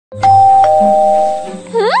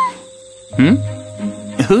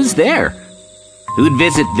Who's there? Who'd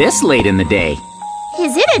visit this late in the day?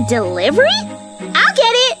 Is it a delivery? I'll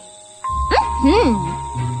get it.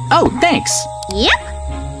 Oh, thanks. Yep.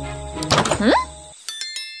 Huh?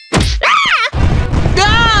 Ah!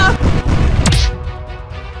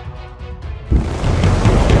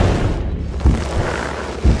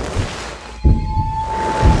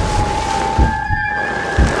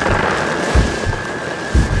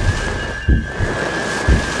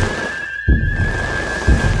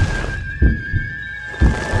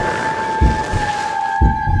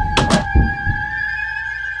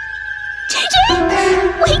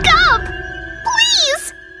 Wake up!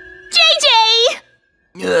 Please! JJ!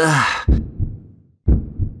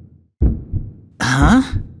 Huh?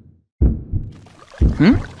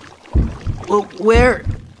 Well,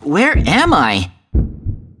 where am I?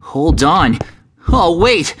 Hold on. Oh,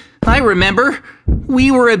 wait. I remember.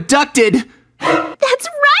 We were abducted. That's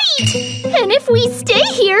right! And if we stay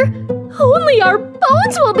here, only our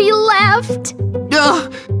bones will be left.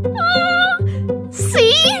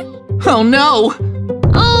 See? Oh, no.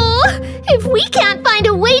 Oh, if we can't find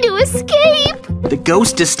a way to escape. The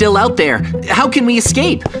ghost is still out there. How can we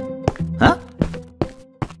escape? Huh?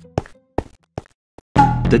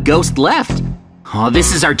 The ghost left. Oh,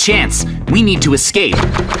 this is our chance. We need to escape.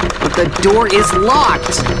 But the door is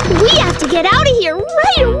locked. We have to get out of here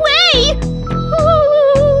right away.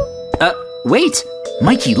 Wait.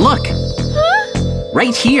 Mikey, look. Huh?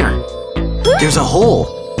 Right here. Huh? There's a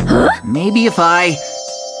hole. Huh? Maybe if I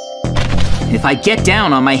get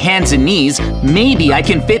down on my hands and knees, maybe I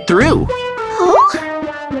can fit through. Oh?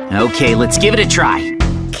 Okay, let's give it a try.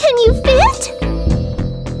 Can you fit?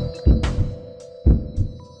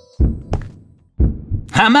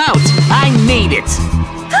 I'm out! I made it!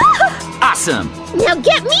 Awesome! Now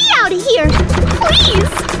get me out of here,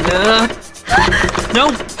 please!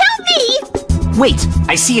 No! Help me! Wait,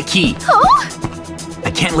 I see a key. Oh?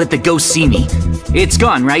 I can't let the ghost see me. It's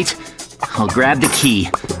gone, right? I'll grab the key.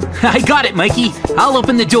 I got it, Mikey! I'll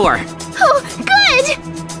open the door. Oh, good!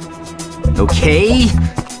 Okay.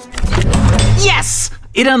 Yes!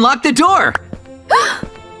 It unlocked the door!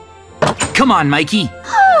 Come on, Mikey.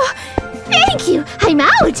 Oh, thank you! I'm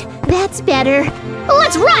out! That's better.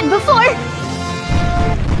 Let's run before…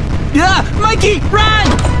 Mikey, run!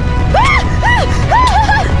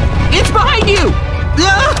 It's behind you!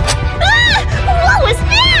 What was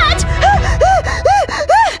that?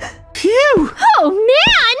 Phew! Oh,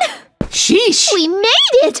 man! Sheesh! We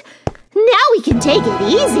made it! Now we can take it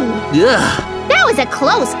easy. That was a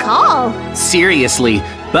close call. Seriously,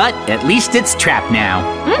 but at least it's trapped now.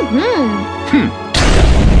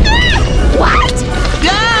 What?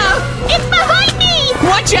 Ah! It's behind me!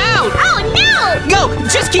 Watch out! Oh, no! Go!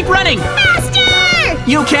 Just keep running! Faster!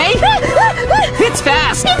 You okay? It's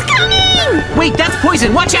fast! It's coming! Wait, that's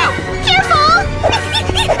poison! Watch out! Careful!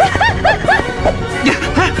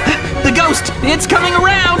 The ghost! It's coming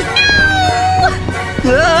around! No!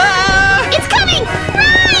 Ah! It's coming!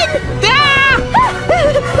 Run! Ah!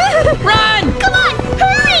 Run! Come on,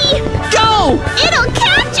 hurry! Go! It'll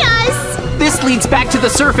catch us! This leads back to the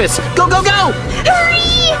surface. Go, go, go!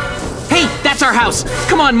 Hurry! Hey, that's our house.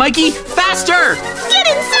 Come on, Mikey. Faster! Get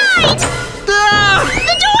inside! Ah!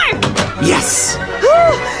 The door! Yes!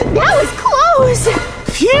 That was close!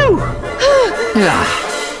 Phew!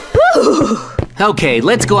 Okay,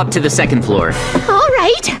 let's go up to the second floor. All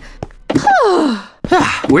right.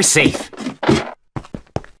 We're safe.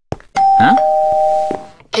 Huh?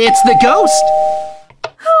 It's the ghost!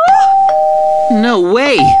 No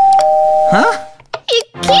way! Huh? It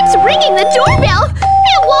keeps ringing the doorbell!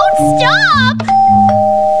 It won't stop!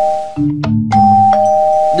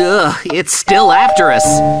 Ugh, it's still after us.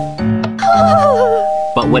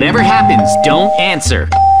 But whatever happens, don't answer.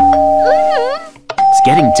 It's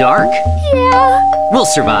getting dark. Yeah, We'll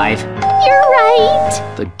survive. you're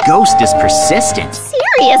right. The ghost is persistent.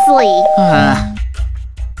 Seriously.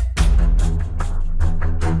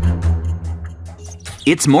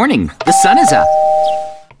 It's morning. The sun is up.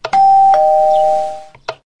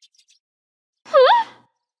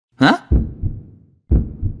 Huh?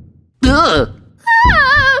 Ugh.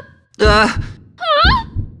 Huh?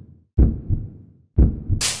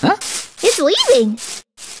 Huh? It's leaving.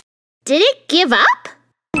 Did it give up?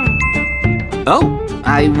 Oh,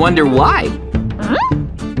 I wonder why. Huh?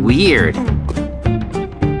 Weird.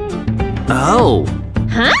 Oh.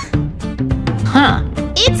 Huh? Huh.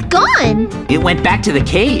 It's gone. It went back to the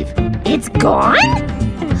cave. It's gone?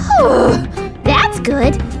 That's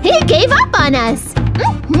good. It gave up on us.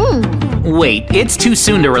 Wait, it's too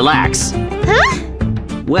soon to relax.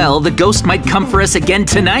 Huh? Well, the ghost might come for us again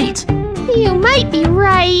tonight. You might be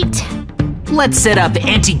right. let's set up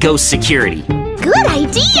anti-ghost security. Good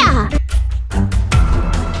idea!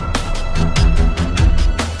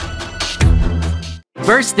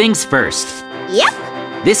 First things first.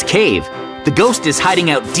 Yep. This cave, the ghost is hiding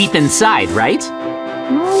out deep inside, right?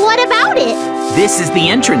 What about it? This is the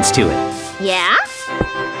entrance to it. Yeah?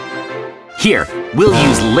 Here, we'll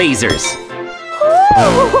use lasers.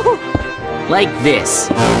 Ooh. Like this.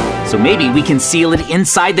 So maybe we can seal it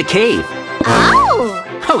inside the cave.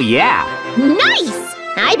 Oh! Oh yeah! Nice!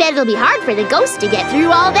 I bet it'll be hard for the ghost to get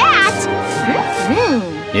through all that.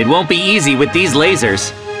 It won't be easy with these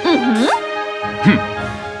lasers.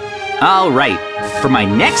 All right, for my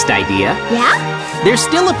next idea, Yeah? there's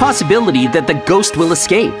still a possibility that the ghost will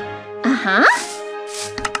escape. Uh-huh.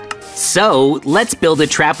 So, let's build a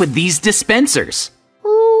trap with these dispensers.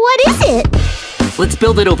 What is it? Let's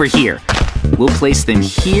build it over here. We'll place them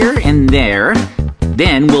here and there.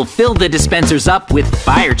 Then we'll fill the dispensers up with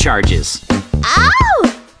fire charges.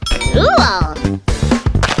 Oh! Cool!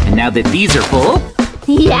 And now that these are full,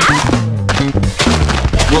 Yeah?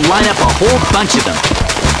 we'll line up a whole bunch of them.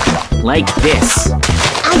 Like this.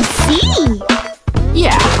 I see!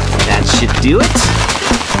 Yeah, that should do it.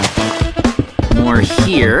 More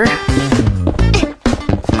here.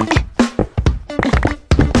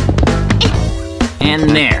 And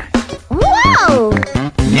there. Whoa!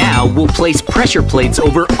 Now we'll place pressure plates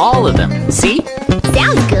over all of them. See?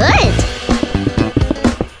 Sounds good!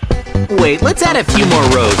 Wait, let's add a few more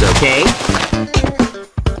rows, okay?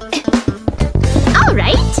 All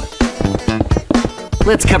right!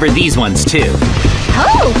 Let's cover these ones too.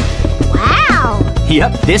 Oh! Wow!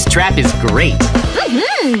 Yep, this trap is great.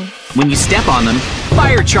 When you step on them,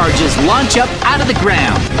 fire charges launch up out of the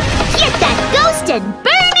ground. Get that ghost and burn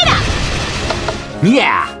it up!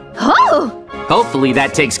 Yeah! Oh! Hopefully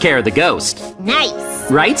that takes care of the ghost, Nice!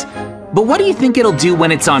 right? But what do you think it'll do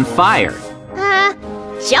when it's on fire?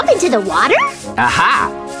 Jump into the water?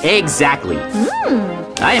 Aha! Exactly.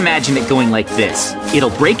 I imagine it going like this.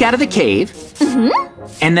 It'll break out of the cave,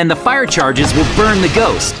 and then the fire charges will burn the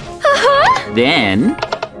ghost. Then,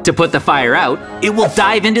 to put the fire out, it will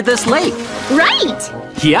dive into this lake.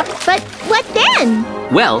 Right! Yep. But what then?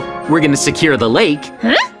 Well, we're gonna secure the lake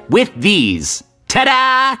with these.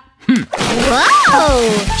 Ta-da!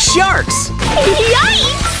 Whoa! Sharks!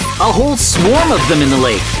 Yikes! A whole swarm of them in the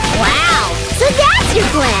lake. Wow! So that's your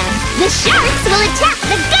plan! The sharks will attack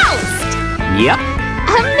the ghost! Yep.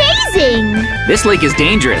 Amazing! This lake is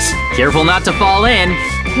dangerous. Careful not to fall in.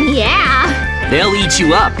 Yeah! They'll eat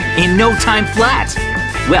you up in no time flat.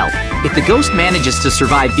 Well, if the ghost manages to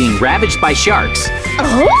survive being ravaged by sharks,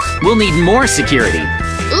 Oh? we'll need more security.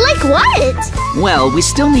 Like what? Well, we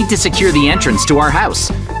still need to secure the entrance to our house.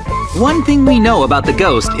 One thing we know about the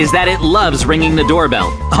ghost is that it loves ringing the doorbell,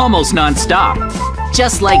 almost non-stop.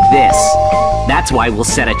 Just like this. That's why we'll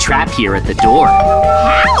set a trap here at the door.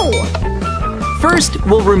 How? First,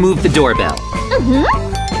 we'll remove the doorbell.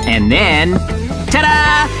 And then,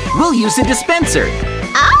 ta-da! We'll use a dispenser.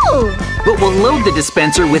 Oh! But we'll load the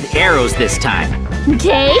dispenser with arrows this time.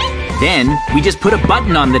 Okay. Then, we just put a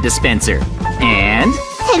button on the dispenser. And,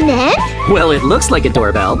 And then? well, it looks like a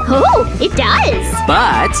doorbell. Oh, it does.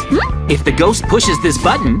 But, if the ghost pushes this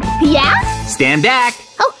button, Yeah? stand back.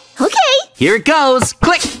 Oh, okay. Here it goes.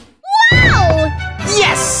 Click. Wow!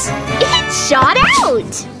 Yes! It shot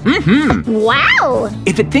out! Wow!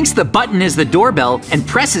 If it thinks the button is the doorbell and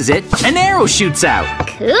presses it, an arrow shoots out.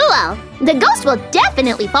 Cool! The ghost will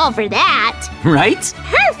definitely fall for that! Right?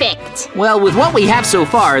 Perfect! Well, with what we have so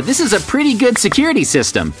far, this is a pretty good security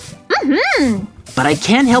system. But I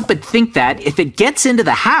can't help but think that if it gets into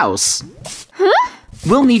the house,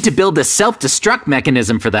 we'll need to build a self-destruct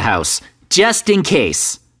mechanism for the house, just in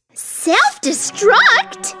case.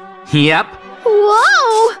 Self-destruct? Yep.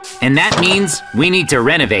 Whoa! And that means we need to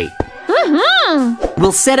renovate.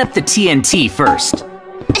 We'll set up the TNT first.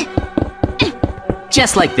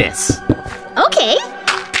 Just like this. Okay.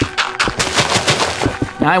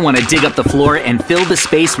 I want to dig up the floor and fill the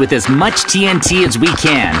space with as much TNT as we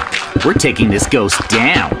can. We're taking this ghost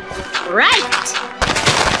down. Right!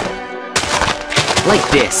 Like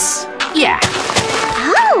this. Yeah.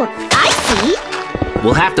 Oh, I see.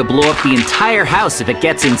 We'll have to blow up the entire house if it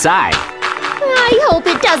gets inside. I hope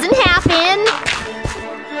it doesn't happen.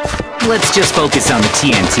 Let's just focus on the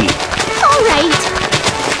TNT. All right.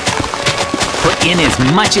 Put in as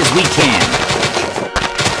much as we can.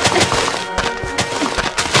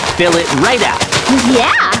 Fill it right up.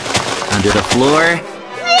 Yeah. Under the floor.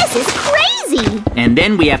 This is crazy. And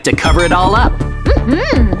then we have to cover it all up.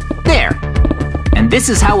 There. And this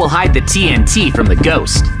is how we'll hide the TNT from the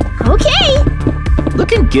ghost. Okay.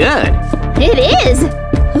 Looking good. It is.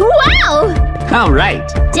 Wow! All right.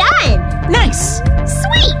 Done! Nice.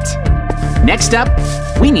 Sweet! Next up,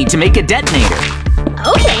 we need to make a detonator.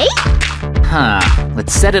 Okay.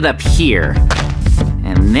 Let's set it up here.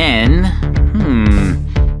 And then,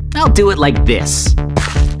 I'll do it like this.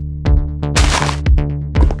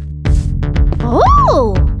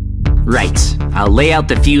 Oh! Right. I'll lay out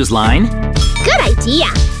the fuse line. Good idea.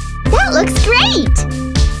 That looks great.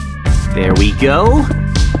 There we go.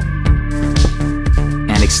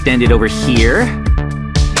 And extend it over here.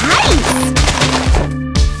 Nice!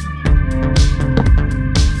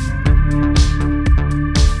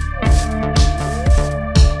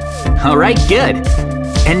 All right, good.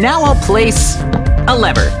 And now I'll place a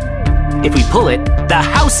lever. If we pull it, the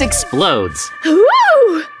house explodes.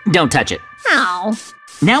 Woo! Don't touch it. Ow.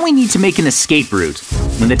 Now we need to make an escape route.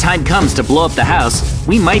 When the time comes to blow up the house,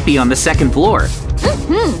 we might be on the second floor.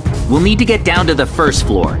 We'll need to get down to the first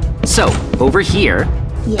floor. So, over here,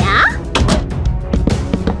 Yeah?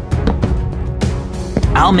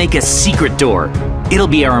 I'll make a secret door. It'll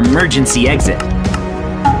be our emergency exit.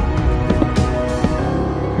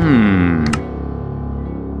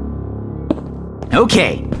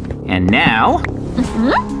 Okay, and now…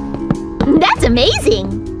 That's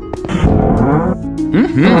amazing.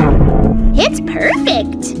 It's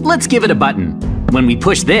perfect. Let's give it a button. When we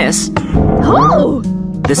push this, Oh!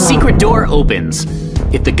 the secret door opens.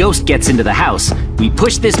 If the ghost gets into the house, we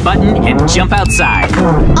push this button and jump outside.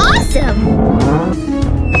 Awesome!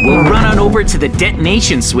 We'll run on over to the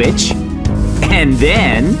detonation switch, and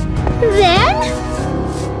then Then?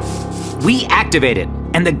 we activate it,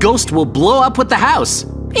 and the ghost will blow up with the house.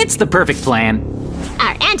 It's the perfect plan.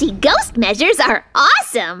 Our anti-ghost measures are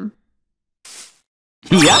awesome!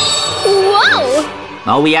 Yep. Whoa!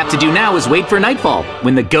 All we have to do now is wait for nightfall,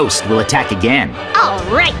 when the ghost will attack again. All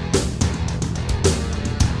right.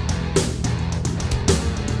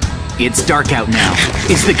 It's dark out now.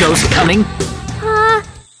 Is the ghost coming?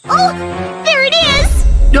 Oh, there it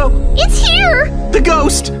is! No, It's here! the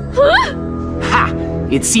ghost! Huh? Ha!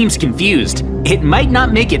 It seems confused. It might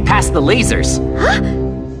not make it past the lasers.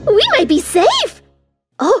 We might be safe!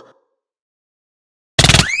 Oh!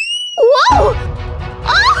 Whoa!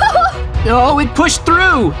 Oh! Oh, it pushed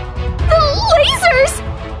through! The lasers!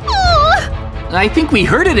 Oh! I think we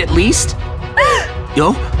heard it at least.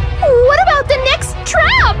 Oh, What about the next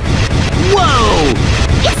trap? whoa!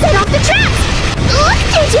 It set off the traps! Look,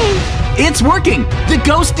 JJ! It's working! The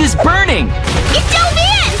ghost is burning! It dove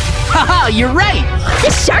in! Haha, you're right!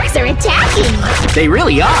 The sharks are attacking! They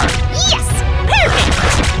really are! Yes! Perfect!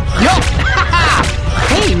 No! Haha!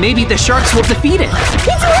 Hey, maybe the sharks will defeat it!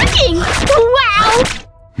 It's working! Wow!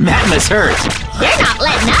 That must hurt! They're not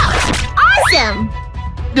letting up! Awesome!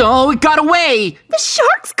 Oh, it got away! The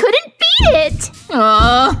sharks couldn't beat it!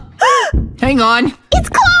 Hang on. It's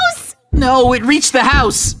close! No, it reached the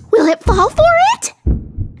house! Will it fall for it?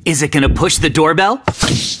 Is it gonna push the doorbell?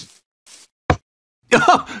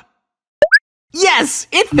 Oh! Yes!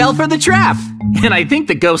 It fell for the trap! And I think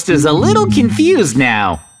the ghost is a little confused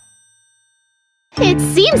now. It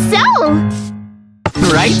seems so!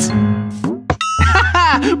 Right?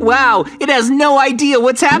 Wow, it has no idea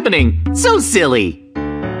what's happening. So silly.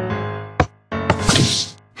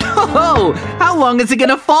 Oh, how long is it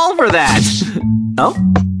gonna fall for that? Oh?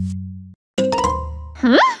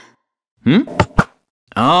 Huh?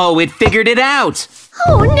 Oh, it figured it out.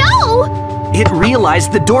 Oh no! It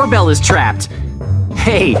realized the doorbell is trapped.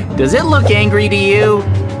 Hey, does it look angry to you?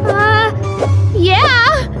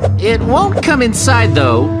 Yeah! It won't come inside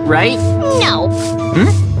though, right? No.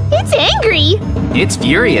 It's angry! It's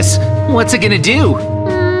furious. What's it gonna do?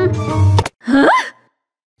 Huh?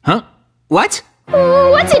 Huh? What?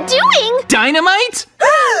 What's it doing? Dynamite?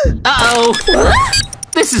 Uh-oh.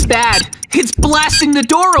 This is bad. It's blasting the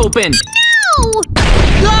door open. No!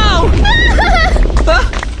 No!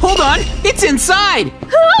 Hold on. It's inside.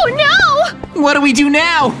 Oh no! What do we do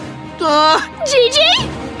now? JJ?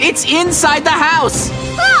 It's inside the house.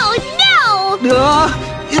 Oh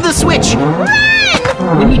no! The switch.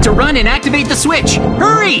 Run! We need to run and activate the switch.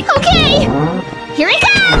 Hurry! Okay! Here I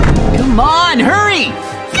come! Come on, hurry!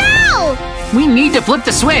 Go! We need to flip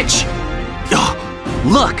the switch. Oh,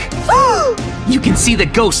 look. You can see the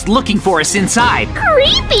ghost looking for us inside.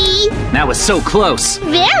 Creepy! That was so close.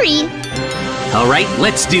 Very! All right,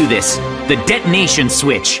 let's do this. The detonation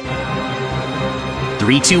switch.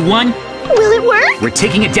 3, 2, 1. Will it work? We're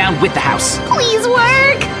taking it down with the house. Please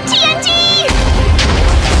work! TNT!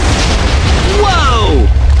 Whoa!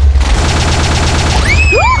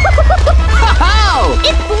 Ho-ho!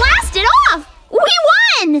 It blasted off! We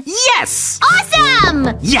won! Yes!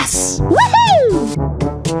 Awesome! Yes! Woohoo!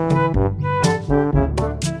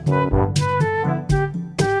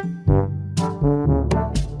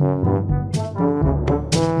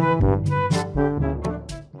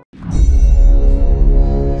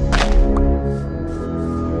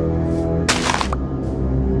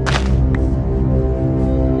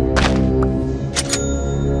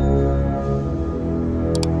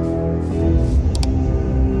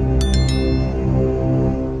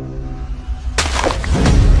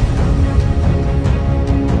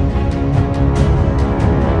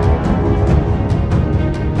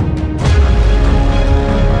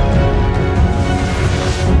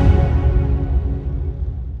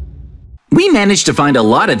 managed to find a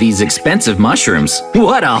lot of these expensive mushrooms.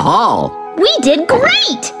 What a haul! We did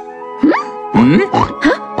great! Huh?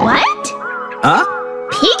 What?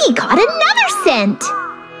 Piggy caught another scent!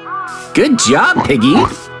 Good job, Piggy!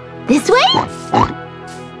 This way?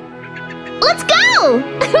 Let's go!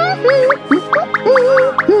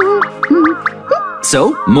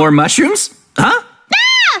 So, more mushrooms? Huh?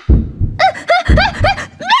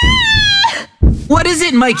 What is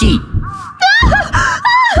it, Mikey?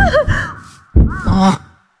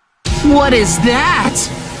 What is that?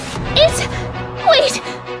 Wait,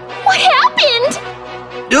 what happened?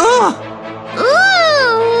 Ugh!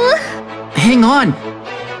 Ooh! Hang on.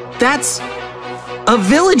 That's a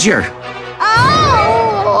villager.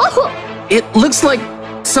 Oh! It looks like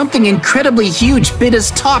something incredibly huge bit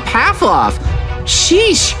his top half off.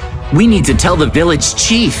 Sheesh. We need to tell the village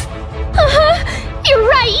chief. You're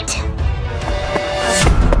right.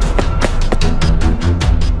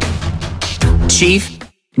 Chief,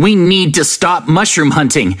 we need to stop mushroom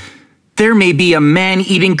hunting. There may be a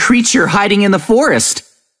man-eating creature hiding in the forest.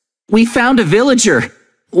 We found a villager.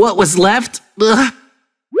 What was left? Ugh.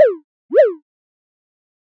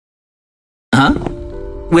 Huh?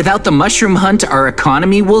 Without the mushroom hunt, our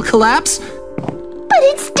economy will collapse? But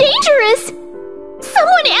it's dangerous.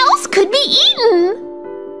 Someone else could be eaten.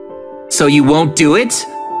 So you won't do it?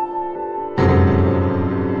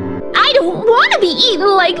 I don't want to be eaten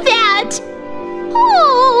like that.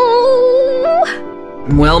 Oh.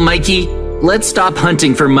 Well, Mikey, let's stop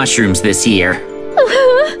hunting for mushrooms this year.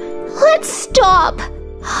 Let's stop.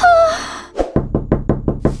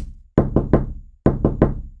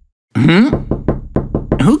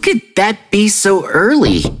 Who could that be so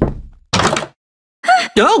early?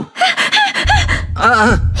 Oh!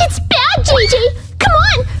 It's bad, JJ. Come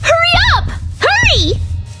on, hurry up. Hurry.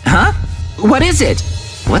 Huh? What is it?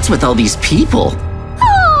 What's with all these people?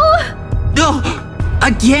 Oh. Oh!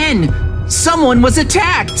 Again! Someone was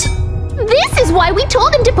attacked! This is why we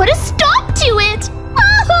told him to put a stop to it.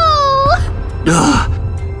 Oh. Ugh.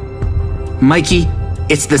 Mikey,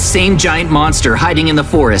 it's the same giant monster hiding in the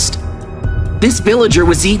forest. This villager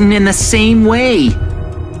was eaten in the same way.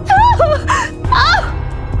 Oh.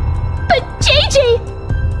 But JJ,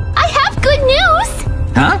 I have good news.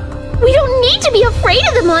 Huh? We don't need to be afraid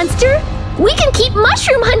of the monster. We can keep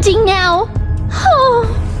mushroom hunting now. Oh.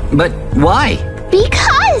 But why?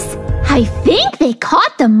 Because I think they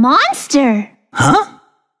caught the monster. Huh?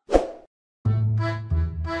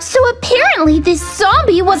 So apparently this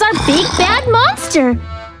zombie was our big bad monster.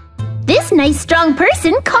 This nice strong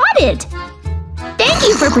person caught it. Thank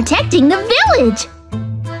you for protecting the village.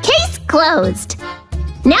 Case closed.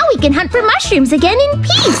 Now we can hunt for mushrooms again in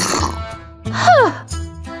peace.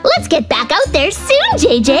 Let's get back out there soon,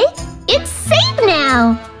 JJ. It's safe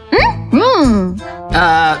now.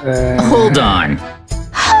 Hold on.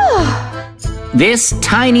 This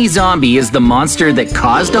tiny zombie is the monster that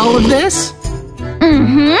caused all of this?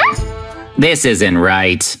 This isn't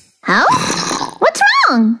right. Oh? What's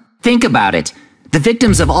wrong? Think about it. The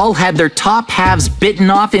victims have all had their top halves bitten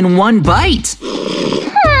off in one bite.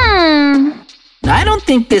 I don't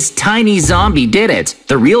think this tiny zombie did it.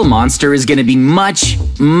 The real monster is gonna be much,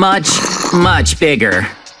 much, much bigger.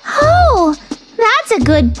 Oh, that's a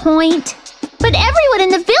good point. But everyone in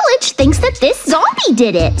the village thinks that this zombie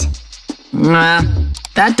did it.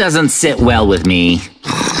 That doesn't sit well with me.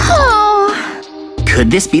 Oh.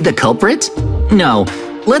 Could this be the culprit? No,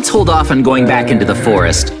 let's hold off on going back into the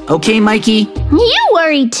forest. Okay, Mikey? You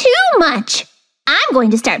worry too much. I'm going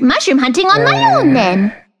to start mushroom hunting on my own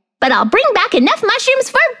then. But I'll bring back enough mushrooms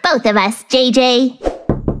for both of us, JJ.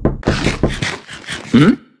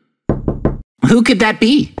 Who could that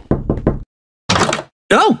be?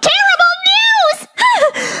 Oh! Terrible news!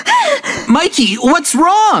 Mikey, what's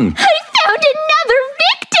wrong? I found another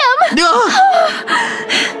victim! Oh.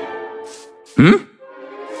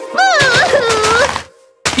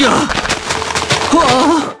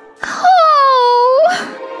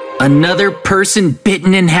 Another person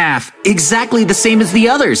bitten in half, exactly the same as the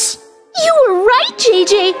others. You were right,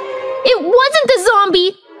 JJ. It wasn't the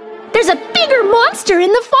zombie. There's a bigger monster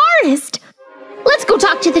in the forest. Let's go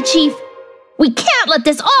talk to the chief. We can't let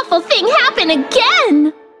this awful thing happen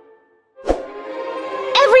again.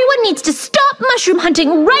 Everyone needs to stop mushroom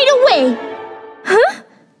hunting right away. Huh?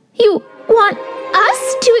 You want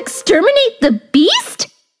us to exterminate the beast?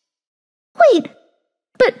 Wait,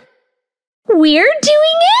 but we're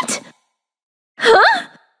doing it? Huh?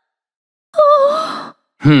 Oh.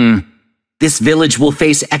 This village will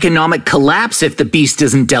face economic collapse if the beast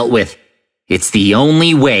isn't dealt with. It's the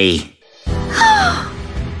only way.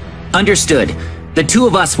 Understood. The two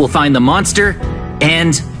of us will find the monster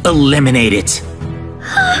and eliminate it.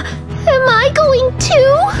 Am I going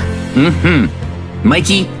to?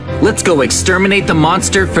 Mikey, let's go exterminate the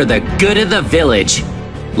monster for the good of the village.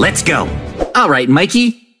 Let's go. All right,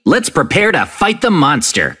 Mikey, let's prepare to fight the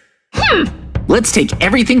monster. Let's take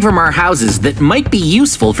everything from our houses that might be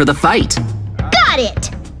useful for the fight. Got it!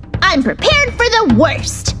 I'm prepared for the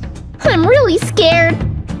worst. I'm really scared.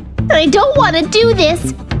 I don't want to do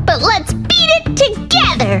this, but let's beat it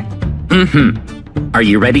together. Are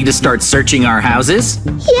you ready to start searching our houses?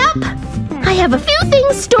 Yep. I have a few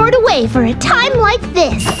things stored away for a time like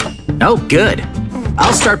this. Oh, good.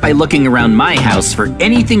 I'll start by looking around my house for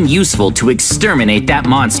anything useful to exterminate that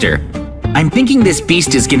monster. I'm thinking this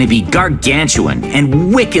beast is gonna be gargantuan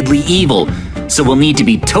and wickedly evil, so we'll need to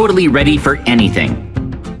be totally ready for anything.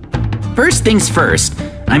 First things first,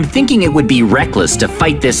 I'm thinking it would be reckless to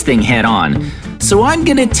fight this thing head on, so I'm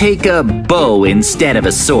gonna take a bow instead of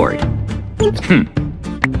a sword.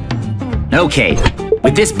 Okay,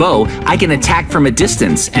 with this bow, I can attack from a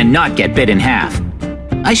distance and not get bit in half.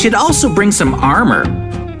 I should also bring some armor,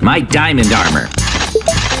 my diamond armor.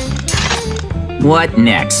 What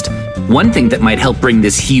next? One thing that might help bring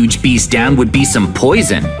this huge beast down would be some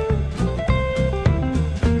poison.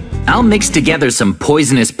 I'll mix together some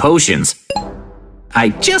poisonous potions. I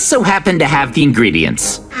just so happen to have the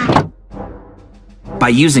ingredients. By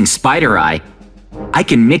using Spider Eye, I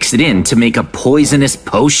can mix it in to make a poisonous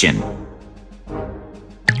potion.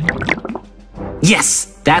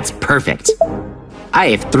 Yes, that's perfect. I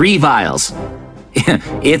have 3 vials.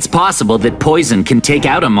 It's possible that poison can take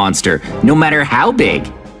out a monster, no matter how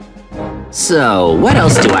big. So, what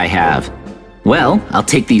else do I have? Well, I'll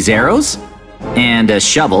take these arrows, and a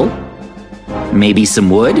shovel, maybe some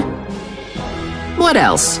wood. What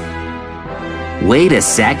else? Wait a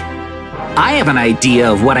sec. I have an idea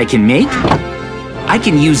of what I can make. I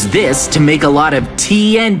can use this to make a lot of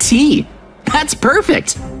TNT. That's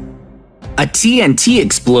perfect. A TNT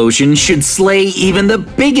explosion should slay even the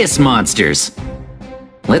biggest monsters.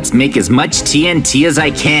 Let's make as much TNT as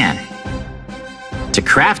I can. To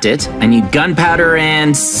craft it, I need gunpowder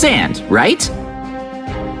and sand, right?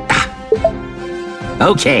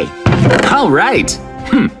 Okay, all right.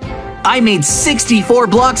 I made 64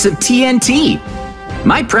 blocks of TNT.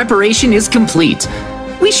 My preparation is complete.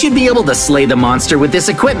 We should be able to slay the monster with this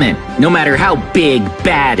equipment, no matter how big,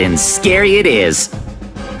 bad, and scary it is.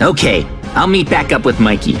 Okay, I'll meet back up with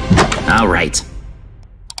Mikey. All right.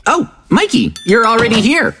 Oh, Mikey, you're already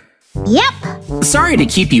here. Yep. Sorry to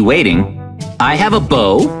keep you waiting. I have a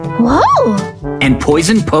bow. Whoa! And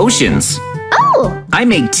poison potions. Oh! I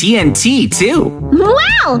make TNT too.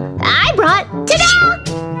 Wow! I brought, ta-da!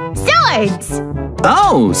 Swords!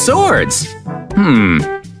 Oh, swords.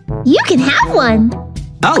 You can have one.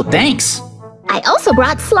 Oh, thanks. I also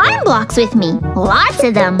brought slime blocks with me. Lots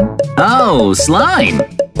of them. Oh, slime.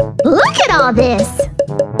 Look at all this.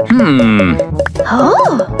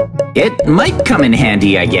 Oh! It might come in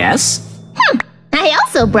handy, I guess. I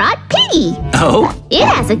also brought Piggy. Oh? It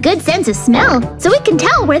has a good sense of smell, so it can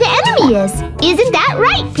tell where the enemy is. Isn't that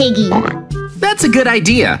right, Piggy? That's a good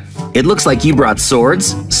idea. It looks like you brought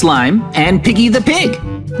swords, slime, and Piggy the pig.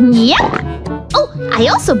 Yep. Oh, I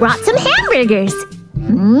also brought some hamburgers.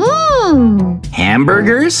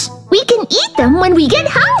 Hamburgers? We can eat them when we get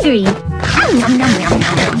hungry.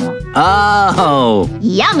 Oh.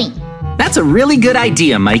 Yummy. That's a really good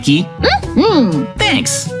idea, Mikey.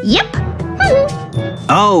 Thanks. Yep.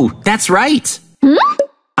 Oh, that's right.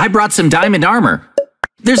 I brought some diamond armor.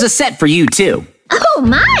 There's a set for you, too. Oh,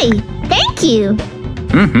 my. Thank you.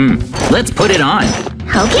 Let's put it on.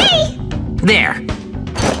 Okay. There.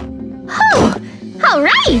 Oh, all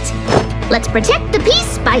right. Let's protect the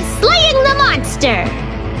peace by slaying the monster.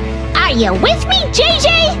 Are you with me,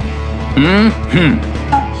 JJ?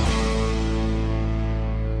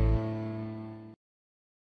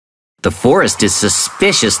 The forest is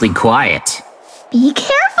suspiciously quiet. Be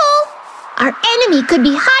careful. Our enemy could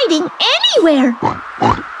be hiding anywhere.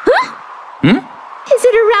 Huh? Is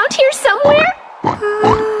it around here somewhere?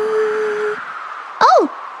 Oh,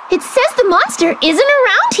 it says the monster isn't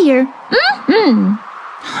around here.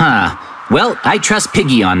 Huh. Well, I trust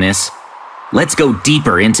Piggy on this. Let's go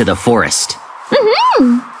deeper into the forest.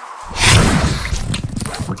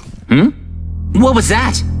 What was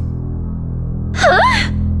that? Huh?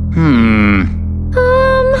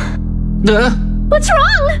 What's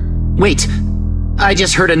wrong? Wait. I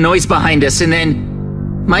just heard a noise behind us and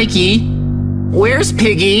then... Mikey, where's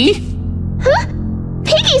Piggy? Huh?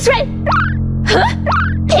 Piggy's right... Huh?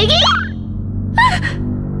 Piggy?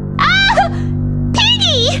 Ah!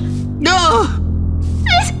 Piggy! Oh!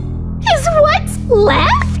 This is what's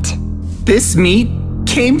left? This meat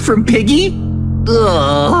came from Piggy?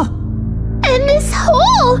 Ugh. And this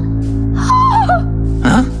hole!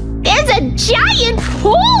 Huh? There's a giant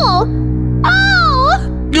hole!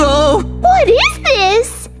 Oh! Oh! What is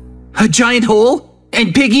this? A giant hole?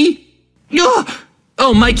 And Piggy? Ugh.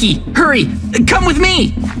 Oh, Mikey, hurry! Come with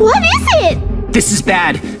me! What is it? This is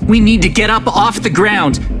bad. We need to get up off the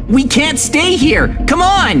ground. We can't stay here. Come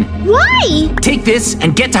on! Why? Take this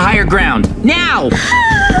and get to higher ground. Now! Why?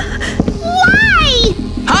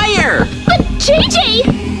 Higher! But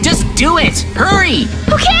JJ! Just do it! Hurry!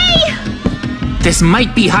 Okay! This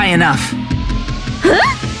might be high enough. Huh?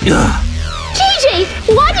 Ugh. JJ,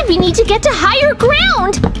 why did we need to get to higher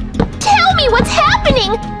ground? Tell me what's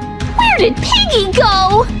happening! Where did Piggy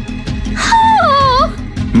go? Oh.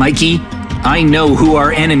 Mikey, I know who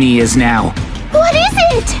our enemy is now. What is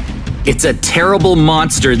it? It's a terrible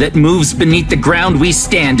monster that moves beneath the ground we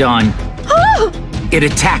stand on. Oh. It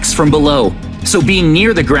attacks from below, so being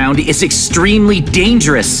near the ground is extremely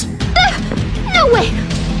dangerous. No way!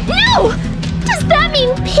 No! Does that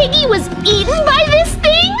mean Piggy was eaten by this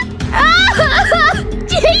thing?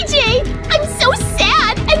 JJ, I'm so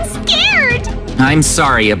sad and scared! I'm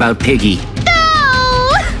sorry about Piggy.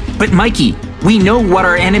 No! But Mikey, we know what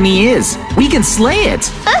our enemy is. We can slay it.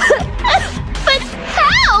 But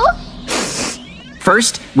how?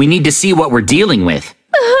 First, we need to see what we're dealing with.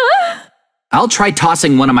 I'll try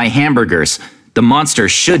tossing one of my hamburgers. The monster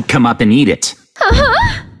should come up and eat it.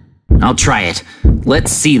 I'll try it.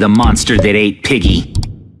 Let's see the monster that ate Piggy.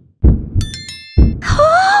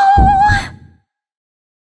 Oh!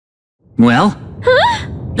 Well? Huh?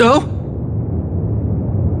 Oh?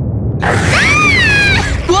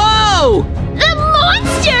 Whoa! The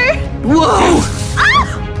monster! Whoa! Ah!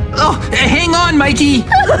 Oh, hang on, Mikey!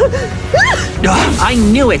 I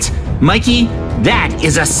knew it! Mikey, that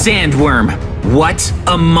is a sandworm. What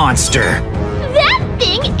a monster! That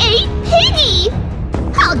thing ate Piggy!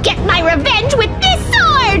 I'll get my revenge with this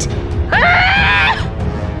sword! Ah!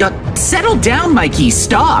 Settle down, Mikey.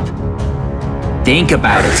 Stop. Think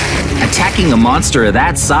about it. Attacking a monster of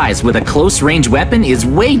that size with a close-range weapon is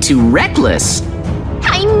way too reckless.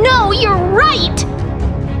 I know you're right!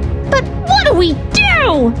 But what do we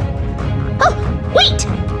do? Oh, wait!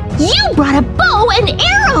 You brought a bow and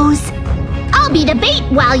arrows! I'll be the bait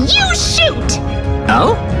while you shoot!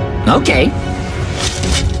 Oh? Okay.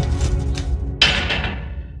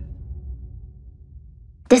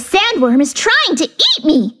 The sandworm is trying to eat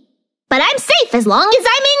me! But I'm safe as long as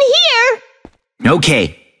I'm in here!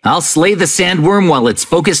 Okay, I'll slay the sandworm while it's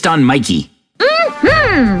focused on Mikey.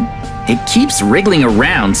 Mm-hmm! It keeps wriggling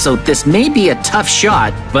around, so this may be a tough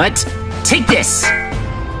shot, but take this!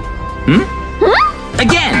 Huh?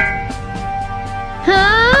 Again!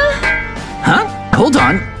 Huh? Hold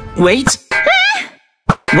on. Wait.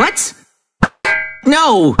 What?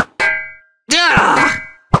 No! Ah!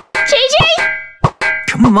 JJ?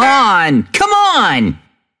 Come on! Come on!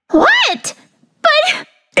 What? But…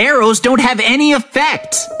 Arrows don't have any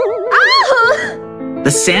effect! Oh! The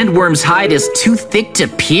sandworm's hide is too thick to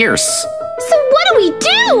pierce. So what do we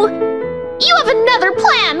do? You have another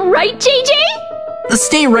plan, right, JJ?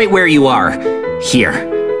 Stay right where you are. Here.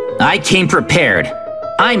 I came prepared.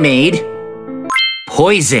 I made…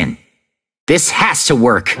 poison. This has to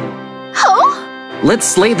work. Oh? Let's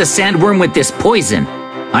slay the sandworm with this poison.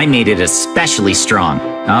 I made it especially strong.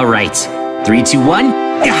 All right. 3, 2, 1.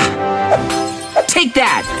 Gah! Take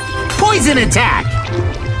that! Poison attack!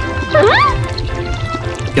 Huh?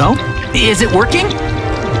 Oh? Is it working?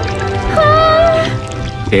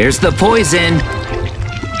 There's the poison.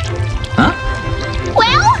 Huh?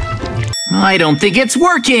 Well? I don't think it's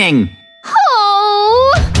working.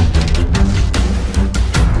 Oh!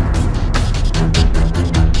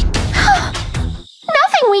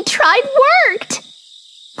 Nothing we tried worked.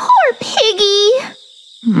 Poor Piggy.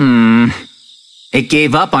 It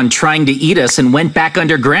gave up on trying to eat us and went back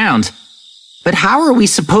underground. But how are we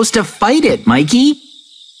supposed to fight it, Mikey?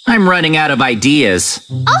 I'm running out of ideas.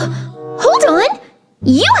 Oh, hold on.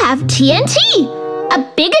 You have TNT. A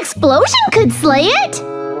big explosion could slay it.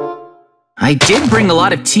 I did bring a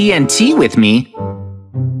lot of TNT with me.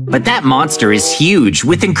 But that monster is huge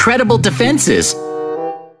with incredible defenses.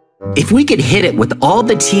 If we could hit it with all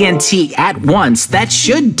the TNT at once, that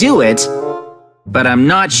should do it. But I'm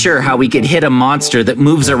not sure how we could hit a monster that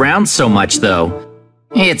moves around so much, though.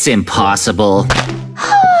 It's impossible.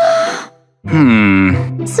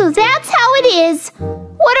 So that's how it is.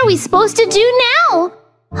 What are we supposed to do now?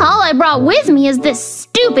 All I brought with me is this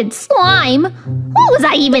stupid slime. What was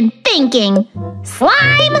I even thinking?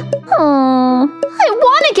 Slime? Oh, I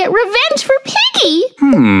want to get revenge for Piggy.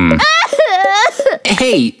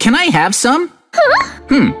 Hey, can I have some?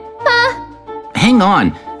 Hang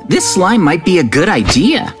on. This slime might be a good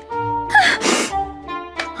idea.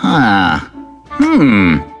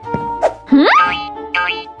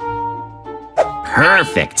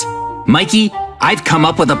 Perfect. Mikey, I've come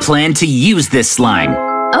up with a plan to use this slime.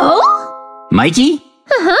 Oh? Mikey?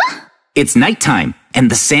 It's nighttime,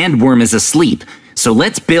 and the sandworm is asleep, so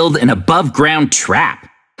let's build an above-ground trap.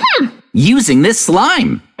 Using this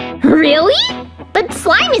slime. Really? But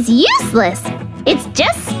slime is useless. It's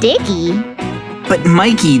just sticky. But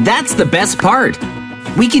Mikey, that's the best part.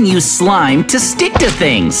 We can use slime to stick to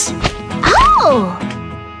things. Oh!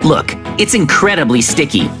 Look, it's incredibly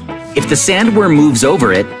sticky. If the sandworm moves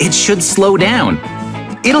over it, it should slow down.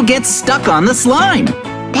 It'll get stuck on the slime.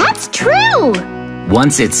 That's true!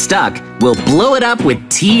 Once it's stuck, we'll blow it up with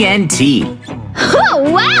TNT. Oh,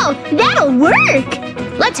 wow! That'll work!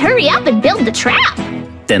 Let's hurry up and build the trap.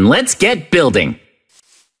 Then let's get building.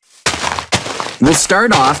 We'll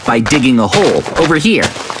start off by digging a hole over here.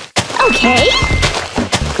 Okay.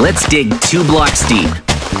 Let's dig 2 blocks deep.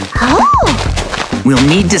 Oh! We'll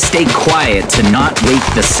need to stay quiet to not wake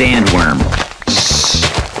the sandworm. Shh.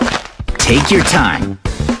 Take your time.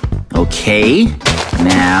 Okay,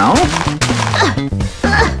 now...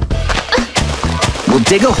 We'll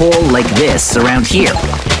dig a hole like this around here.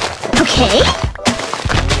 Okay.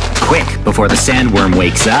 Quick, before the sandworm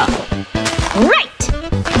wakes up. Right.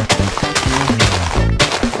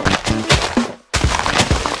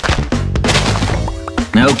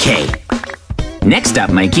 Okay. Next up,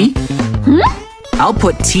 Mikey. I'll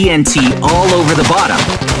put TNT all over the bottom.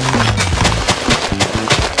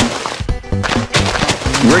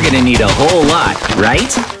 We're gonna need a whole lot,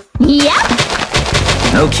 right? Yep.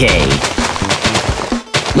 Okay.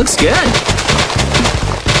 Looks good.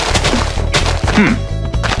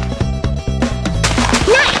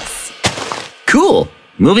 Nice. Cool.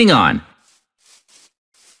 Moving on.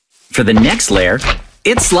 For the next layer,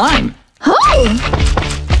 it's slime. Oh!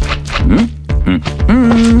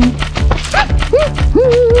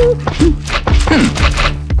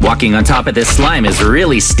 Walking on top of this slime is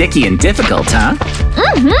really sticky and difficult, huh?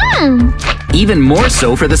 Even more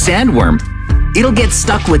so for the sandworm. It'll get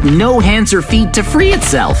stuck with no hands or feet to free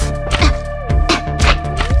itself.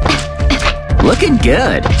 Looking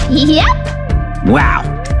good. Yep. Wow.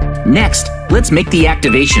 Next, let's make the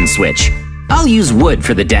activation switch. I'll use wood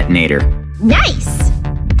for the detonator. Nice.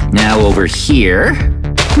 Now over here,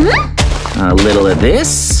 a little of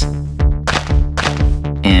this,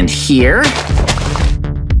 and here.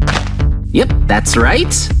 Yep, that's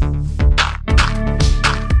right.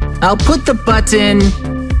 I'll put the button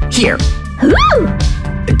here.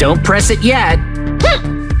 Ooh. Don't press it yet.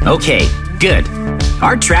 Okay, good.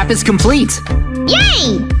 Our trap is complete.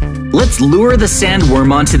 Yay! Let's lure the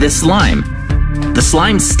sandworm onto this slime. The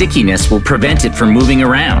slime's stickiness will prevent it from moving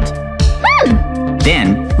around.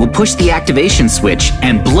 Then, we'll push the activation switch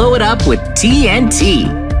and blow it up with TNT.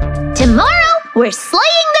 Tomorrow, we're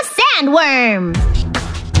slaying the sandworm.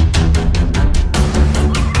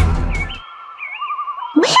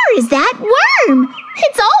 Where is that worm?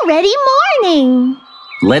 It's already morning.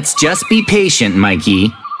 Let's just be patient,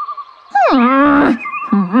 Mikey.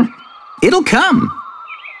 It'll come.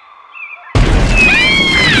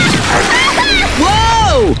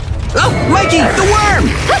 Whoa! Oh, Mikey, the worm!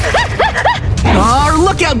 Our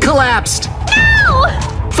lookout collapsed. No!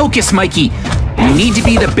 Focus, Mikey. You need to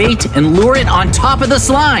be the bait and lure it on top of the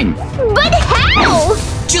slime. But how?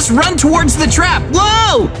 Just run towards the trap.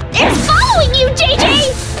 Whoa! It's following you,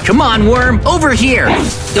 JJ! Come on, worm, over here.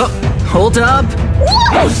 Oh, hold up.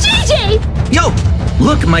 Whoa, JJ! Yo,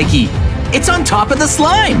 look, Mikey. It's on top of the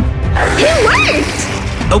slime. It worked!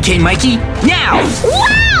 Okay, Mikey, now!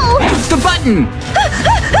 Wow! The button!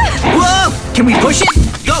 Whoa! Can we push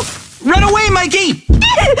it? Go! Run away, Mikey!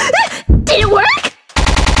 Did it work?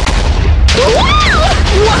 Wow!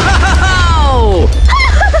 Whoa!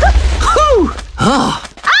 Whew! Oh.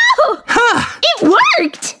 Oh! It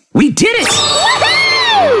worked! We did it!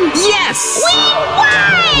 Woohoo! Yes! We won!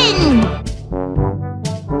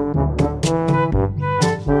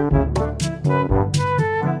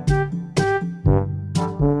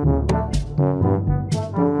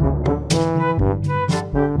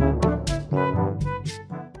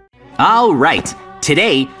 All right,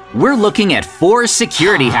 today we're looking at 4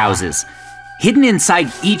 security houses. Hidden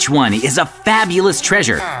inside each one is a fabulous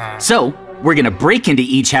treasure. So, we're gonna break into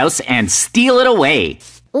each house and steal it away.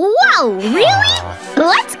 Whoa, really?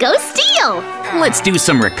 Let's go steal! Let's do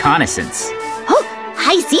some reconnaissance. Oh,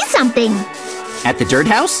 I see something. At the dirt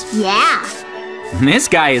house? Yeah. This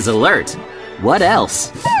guy is alert. What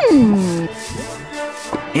else?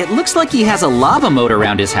 It looks like he has a lava moat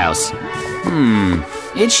around his house.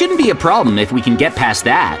 It shouldn't be a problem if we can get past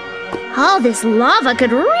that. All this lava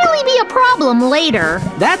could really be a problem later.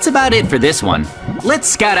 That's about it for this one. Let's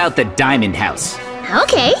scout out the diamond house.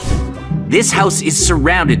 Okay. This house is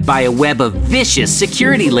surrounded by a web of vicious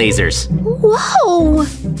security lasers. Whoa!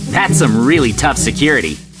 That's some really tough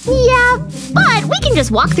security. Yeah, but we can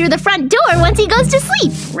just walk through the front door once he goes to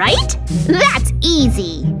sleep, right? That's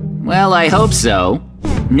easy. Well, I hope so.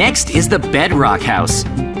 Next is the bedrock house.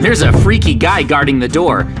 There's a freaky guy guarding the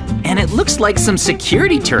door, and it looks like some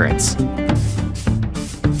security turrets.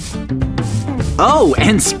 Oh,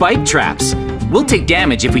 and spike traps. We'll take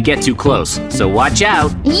damage if we get too close, so watch out.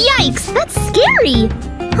 Yikes, that's scary.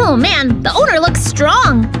 Oh man, the owner looks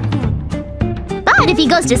strong. But if he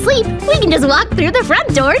goes to sleep, we can just walk through the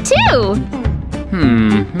front door too.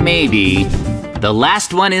 Maybe. The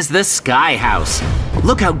last one is the sky house.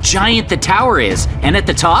 Look how giant the tower is, and at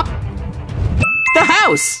the top, the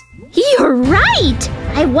house! You're right!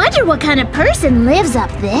 I wonder what kind of person lives up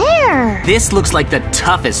there. This looks like the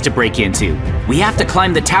toughest to break into. We have to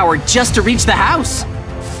climb the tower just to reach the house.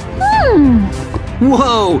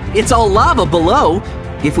 Whoa, it's all lava below.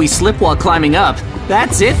 If we slip while climbing up,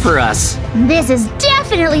 that's it for us. This is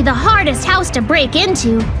definitely the hardest house to break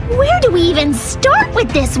into. Where do we even start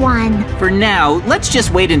with this one? For now, let's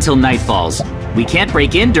just wait until night falls. We can't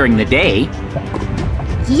break in during the day.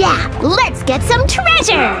 Yeah, let's get some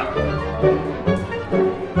treasure!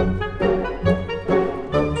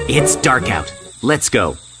 It's dark out. Let's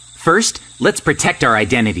go. First, let's protect our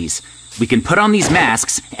identities. We can put on these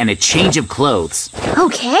masks and a change of clothes.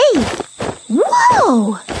 Okay.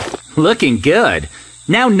 Whoa! Looking good.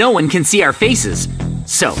 Now no one can see our faces.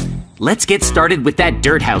 So, let's get started with that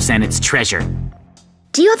dirt house and its treasure.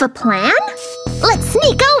 Do you have a plan? Let's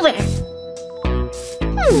sneak over.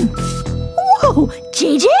 Whoa,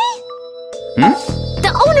 JJ?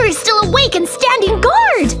 The owner is still awake and standing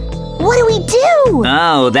guard. What do we do?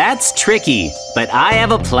 Oh, that's tricky, but I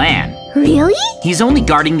have a plan. Really? He's only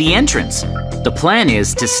guarding the entrance. The plan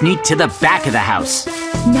is to sneak to the back of the house.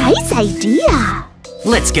 Nice idea.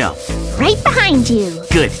 Let's go. Right behind you.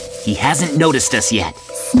 Good. He hasn't noticed us yet.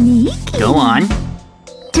 Sneaky. Go on.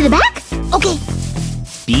 To the back? Okay.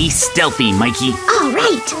 Be stealthy, Mikey. All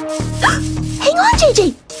right. Hang on,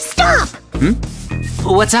 JJ. Stop.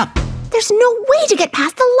 What's up? There's no way to get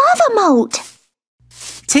past the lava moat.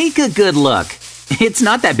 Take a good look. It's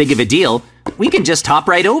not that big of a deal. We can just hop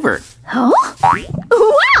right over. Oh?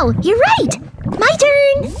 Wow, you're right. My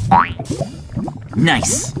turn.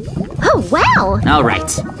 Nice. Oh, wow. All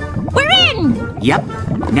right. We're in. Yep.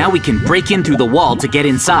 Now we can break in through the wall to get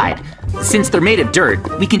inside. Since they're made of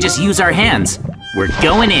dirt, we can just use our hands. We're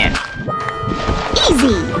going in.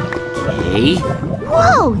 Easy. Okay.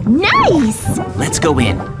 Whoa, nice. Let's go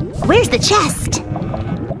in. Where's the chest?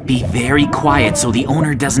 Be very quiet so the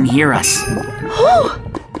owner doesn't hear us. Oh,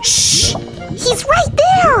 Shh. he's right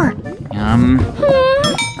there.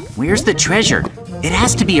 Where's the treasure? It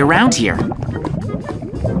has to be around here.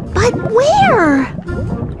 But where?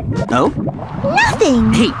 Oh?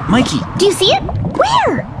 Nothing. Hey, Mikey, Do you see it?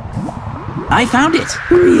 Where? I found it.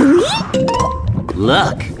 Really?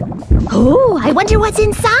 Look. Oh, I wonder what's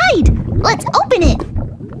inside. Let's open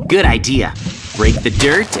it. Good idea. Break the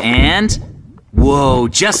dirt and... Whoa,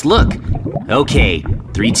 just look. Okay,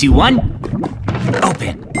 3, 2, 1.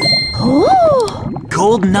 Open. Oh,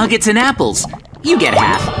 Gold nuggets and apples. You get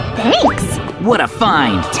half. thanks. What a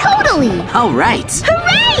find. Totally. All right.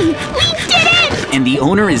 Hooray! We did it! And the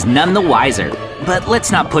owner is none the wiser. But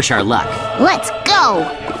let's not push our luck. Let's go.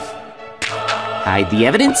 Hide the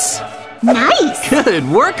evidence. Nice. Good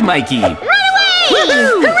work, Mikey. Run away!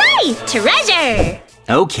 Hooray! Treasure!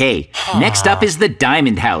 Okay, next up is the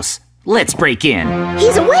diamond house. Let's break in.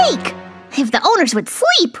 He's awake. If the owners would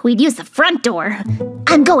sleep, we'd use the front door.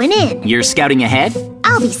 I'm going in. You're scouting ahead?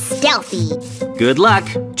 I'll be stealthy. Good luck.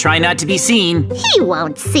 Try not to be seen. He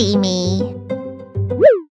won't see me.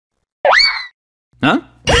 Huh?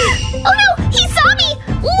 Oh no! He saw me!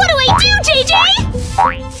 What do I do,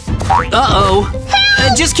 JJ? Uh-oh.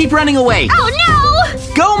 Help! Just keep running away.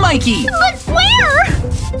 Oh Go, Mikey! no! But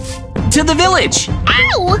where? To the village.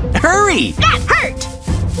 Ow! Hurry! That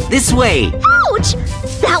hurt! This way. Ouch!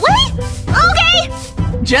 That way?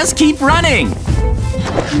 Okay! Just keep running.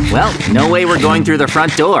 Well, no way we're going through the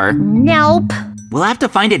front door. Nope. We'll have to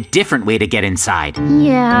find a different way to get inside.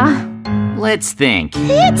 Yeah. Let's think.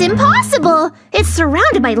 It's impossible! It's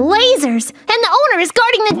surrounded by lasers, and the owner is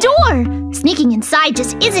guarding the door! Sneaking inside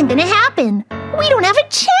just isn't gonna happen. We don't have a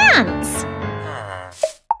chance!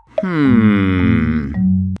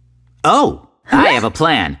 Oh, I have a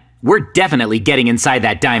plan. We're definitely getting inside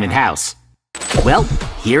that diamond house. Well,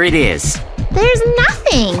 here it is. There's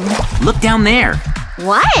nothing. Look down there.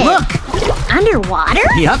 What? Look! Underwater?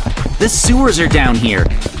 Yep, the sewers are down here.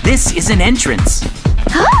 This is an entrance.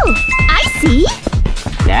 Oh, I see.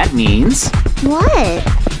 That means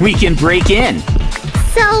What? we can break in.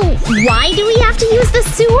 So, why do we have to use the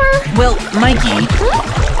sewer? Well, Mikey,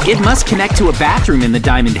 it must connect to a bathroom in the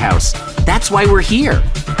Diamond House. That's why we're here.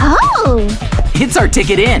 Oh, It's our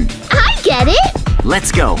ticket in. I get it.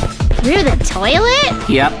 Let's go. Through the toilet?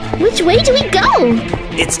 Yep, Which way do we go?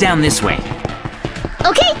 it's down this way.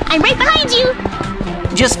 Okay, I'm right behind you.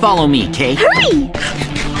 Just follow me, Kay. Hurry!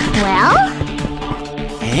 Well?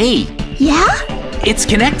 Hey, Yeah? it's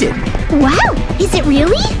connected. Wow, is it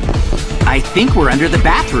really? I think we're under the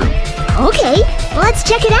bathroom. Okay, let's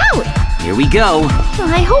check it out. Here we go.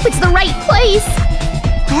 I hope it's the right place.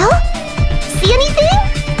 Well, see anything?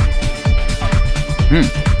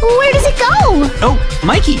 Where does it go? Oh,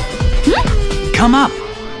 Mikey, come up.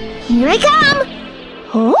 Here I come.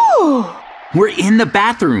 Oh. We're in the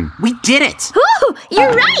bathroom. We did it. Oh,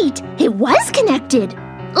 you're right. It was connected.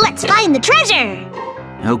 Let's find the treasure.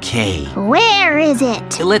 Okay, Where is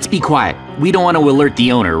it? let's be quiet. We don't want to alert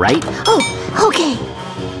the owner, right? Oh, okay.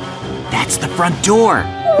 That's the front door.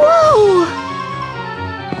 Whoa.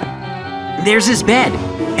 There's his bed.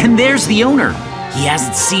 And there's the owner. He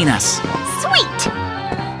hasn't seen us. Sweet.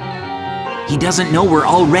 He doesn't know we're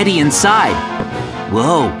already inside.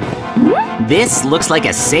 Whoa. This looks like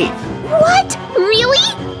a safe. What?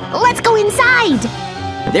 Really? Let's go inside.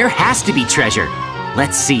 There has to be treasure.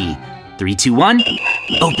 Let's see. 3, 2, 1.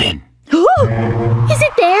 Open. Is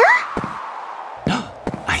it there?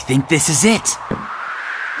 I think this is it.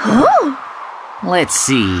 Oh. Let's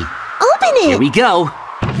see. Open it. Here we go.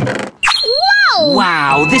 Whoa.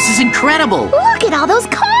 Wow, this is incredible. Look at all those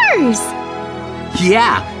cars.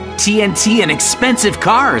 Yeah, TNT and expensive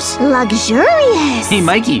cars. Luxurious. Hey,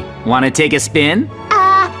 Mikey, want to take a spin?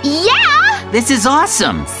 Yeah. This is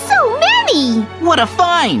awesome. So many. What a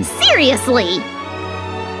find. Seriously.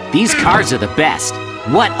 These cars are the best.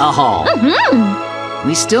 What a haul.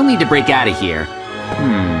 We still need to break out of here.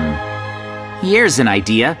 Here's an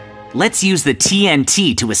idea. Let's use the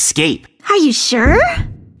TNT to escape. Are you sure?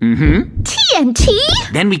 TNT?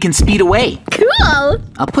 Then we can speed away. Cool.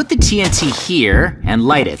 I'll put the TNT here and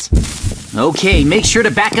light it. Okay, make sure to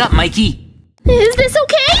back up, Mikey. Is this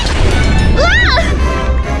okay? Ah!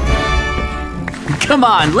 Come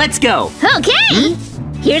on, let's go. Okay.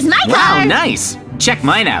 Here's my Wow, car. nice. Check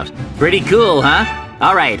mine out. Pretty cool, huh?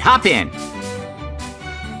 All right, hop in.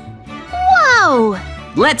 Whoa.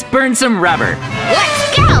 Let's burn some rubber.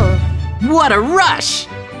 Let's go. What a rush.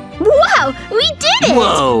 Wow, we did it.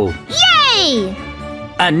 Whoa. Yay.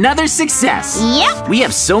 Another success. Yep. We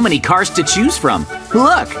have so many cars to choose from.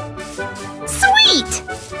 Look. Sweet.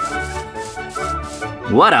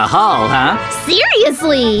 What a haul, huh?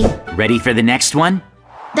 Seriously. Ready for the next one?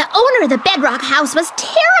 The owner of the Bedrock House was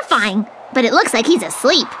terrifying, but it looks like he's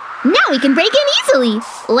asleep. Now we can break in easily.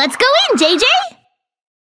 Let's go in, JJ.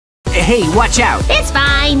 Hey, watch out. It's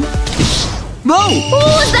fine. Whoa!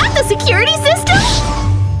 Was that the security system?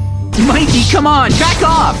 Mikey, come on, back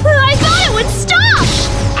off. I thought it would stop.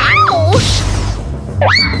 Ow!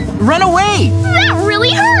 Run away. That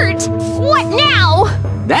really hurt. What now?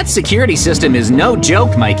 That security system is no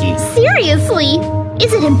joke, Mikey. Seriously?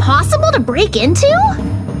 Is it impossible to break into?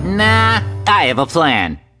 Nah, I have a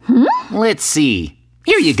plan. Let's see.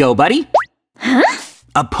 Here you go, buddy.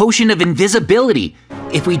 A potion of invisibility.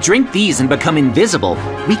 If we drink these and become invisible,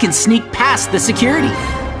 we can sneak past the security.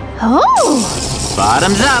 Oh!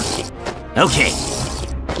 Bottoms up. Okay,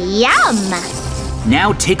 Yum!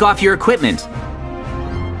 now take off your equipment.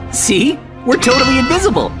 See? We're totally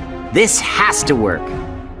invisible. This has to work.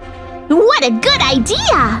 What a good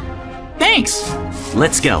idea! Thanks.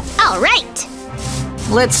 Let's go. All right.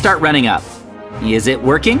 Let's start running up. Is it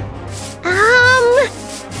working?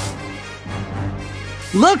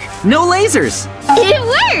 Look, no lasers. It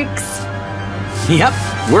works! Yep,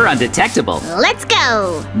 we're undetectable. Let's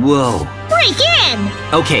go! Whoa. Break in!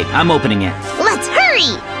 Okay, I'm opening it. Let's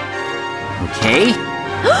hurry! Okay.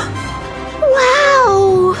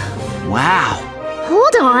 Wow! Wow.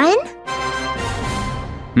 Hold on.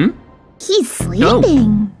 He's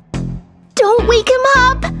sleeping. Don't wake him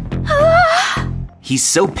up! He's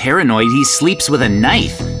so paranoid he sleeps with a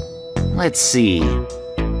knife. Let's see.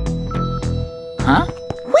 Huh?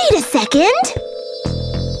 Wait a second!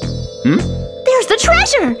 There's the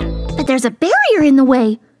treasure! But there's a barrier in the way.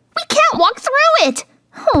 We can't walk through it!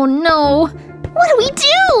 Oh no! What do we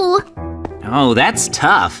do? Oh, that's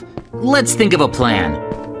tough. Let's think of a plan.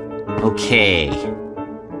 Okay.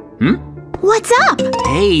 What's up?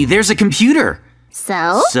 Hey, there's a computer.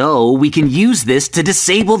 So? So we can use this to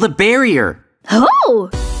disable the barrier. Oh!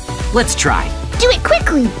 Let's try. Do it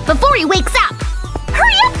quickly, before he wakes up.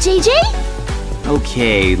 Hurry up, JJ!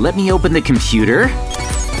 Okay, let me open the computer.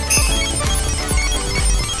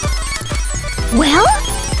 Well?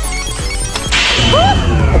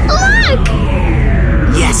 Oh, look!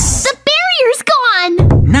 Yes! The barrier's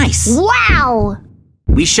gone! Nice! Wow!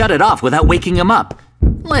 We shut it off without waking him up.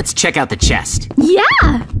 Let's check out the chest.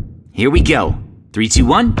 Yeah! Here we go. 3, 2,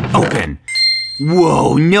 1, open.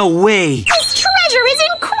 Whoa, no way! This treasure is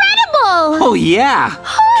incredible! Oh yeah!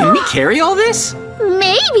 Can we carry all this?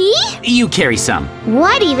 Maybe. You carry some.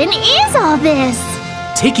 What even is all this?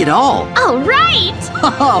 Take it all. All right!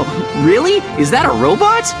 Oh, really? Is that a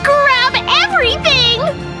robot? Grab everything!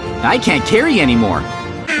 I can't carry anymore.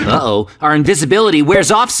 Uh-oh, our invisibility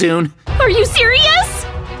wears off soon. Are you serious?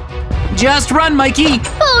 Just run, Mikey!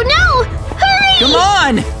 Oh no! Hurry! Come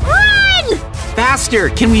on! Run! Faster!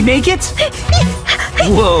 Can we make it?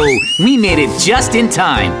 Whoa, we made it just in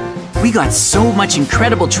time. We got so much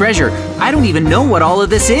incredible treasure, I don't even know what all of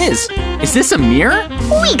this is. Is this a mirror?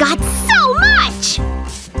 We got so much!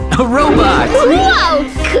 A robot! Whoa,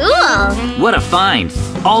 cool! What a find.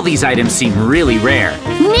 All these items seem really rare.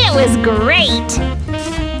 It was great!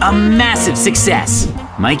 A massive success.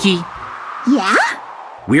 Mikey, Yeah?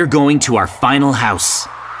 we're going to our final house.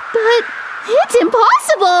 But it's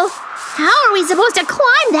impossible! How are we supposed to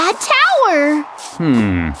climb that tower?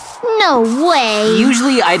 No way!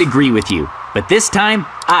 Usually I'd agree with you, but this time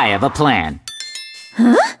I have a plan.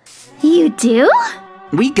 You do?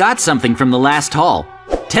 We got something from the last haul.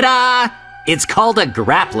 Ta-da! It's called a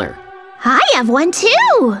grappler. I have one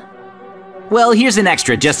too! Well, here's an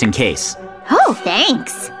extra just in case. Oh,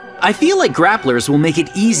 thanks. I feel like grapplers will make it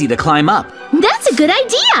easy to climb up. That's a good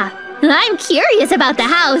idea! I'm curious about the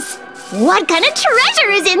house. What kind of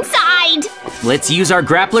treasure is inside? Let's use our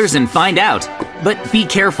grapplers and find out. But be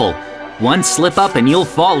careful. One slip up and you'll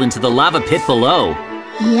fall into the lava pit below.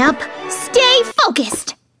 Yep. Stay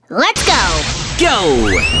focused. Let's go. Go!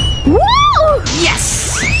 Woo!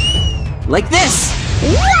 Yes! Like this.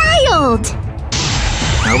 Wild!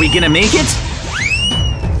 Are we gonna make it?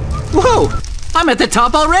 Whoa! I'm at the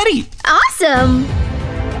top already! Awesome!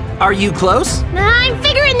 Are you close? I'm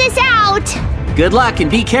figuring this out. Good luck and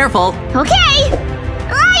be careful. Okay.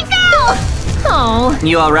 I fell! Oh,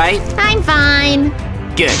 You alright? I'm fine.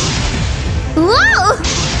 Good. Whoa!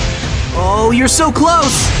 Oh, you're so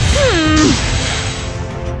close!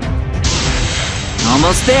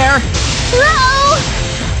 Almost there. Whoa!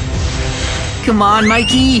 Come on,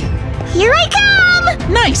 Mikey. Here I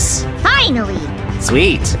come! Nice. Finally!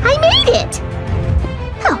 Sweet. I made it!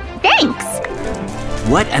 Oh, thanks!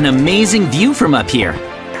 What an amazing view from up here.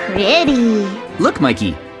 Pretty. Look,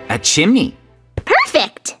 Mikey, a chimney.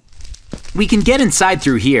 Perfect! We can get inside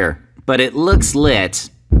through here, but it looks lit.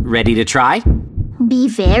 Ready to try? Be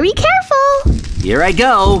very careful! Here I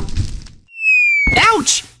go.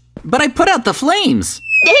 Ouch! But I put out the flames.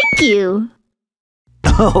 Thank you!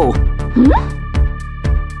 Oh.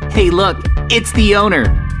 Hey, look, it's the owner.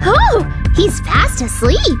 Oh, he's fast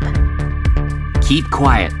asleep! Keep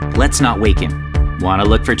quiet. Let's not wake him. Want to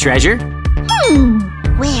look for treasure?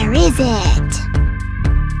 Where is it?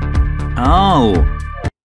 Oh.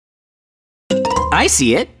 I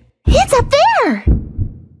see it. It's up there!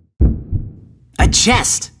 A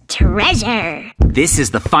chest. Treasure! This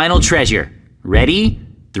is the final treasure. Ready?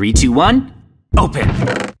 3, 2, 1. Open.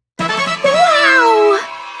 Wow!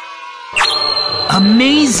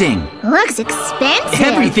 Amazing. Looks expensive!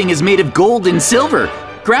 Everything is made of gold and silver.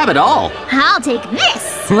 Grab it all. I'll take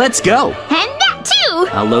this! Let's go. And that too!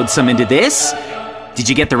 I'll load some into this. Did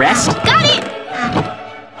you get the rest? Got it!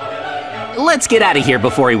 Let's get out of here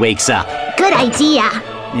before he wakes up. Good idea!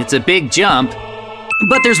 It's a big jump,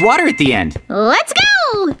 but there's water at the end. Let's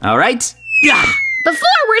go! All right. Yeah. Before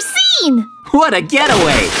we're seen! What a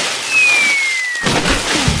getaway.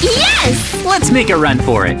 Yes! Let's make a run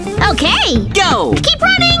for it. Okay! Go. Keep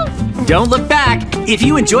running! Don't look back. If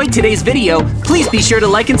you enjoyed today's video, please be sure to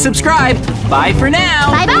like and subscribe. Bye for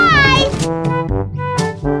now. Bye-bye!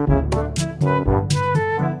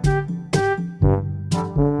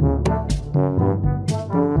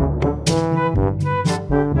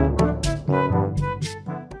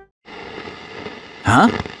 Huh?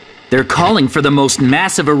 They're calling for the most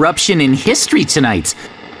massive eruption in history tonight.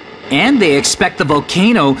 And they expect the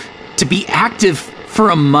volcano to be active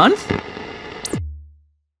for a month?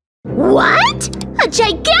 What? A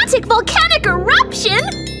gigantic volcanic eruption?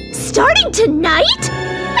 Starting tonight?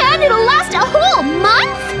 And it'll last a whole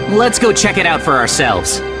month? Let's go check it out for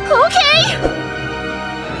ourselves. Okay!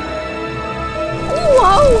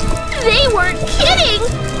 Oh, they weren't kidding!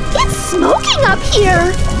 It's smoking up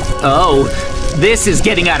here! Oh, this is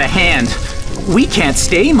getting out of hand. We can't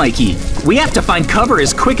stay, Mikey. We have to find cover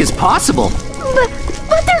as quick as possible.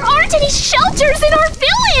 But there aren't any shelters in our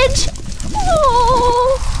village!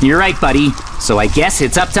 Oh. You're right, buddy. So I guess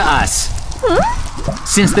it's up to us. Huh?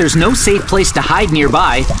 Since there's no safe place to hide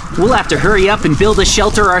nearby, we'll have to hurry up and build a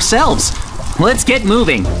shelter ourselves. Let's get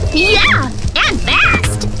moving. Yeah, and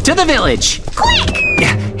fast! To the village! Quick!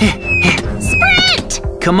 Sprint!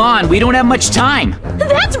 Come on, we don't have much time.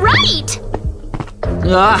 That's right!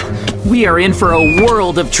 We are in for a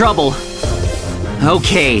world of trouble.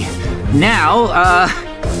 Okay, now,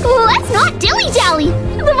 let's not dilly-dally!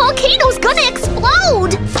 The volcano's gonna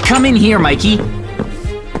explode! Come in here, Mikey.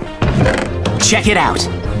 Check it out.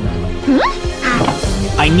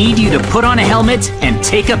 Huh? I need you to put on a helmet and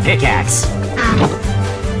take a pickaxe.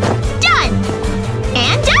 Done!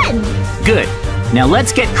 And done! Good. Now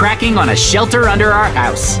let's get cracking on a shelter under our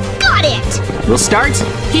house. Got it! We'll start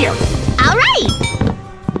here. All right!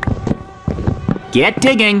 Get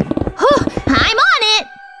digging. I'm on it!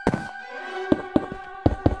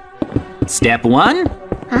 Step 1.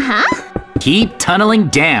 Uh-huh. Keep tunneling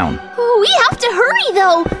down. We have to hurry,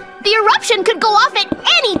 though. The eruption could go off at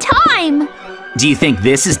any time. Do you think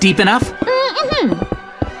this is deep enough? Mm-hmm.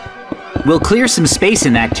 We'll clear some space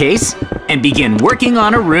in that case and begin working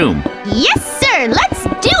on a room. Yes, sir. Let's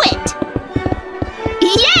do it.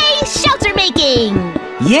 Yay, shelter making.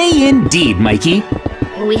 Yay indeed, Mikey.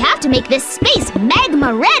 We have to make this space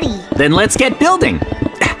magma ready. Then let's get building.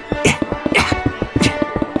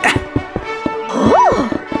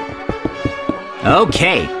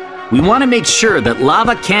 Okay, we want to make sure that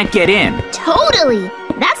lava can't get in. Totally.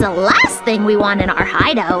 That's the last thing we want in our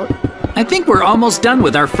hideout. I think we're almost done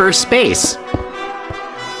with our first space.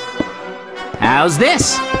 How's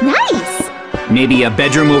this? Nice. Maybe a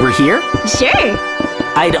bedroom over here? Sure.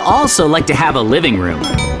 I'd also like to have a living room.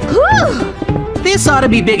 Whew. This ought to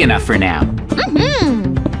be big enough for now.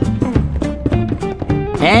 Mm-hmm.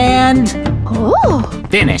 And... Oh.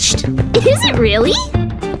 finished. Is it really?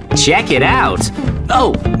 Check it out.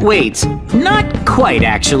 Oh, wait. Not quite,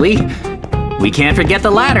 actually. We can't forget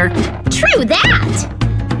the ladder. True that.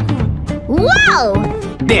 Whoa!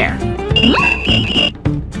 There.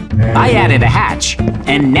 I added a hatch,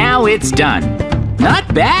 and now it's done.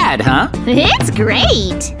 Not bad, huh? It's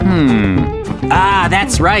great. Ah,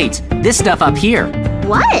 that's right. This stuff up here.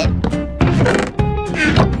 What?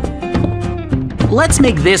 Let's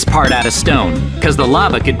make this part out of stone, because the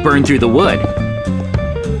lava could burn through the wood.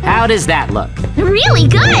 How does that look? Really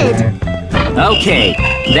good. Okay,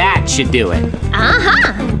 that should do it.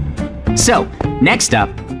 Uh-huh. So, next up,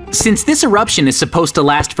 since this eruption is supposed to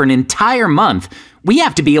last for an entire month, we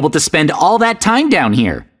have to be able to spend all that time down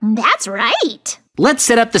here. That's right. Let's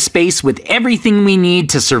set up the space with everything we need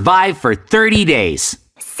to survive for 30 days.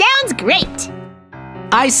 Sounds great.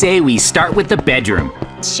 I say we start with the bedroom.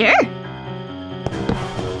 Sure.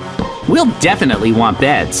 We'll definitely want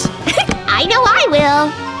beds. I know I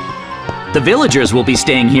will. The villagers will be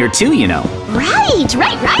staying here too, you know. Right.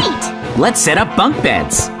 Let's set up bunk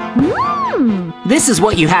beds. This is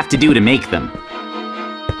what you have to do to make them.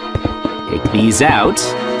 Take these out.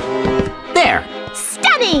 There.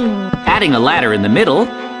 Stunning. Adding a ladder in the middle.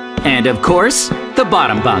 And of course, the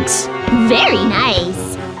bottom bunks. Very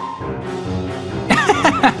nice.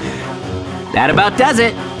 That about does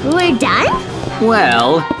it. We're done?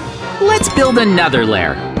 Well, let's build another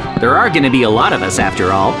lair. There are going to be a lot of us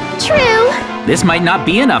after all. True. This might not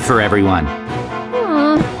be enough for everyone.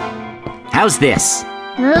 How's this?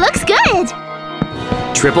 Looks good.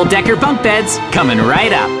 Triple-decker bunk beds coming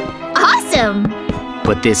right up. Awesome.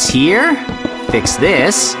 Put this here. Fix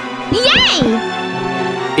this. Yay!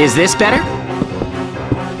 Is this better?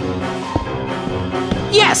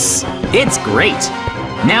 Yes! It's great.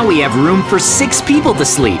 Now we have room for 6 people to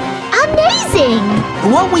sleep. Amazing!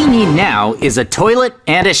 What we need now is a toilet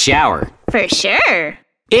and a shower. For sure.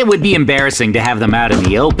 It would be embarrassing to have them out in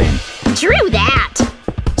the open. True that.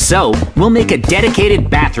 So, we'll make a dedicated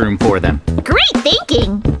bathroom for them. Great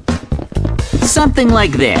thinking. Something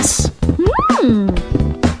like this.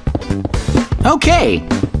 Okay,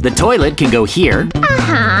 the toilet can go here.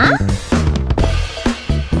 Uh-huh.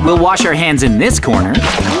 We'll wash our hands in this corner.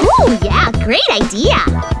 Ooh, yeah, great idea.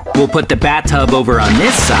 We'll put the bathtub over on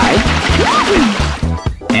this side.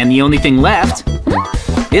 And the only thing left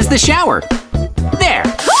is the shower. There.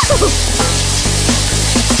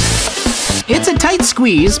 It's a tight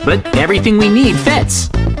squeeze, but everything we need fits.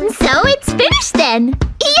 So it's finished then.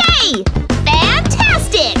 Yay!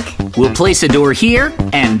 Fantastic! We'll place a door here,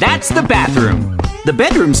 and that's the bathroom. The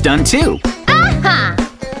bedroom's done too. Uh-huh.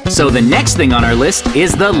 So the next thing on our list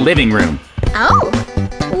is the living room. Oh,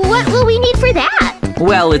 what will we need for that?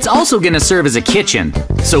 Well, it's also gonna serve as a kitchen.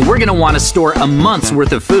 So we're gonna want to store a month's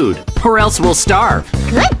worth of food, or else we'll starve.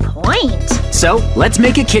 Good point. So let's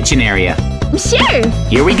make a kitchen area. Sure.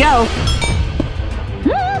 Here we go.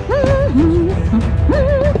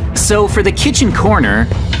 So for the kitchen corner,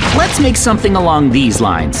 let's make something along these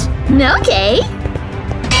lines. Okay.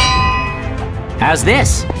 How's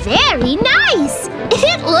this? Very nice.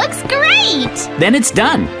 It looks great. Then it's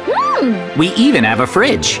done. We even have a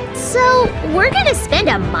fridge. So we're gonna spend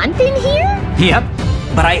a month in here? Yep,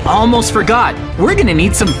 but I almost forgot. We're gonna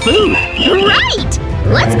need some food. Right.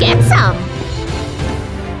 Let's get some.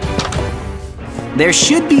 There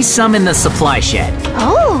should be some in the supply shed.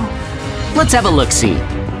 Oh. Let's have a look-see.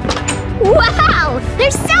 Wow,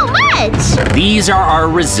 there's so much. These are our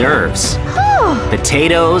reserves. Oh.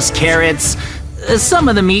 Potatoes, carrots. Some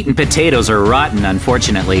of the meat and potatoes are rotten,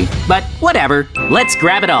 unfortunately. But whatever, let's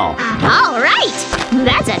grab it all. All right.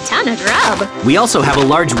 That's a ton of grub. We also have a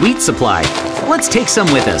large wheat supply. Let's take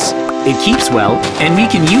some with us. It keeps well, and we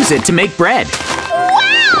can use it to make bread.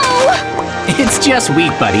 Wow! It's just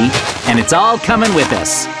wheat, buddy, and it's all coming with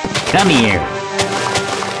us. Come here.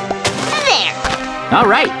 There. All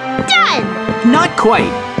right. Done. Not quite.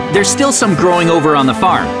 There's still some growing over on the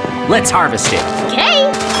farm. Let's harvest it. Okay.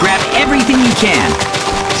 Grab everything you can.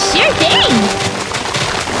 Sure thing.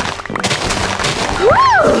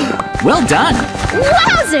 Woo! Well done.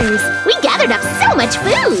 Wowzers! We gathered up so much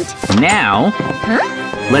food. Now,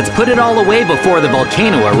 Huh? let's put it all away before the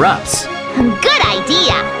volcano erupts. Good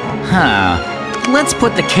idea. Huh. Let's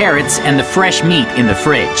put the carrots and the fresh meat in the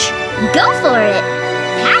fridge. Go for it.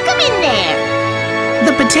 Pack them in there.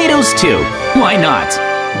 The potatoes too. Why not?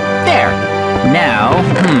 There. Now,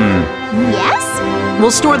 Yes?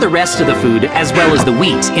 we'll store the rest of the food as well as the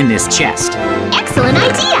wheat in this chest. Excellent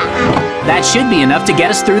idea. That should be enough to get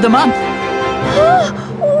us through the month.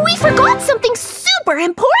 We forgot something super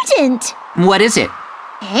important. What is it?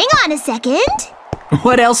 Hang on a second.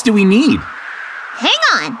 What else do we need? Hang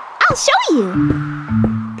on. I'll show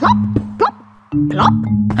you. Plop, plop, plop.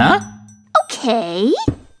 Huh? Okay.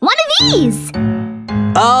 One of these.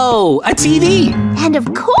 Oh, a TV! And of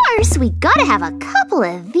course, we gotta have a couple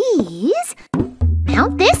of these.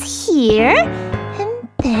 Mount this here, and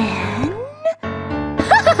then...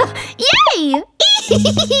 Yay!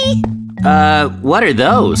 What are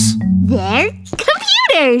those? They're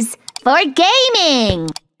computers for gaming.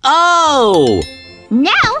 Oh!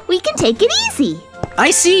 Now we can take it easy.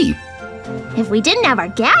 I see. If we didn't have our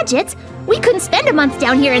gadgets, we couldn't spend a month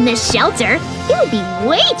down here in this shelter. It would be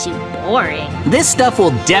way too boring. This stuff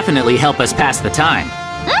will definitely help us pass the time.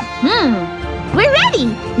 We're ready.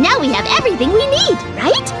 Now we have everything we need,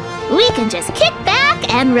 right? We can just kick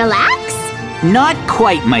back and relax. Not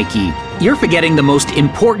quite, Mikey. You're forgetting the most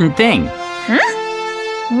important thing. Huh?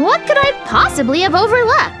 What could I possibly have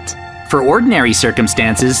overlooked? For ordinary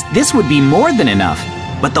circumstances, this would be more than enough.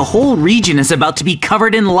 But the whole region is about to be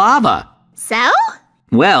covered in lava. So?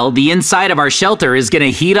 Well, the inside of our shelter is gonna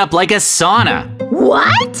heat up like a sauna.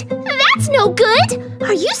 What? That's no good!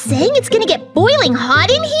 Are you saying it's gonna get boiling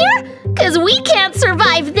hot in here? 'Cause we can't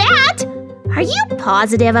survive that! Are you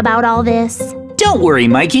positive about all this? Don't worry,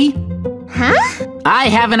 Mikey. Huh? I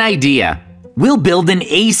have an idea. We'll build an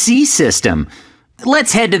AC system.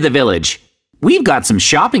 Let's head to the village. We've got some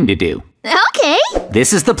shopping to do. Okay.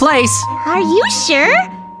 This is the place. Are you sure?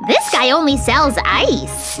 This guy only sells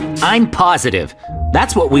ice. I'm positive.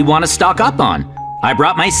 That's what we want to stock up on. I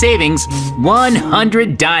brought my savings,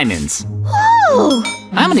 100 diamonds. Whoa!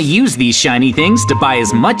 I'm gonna use these shiny things to buy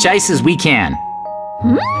as much ice as we can.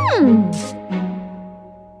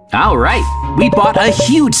 All right, we bought a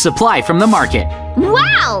huge supply from the market.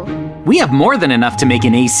 Wow! We have more than enough to make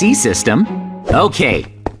an AC system. Okay,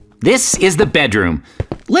 this is the bedroom.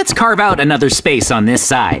 Let's carve out another space on this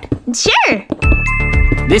side. Sure.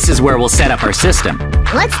 This is where we'll set up our system.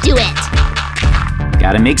 Let's do it.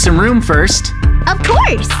 Gotta make some room first. Of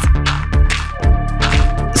course.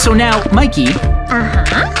 So now, Mikey,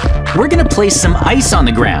 Uh-huh. we're gonna place some ice on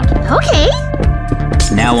the ground. Okay.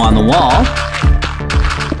 Now on the wall.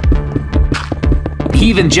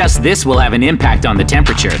 Even just this will have an impact on the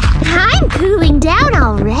temperature. I'm cooling down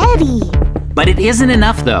already. But it isn't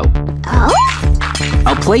enough though. Oh?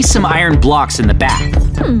 I'll place some iron blocks in the back.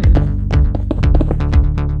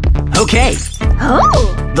 Okay,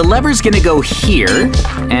 Oh! the lever's gonna go here,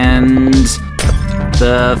 and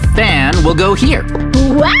the fan will go here.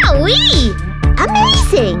 Wowee!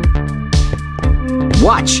 Amazing!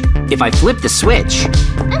 Watch, if I flip the switch,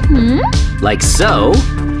 like so,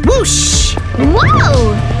 whoosh!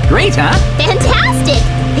 Whoa! Great, huh? Fantastic!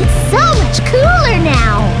 It's so much cooler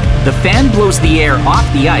now. The fan blows the air off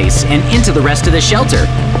the ice and into the rest of the shelter.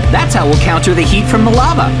 That's how we'll counter the heat from the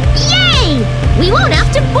lava. Yay! We won't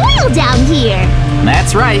have to boil down here.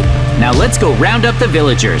 That's right. Now let's go round up the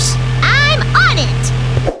villagers. I'm on it.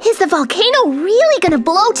 Is the volcano really gonna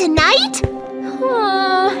blow tonight?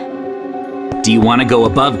 Do you want to go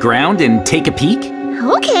above ground and take a peek?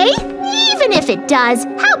 Okay, even if it does,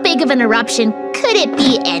 how big of an eruption could it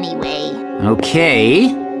be anyway?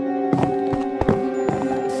 Okay.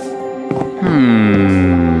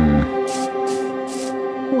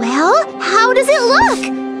 Well, how does it look?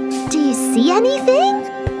 Do you see anything?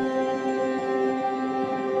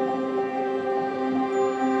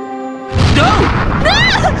 No!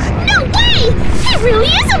 Ah! No way! It really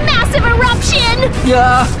is a massive eruption!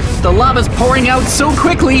 The lava's pouring out so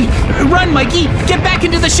quickly. Run, Mikey! Get back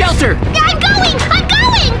into the shelter! I'm going! I'm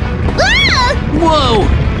going! Ah! Whoa!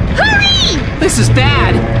 Hurry! This is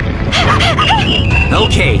bad.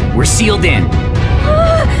 Okay, we're sealed in.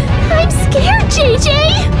 I'm scared, JJ!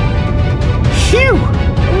 Phew!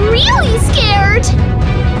 Really scared!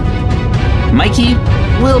 Mikey,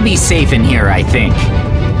 we'll be safe in here, I think.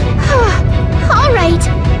 All right,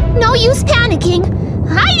 no use panicking.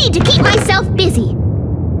 I need to keep myself busy.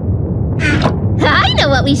 I know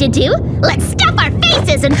what we should do. Let's stuff our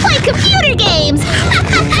faces and play computer games!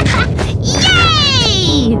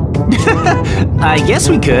 Yay! I guess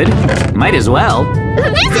we could. Might as well.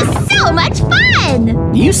 This is so much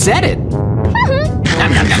fun! You said it.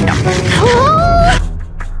 Nom, nom, nom, nom. Oh.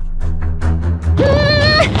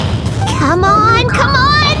 Come on, come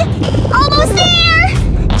on! Almost there!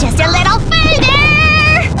 Just a little further!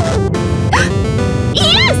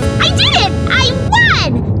 Yes! I did it! I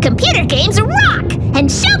won! Computer games rock! And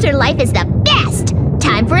shelter life is the best!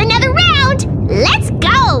 Time for another round! Let's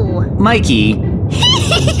go! Mikey,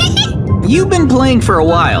 you've been playing for a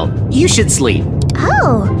while. You should sleep.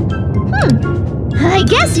 Oh. I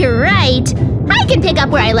guess you're right. I can pick up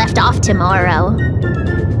where I left off tomorrow.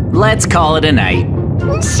 Let's call it a night.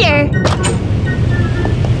 Sure.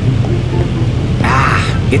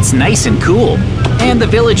 It's nice and cool. And the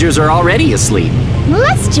villagers are already asleep.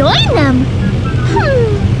 Let's join them.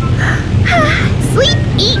 Sleep,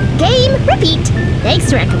 eat, game, repeat. Thanks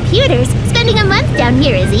to our computers, spending a month down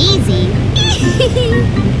here is easy.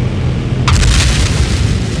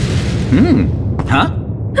 Huh?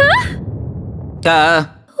 Huh?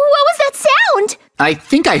 What was that sound? I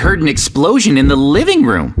think I heard an explosion in the living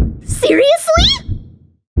room. Seriously?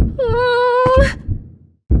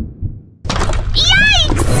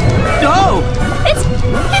 Yikes! Oh! It's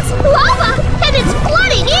lava, and it's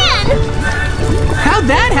flooding in! How'd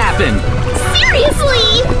that happen?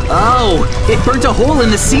 Seriously? Oh, it burnt a hole in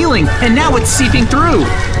the ceiling, and now it's seeping through.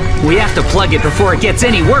 We have to plug it before it gets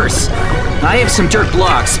any worse. I have some dirt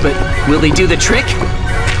blocks, but will they do the trick?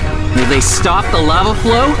 Will they stop the lava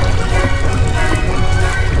flow?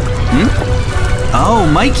 Oh,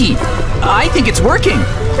 Mikey, I think it's working.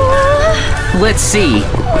 Let's see.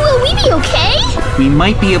 Will we be okay? We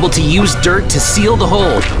might be able to use dirt to seal the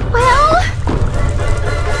hole. Well...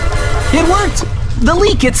 It worked! The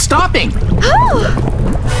leak, it's stopping!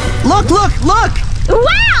 Look, look, look!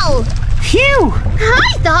 Wow! Phew!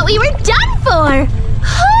 I thought we were done for!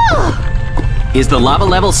 Is the lava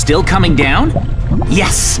level still coming down?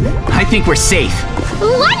 Yes! I think we're safe.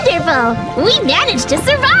 Wonderful! We managed to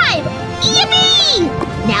survive! Yippee!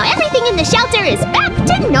 Now everything in the shelter is back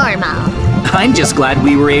to normal. I'm just glad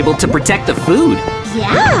we were able to protect the food.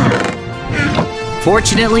 Yeah.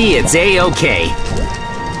 Fortunately, it's A-okay.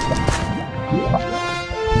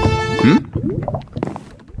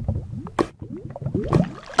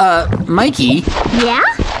 Mikey? Yeah?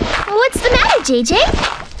 What's the matter, JJ?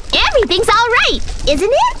 Everything's all right,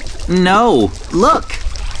 isn't it? No, look.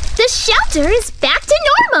 The shelter is back to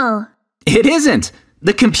normal. It isn't.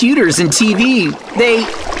 The computers and TV, they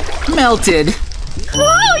melted.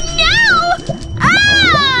 Oh, no!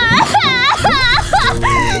 Ah!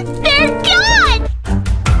 They're gone!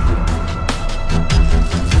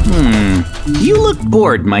 You look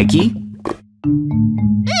bored, Mikey.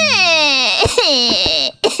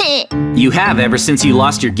 You have ever since you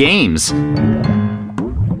lost your games.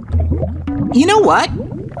 You know what?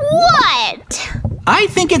 What? I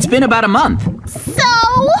think it's been about a month.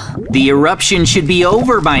 So? The eruption should be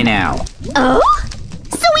over by now. Oh?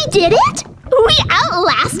 So we did it? We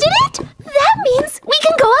outlasted it? That means we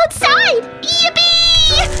can go outside!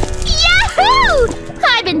 Yippee! Yahoo!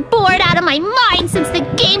 I've been bored out of my mind since the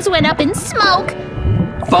games went up in smoke.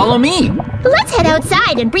 Follow me. Let's head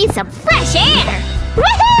outside and breathe some fresh air.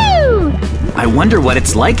 Woohoo! I wonder what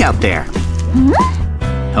it's like out there.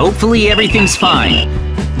 Hopefully everything's fine.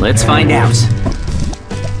 Let's find out.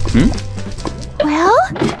 Well?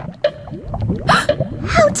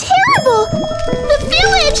 How terrible! The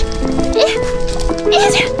village!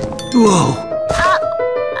 Whoa!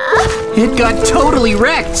 It got totally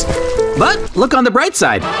wrecked! But look on the bright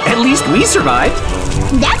side. At least we survived.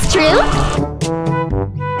 That's true.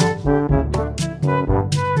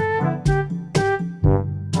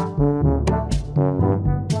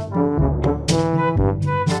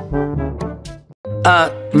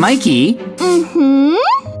 Mikey? Mm-hmm?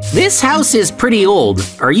 This house is pretty old.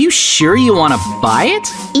 Are you sure you want to buy it?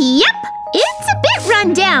 Yep. It's a bit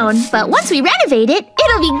run down, but once we renovate it,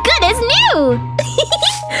 it'll be good as new.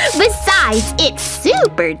 Besides, it's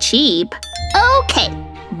super cheap. Okay.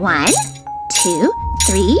 1, 2,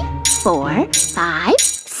 3, 4, 5,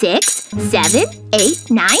 6, 7, 8,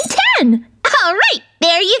 9, 10. All right,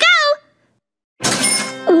 there you go.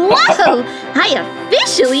 Whoa! I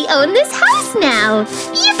officially own this house now.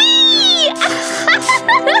 Yippee!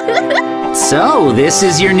 So, this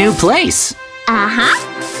is your new place. Uh-huh.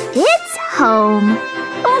 It's home.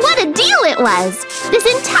 What a deal it was! This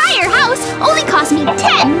entire house only cost me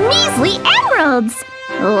 10 measly emeralds!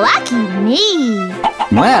 Lucky me!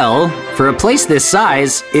 Well, for a place this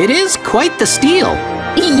size, it is quite the steal.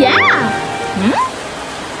 Yeah!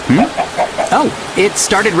 Oh, it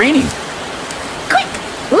started raining. Quick!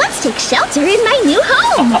 Let's take shelter in my new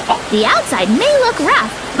home! The outside may look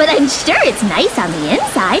rough, but I'm sure it's nice on the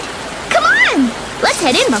inside. Come on! Let's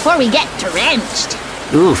head in before we get drenched.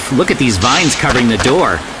 Oof, look at these vines covering the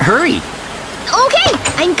door. Hurry! Okay,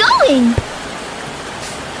 I'm going!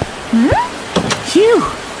 Phew!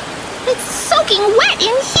 It's soaking wet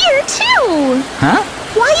in here, too! Huh?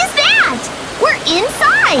 Why is that? We're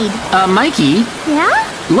inside! Mikey, Yeah?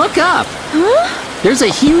 look up! Huh? There's a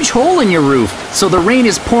huge hole in your roof, so the rain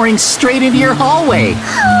is pouring straight into your hallway.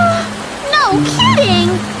 No kidding!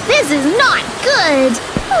 This is not good!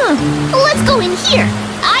 Let's go in here.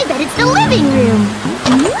 I bet it's the living room.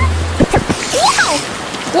 Whoa!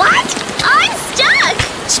 What? I'm stuck!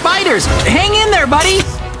 Spiders! Hang in there, buddy!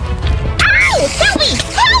 Ow! Help me!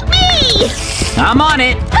 Help me! I'm on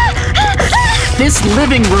it! This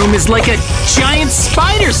living room is like a giant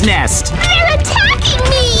spider's nest! They're attacking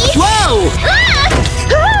me! Whoa! Ah!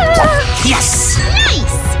 Yes!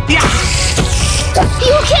 Nice! Yeah!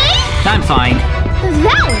 You okay? I'm fine,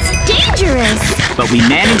 That was dangerous! but we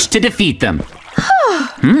managed to defeat them.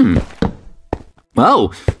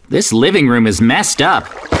 Oh, this living room is messed up.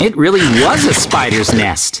 It really was a spider's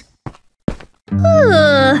nest.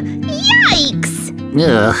 Yikes!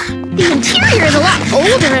 Ugh. The interior is a lot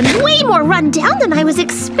older and way more run down than I was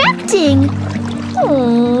expecting.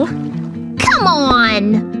 Oh, come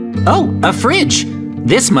on. Oh, a fridge.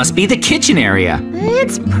 This must be the kitchen area.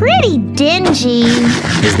 It's pretty dingy.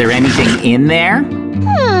 Is there anything in there?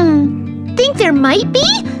 Think there might be?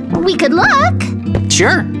 We could look.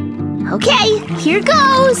 Sure. Okay, here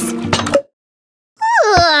goes.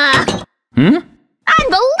 Ugh,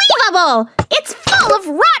 unbelievable! It's full of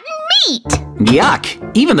rotten meat. Yuck.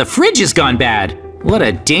 Even the fridge has gone bad. What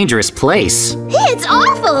a dangerous place. It's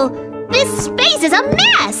awful. This space is a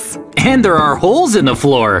mess. And there are holes in the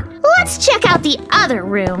floor. Let's check out the other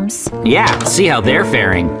rooms. Yeah, see how they're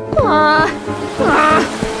faring.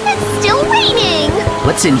 It's still raining.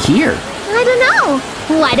 What's in here? I don't know.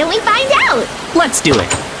 Why don't we find out? Let's do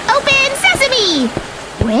it. Open sesame!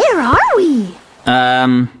 Where are we?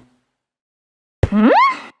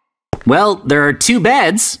 Well, there are 2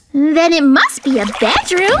 beds. Then it must be a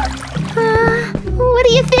bedroom. What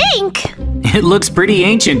do you think? It looks pretty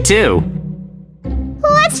ancient, too.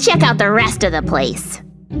 Let's check out the rest of the place.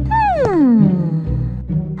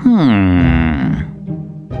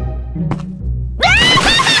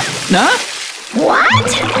 Huh? What?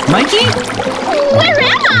 Mikey? Where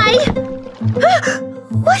am I?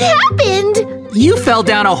 What happened? You fell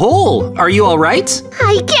down a hole. Are you all right?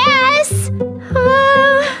 I guess.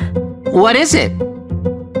 What is it?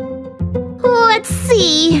 Let's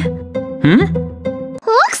see.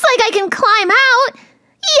 Looks like I can climb out.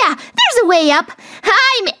 Yeah, there's a way up.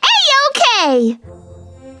 I'm A-OK!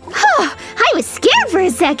 I was scared for a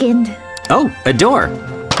second. Oh, a door.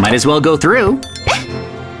 Might as well go through.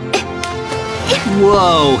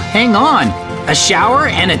 Whoa, hang on. A shower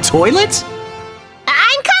and a toilet?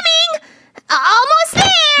 I'm coming! Almost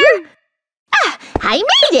there! I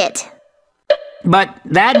made it! But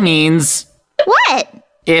that means... What?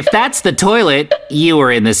 If that's the toilet, you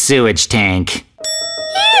were in the sewage tank.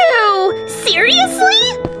 Ew!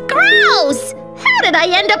 Seriously? Gross! How did I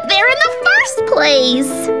end up there in the first place?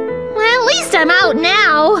 At least I'm out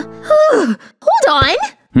now. Hold on.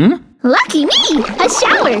 Lucky me! A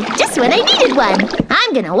shower, just when I needed one.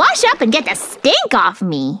 I'm gonna wash up and get the stink off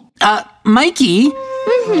me. Mikey?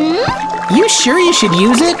 You sure you should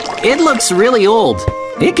use it? It looks really old.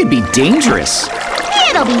 It could be dangerous.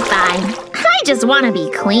 It'll be fine. I just want to be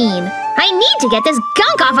clean. I need to get this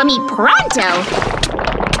gunk off of me pronto.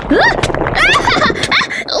 Let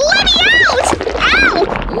me out! Ow!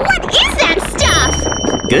 What is that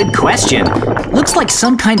stuff? Good question. Looks like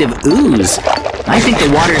some kind of ooze. I think the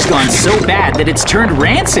water's gone so bad that it's turned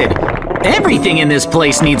rancid. Everything in this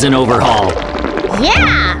place needs an overhaul.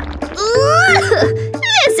 Yeah!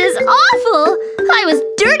 This is awful! I was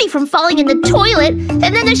dirty from falling in the toilet, and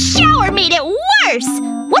then the shower made it worse!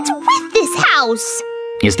 What's with this house?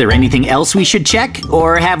 Is there anything else we should check,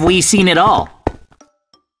 or have we seen it all?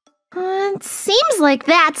 It seems like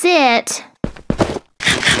that's it.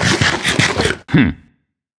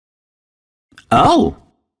 Oh!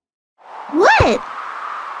 What?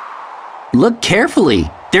 Look carefully.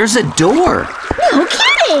 There's a door. No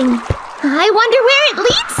kidding! I wonder where it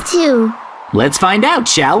leads to. Let's find out,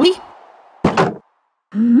 shall we?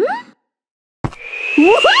 Woohoo!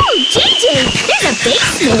 JJ! There's a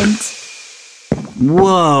basement!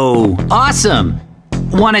 Whoa! Awesome!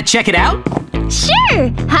 Wanna check it out? Sure!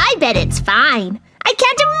 I bet it's fine. I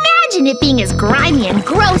can't imagine it being as grimy and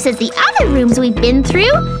gross as the other rooms we've been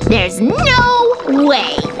through. There's no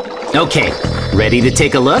way! Okay, ready to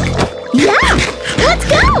take a look? Yeah! Let's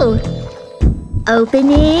go!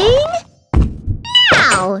 Opening…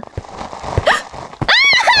 now!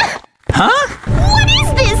 Huh? What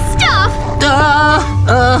is this stuff?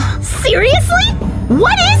 Seriously?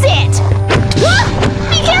 What is it?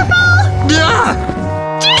 Be careful!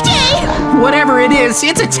 JJ! Whatever it is,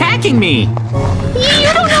 it's attacking me!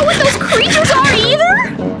 You don't know what those creatures are either?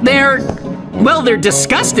 They're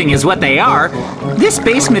disgusting is what they are. This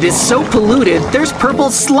basement is so polluted, there's purple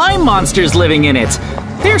slime monsters living in it.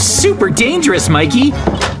 They're super dangerous, Mikey.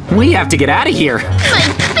 We have to get out of here. My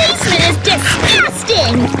basement is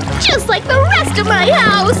disgusting! Just like the rest of my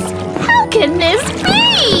house! How can this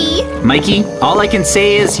be? Mikey, all I can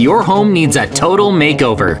say is your home needs a total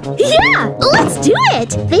makeover. Yeah, let's do it!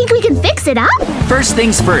 Think we can fix it up? First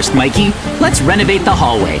things first, Mikey. Let's renovate the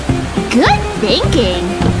hallway. Good thinking.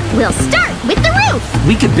 We'll start with the roof.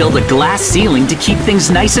 We could build a glass ceiling to keep things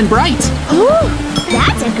nice and bright. Ooh,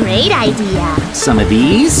 that's a great idea. Some of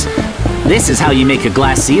these. This is how you make a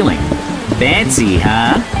glass ceiling. Fancy,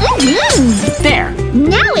 huh? There.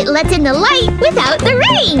 Now it lets in the light without the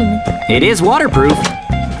rain. It is waterproof.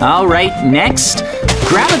 All right, next.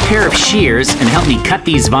 Grab a pair of shears and help me cut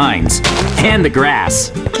these vines. And the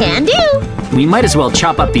grass. Can do. We might as well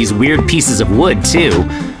chop up these weird pieces of wood, too.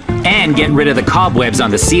 And get rid of the cobwebs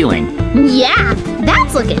on the ceiling. Yeah,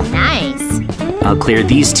 that's looking nice. I'll clear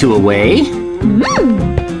these two away.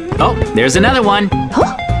 Oh, there's another one.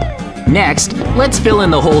 Next, let's fill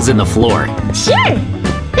in the holes in the floor. Sure.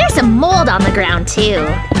 There's some mold on the ground, too.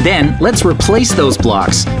 Then, let's replace those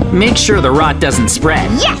blocks. Make sure the rot doesn't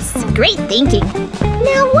spread. Yes! Great thinking.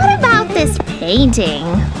 Now, what about this painting?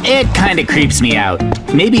 It kinda creeps me out.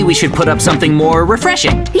 Maybe we should put up something more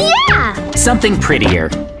refreshing. Yeah! Something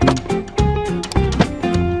prettier.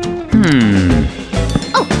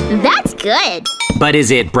 Oh, that's good. But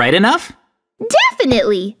is it bright enough?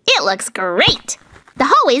 Definitely. It looks great. The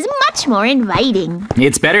hallway's much more inviting.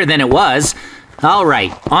 It's better than it was. All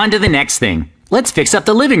right, on to the next thing. Let's fix up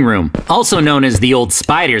the living room, also known as the old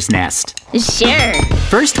spider's nest. Sure.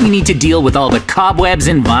 First, we need to deal with all the cobwebs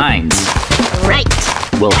and vines. Right.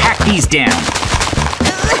 We'll hack these down.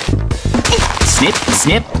 Snip,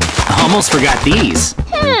 snip. Almost forgot these.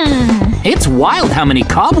 It's wild how many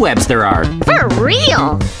cobwebs there are. For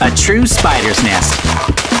real. A true spider's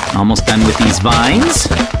nest. Almost done with these vines.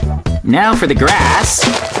 Now for the grass.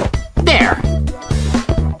 There.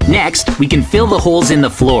 Next, we can fill the holes in the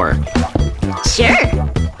floor. Sure.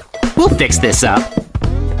 We'll fix this up.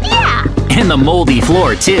 Yeah. And the moldy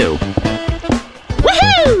floor, too.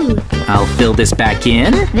 Woohoo! I'll fill this back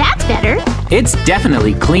in. That's better. It's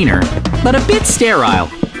definitely cleaner, but a bit sterile.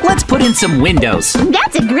 Let's put in some windows.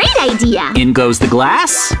 That's a great idea. In goes the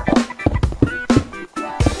glass.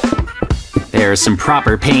 There's some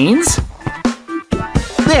proper panes.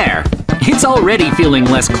 There. It's already feeling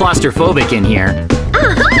less claustrophobic in here.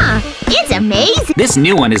 It's amazing. This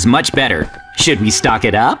new one is much better. Should we stock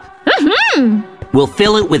it up? We'll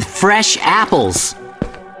fill it with fresh apples.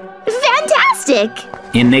 Fantastic.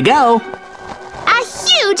 In they go. A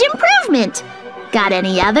huge improvement. Got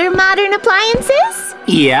any other modern appliances?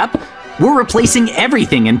 Yep. We're replacing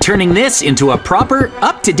everything and turning this into a proper,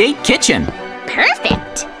 up-to-date kitchen.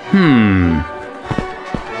 Perfect.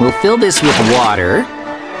 We'll fill this with water.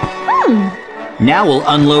 Now we'll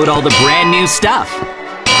unload all the brand new stuff.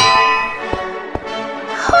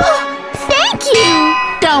 Thank you!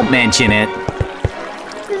 Don't mention it.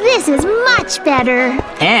 This is much better.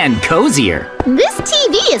 And cozier. This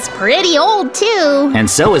TV is pretty old, too. And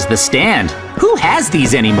so is the stand. Who has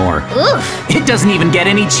these anymore? Oof. It doesn't even get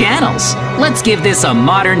any channels. Let's give this a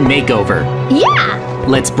modern makeover. Yeah.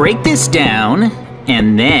 Let's break this down,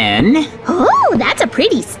 and then... Oh, that's a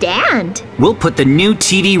pretty stand. We'll put the new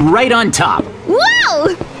TV right on top.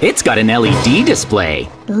 Whoa! It's got an LED display.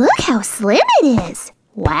 Look how slim it is.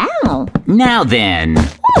 Wow. Now then,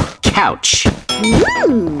 couch.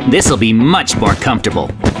 Ooh. This'll be much more comfortable.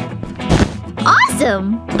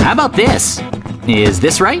 Awesome. How about this? Is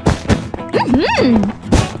this right?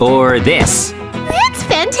 Or this? It's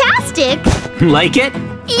fantastic. Like it?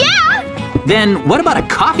 Yeah. Then what about a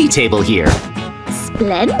coffee table here?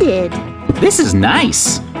 Splendid. This is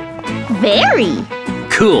nice. Very.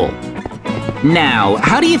 Cool. Now,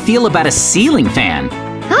 how do you feel about a ceiling fan?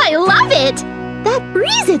 I love it. That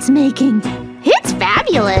breeze it's making. It's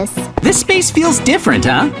fabulous. This space feels different,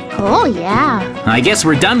 huh? Oh, yeah. I guess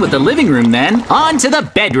we're done with the living room then. On to the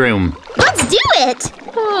bedroom. Let's do it.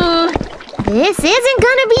 This isn't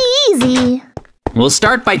gonna be easy. We'll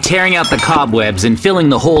start by tearing out the cobwebs and filling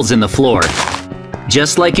the holes in the floor.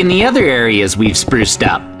 Just like in the other areas we've spruced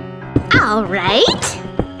up. All right.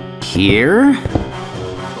 Here.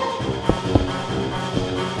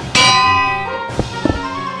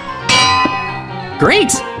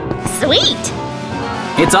 Great! Sweet.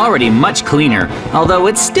 It's already much cleaner, although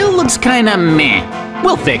it still looks kinda meh.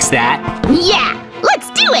 We'll fix that. Yeah,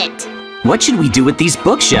 let's do it. What should we do with these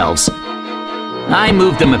bookshelves? I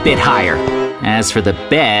moved them a bit higher. As for the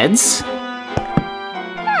beds...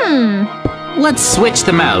 Let's switch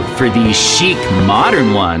them out for these chic,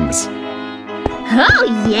 modern ones.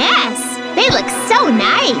 Oh, yes. They look so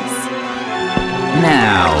nice.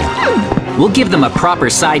 Now, we'll give them a proper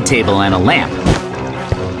side table and a lamp.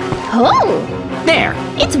 Oh, There,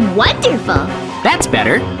 it's wonderful. that's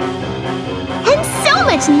better. And so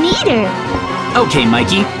much neater. Okay,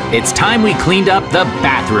 Mikey, it's time we cleaned up the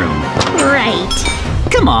bathroom. Right.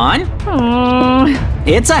 Come on.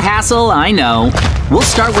 It's a hassle, I know. We'll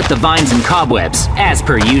start with the vines and cobwebs, as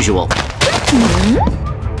per usual.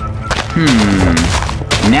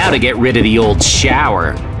 Now to get rid of the old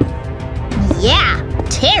shower. Yeah,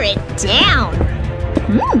 tear it down.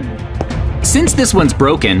 Since this one's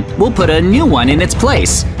broken, we'll put a new one in its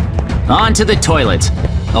place. On to the toilet.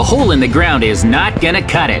 A hole in the ground is not gonna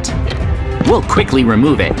cut it. We'll quickly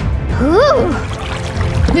remove it. Ooh,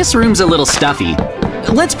 This room's a little stuffy.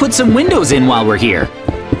 Let's put some windows in while we're here.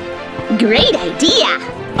 great idea.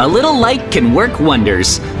 A little light can work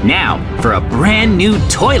wonders. Now, for a brand new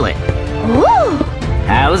toilet. Ooh,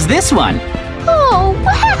 How's this one? oh,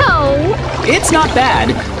 wow. It's not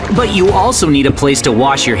bad, but you also need a place to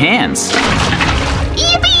wash your hands.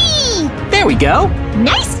 Yippee! There we go.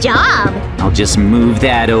 Nice job. I'll just move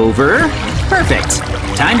that over. Perfect.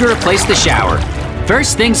 Time to replace the shower.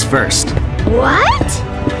 First things first. What?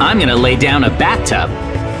 I'm gonna lay down a bathtub.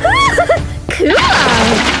 Cool.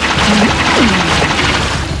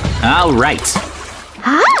 All right.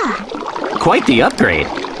 Ah, Quite the upgrade.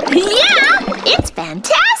 yeah, it's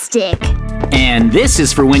fantastic. And this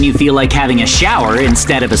is for when you feel like having a shower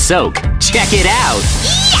instead of a soak. Check it out.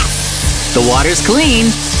 Yes! The water's clean.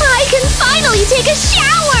 I can finally take a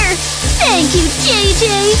shower. Thank you, JJ.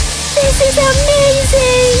 This is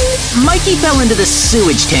amazing. Mikey fell into the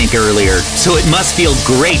sewage tank earlier, so it must feel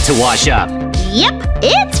great to wash up. Yep,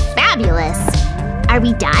 it's fabulous. Are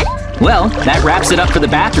we done? Well, that wraps it up for the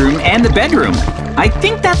bathroom and the bedroom. I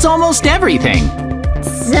think that's almost everything.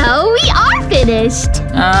 So we are finished.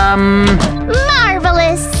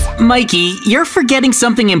 Marvelous. Mikey, you're forgetting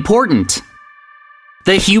something important.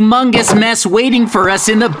 The humongous mess waiting for us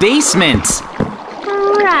in the basement.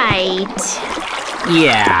 Right.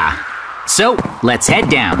 Yeah. So, let's head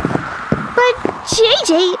down. But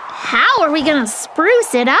JJ, how are we gonna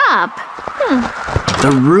spruce it up?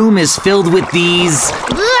 The room is filled with these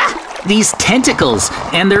tentacles,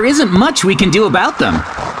 and there isn't much we can do about them.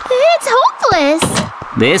 It's hopeless.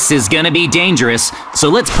 This is gonna be dangerous, so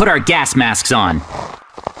let's put our gas masks on.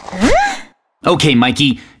 Okay,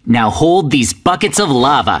 Mikey, now hold these buckets of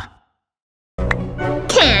lava.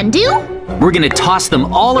 Can do. We're gonna toss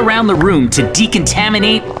them all around the room to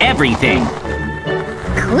decontaminate everything.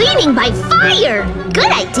 Cleaning by fire.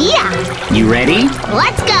 Good idea. You ready?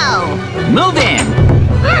 Let's go. Move in!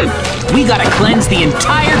 We gotta cleanse the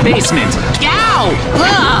entire basement. Ow!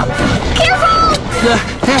 Ah! Careful!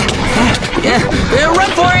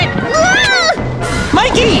 Run for it! Ah!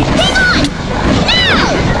 Mikey! Hang on! Now!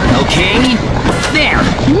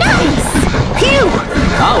 Nice! Phew!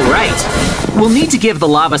 All right. We'll need to give the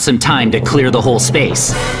lava some time to clear the whole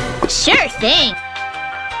space. Sure thing.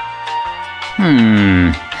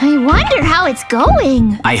 I wonder how it's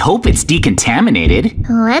going. I hope it's decontaminated.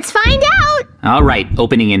 Let's find out. All right,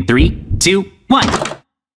 opening in 3, 2, 1.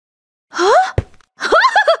 Huh?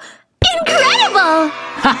 Incredible!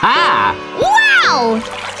 Ha-ha! Wow!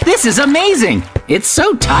 This is amazing! It's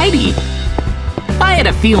so tidy. I had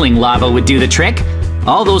a feeling lava would do the trick.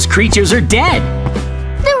 All those creatures are dead.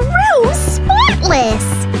 The room's spotless.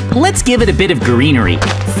 Let's give it a bit of greenery.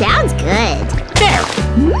 Sounds good. There.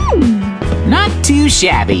 Not too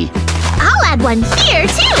shabby. I'll add one here,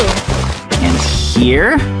 too. And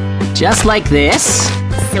here, just like this.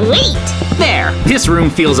 Sweet. There, this room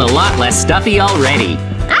feels a lot less stuffy already.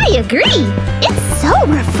 I agree. It's so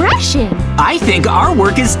refreshing. I think our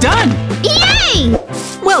work is done. Yay!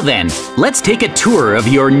 Well then, let's take a tour of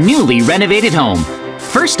your newly renovated home.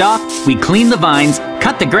 First off, we clean the vines,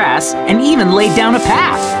 cut the grass, and even laid down a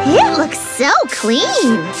path. It looks so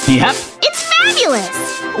clean. Yep. It's fabulous.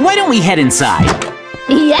 Why don't we head inside?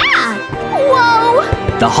 Yeah. Whoa.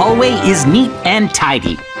 The hallway is neat and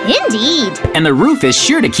tidy. Indeed. And the roof is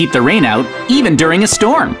sure to keep the rain out, even during a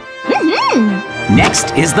storm.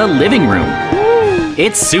 Next is the living room.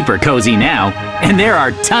 It's super cozy now, and there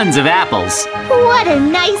are tons of apples. What a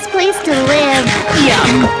nice place to live.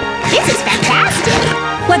 Yum! This is fantastic.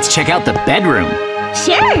 Let's check out the bedroom.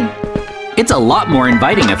 Sure. It's a lot more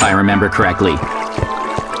inviting if I remember correctly.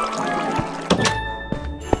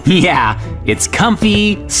 Yeah, it's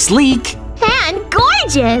comfy, sleek. And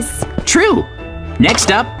gorgeous. True.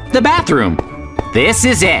 Next up, the bathroom. This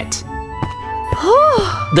is it.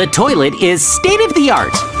 The toilet is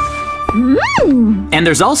state-of-the-art. And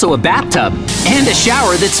there's also a bathtub and a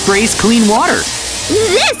shower that sprays clean water.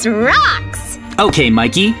 This rocks. Okay,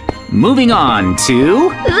 Mikey, moving on to…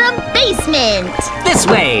 The basement. This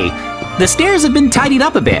way. The stairs have been tidied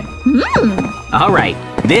up a bit. All right,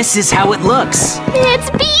 this is how it looks. It's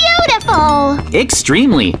beautiful.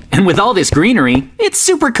 Extremely. And with all this greenery, it's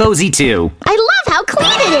super cozy too. I love how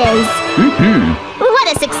clean it is.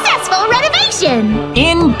 What a successful renovation.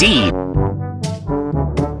 Indeed.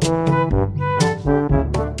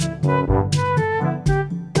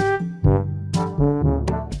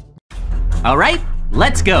 All right,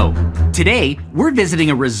 let's go. Today, we're visiting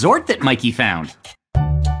a resort that Mikey found.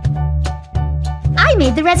 I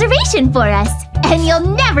made the reservation for us, and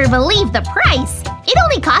you'll never believe the price. It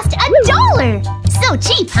only cost $1. So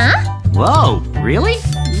cheap, huh? Whoa, really?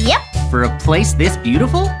 Yep. For a place this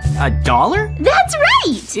beautiful? $1? That's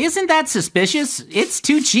right. Isn't that suspicious? It's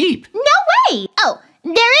too cheap. No way. Oh,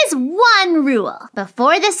 there is one rule.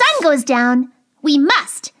 Before the sun goes down, we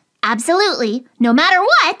must, absolutely, no matter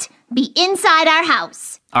what, be inside our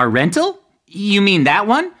house. Our rental? You mean that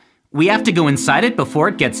one? We have to go inside it before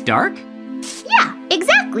it gets dark? Yeah,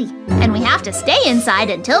 exactly. And we have to stay inside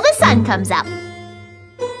until the sun comes up.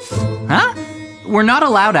 Huh? We're not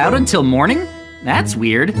allowed out until morning? That's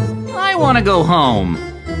weird. I want to go home.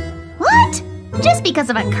 What? Just because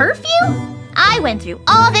of a curfew? I went through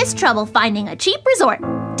all this trouble finding a cheap resort.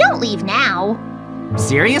 Don't leave now.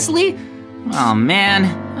 Seriously? Oh man,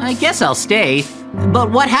 I guess I'll stay.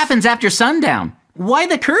 But what happens after sundown? Why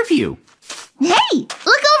the curfew? Hey, look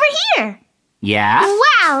over here. Yeah?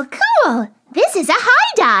 Wow, cool. This is a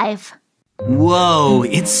high dive. Whoa,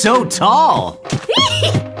 it's so tall.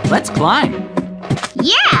 Let's climb.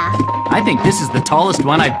 Yeah. I think this is the tallest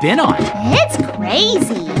one I've been on. It's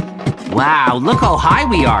crazy. Wow, look how high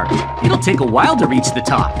we are. It'll take a while to reach the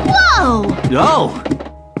top. Whoa. Oh,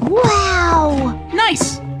 Wow.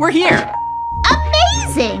 nice. We're here.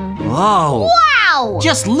 Amazing. Whoa. Wow.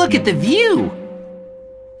 Just look at the view.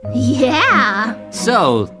 Yeah.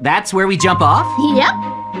 So, that's where we jump off? Yep.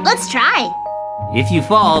 Let's try. If you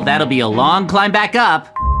fall, that'll be a long climb back up.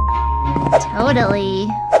 Totally.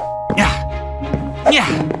 Yeah.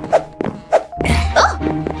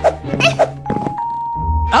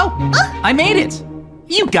 Oh, I made it.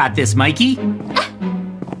 You got this, Mikey.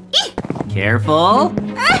 Careful.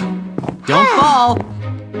 Don't fall.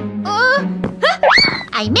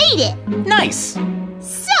 I made it. Nice.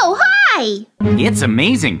 So high. It's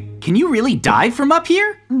amazing. Can you really dive from up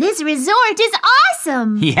here? This resort is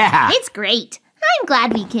awesome. Yeah. It's great. I'm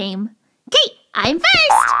glad we came. Okay, I'm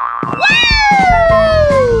first.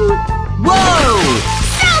 Woo! Whoa!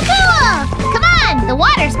 So cool! Come on, the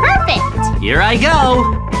water's perfect. Here I go.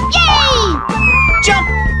 Yay! Jump!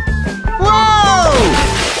 Whoa!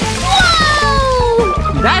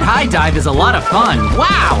 Whoa! That high dive is a lot of fun.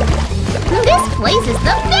 Wow! This place is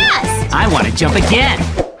the best. I want to jump again.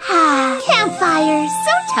 Campfire,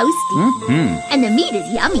 so toasty. And the meat is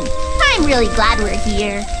yummy. I'm really glad we're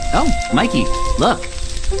here. Oh, Mikey, look.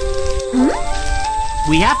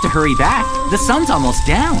 We have to hurry back. The sun's almost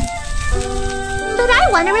down. But I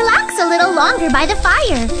want to relax a little longer by the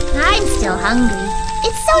fire. I'm still hungry.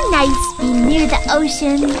 It's so nice being near the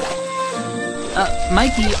ocean.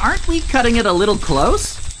 Mikey, aren't we cutting it a little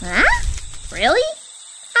close? Huh? Really?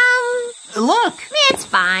 Look. It's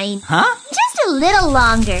fine. Huh? Just a little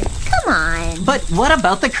longer. Come on. But what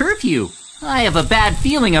about the curfew? I have a bad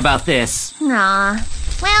feeling about this. Aw.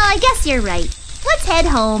 Well, I guess you're right. Let's head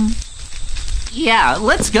home. Yeah,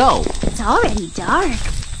 let's go. It's already dark.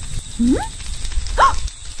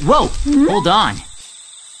 Whoa, hold on.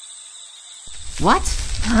 What?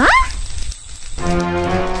 Huh?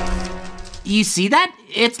 You see that?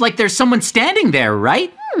 It's like there's someone standing there,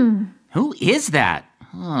 right? Who is that?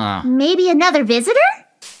 Maybe another visitor?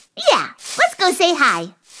 Yeah, let's go say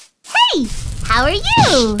hi. Hey, how are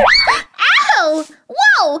you? Ow!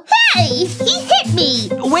 Whoa, hey, he hit me.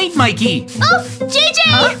 Wait, Mikey. Oh, JJ!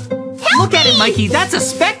 Help Look at me! it, Mikey, that's a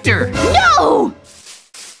specter. No!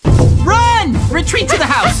 Run! Retreat to the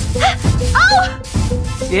house. Oh!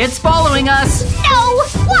 It's following us. No!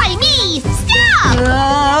 Why me?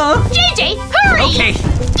 Stop! JJ, hurry! Okay.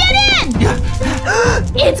 Get in!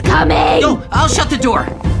 It's coming! No, I'll shut the door.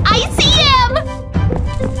 I see him!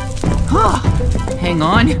 Hang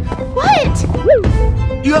on. What?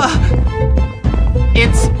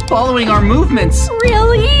 It's following our movements.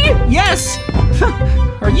 Really? Yes!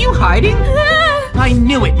 Are you hiding? I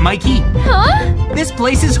knew it, Mikey. Huh? This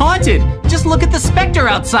place is haunted. Just look at the specter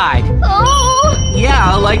outside. Oh!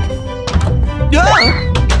 Yeah, like...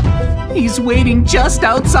 He's waiting just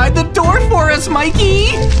outside the door for us,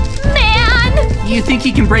 Mikey! Man! You think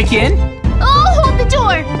he can break in? Oh, hold the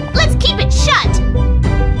door! Let's keep it shut!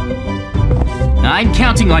 I'm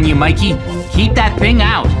counting on you, Mikey. Keep that thing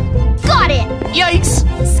out. Got it! Yikes!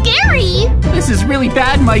 Scary! This is really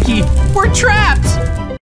bad, Mikey. We're trapped!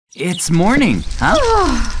 It's morning, huh?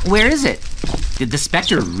 Where is it? Did the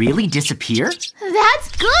specter really disappear?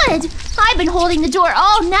 That's good! I've been holding the door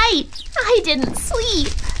all night. I didn't sleep.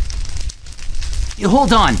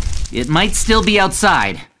 Hold on. It might still be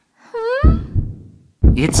outside.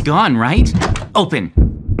 It's gone, right? Open.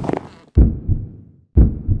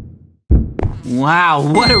 Wow,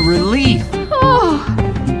 what a relief!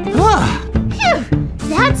 Phew,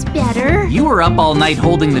 that's better. You were up all night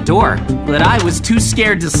holding the door, but I was too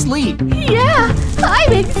scared to sleep. Yeah,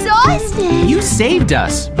 I'm exhausted. You saved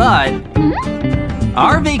us, but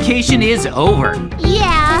our vacation is over.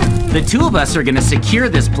 Yeah. The two of us are gonna secure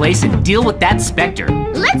this place and deal with that specter.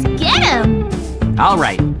 Let's get him. All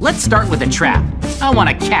right, let's start with a trap. I want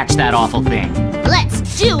to catch that awful thing. Let's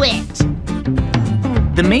do it.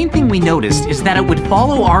 The main thing we noticed is that it would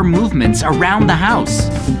follow our movements around the house.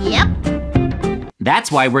 Yep.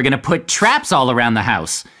 That's why we're gonna put traps all around the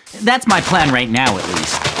house. That's my plan right now, at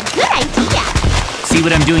least. Good idea. See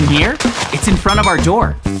what I'm doing here? It's in front of our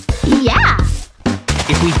door. Yeah.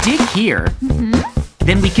 If we dig here,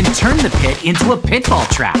 then we can turn the pit into a pitfall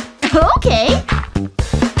trap. Okay.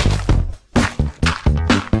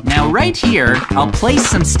 Now right here, I'll place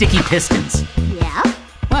some sticky pistons. Yeah.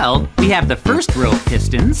 Well, we have the first row of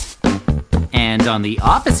pistons, and on the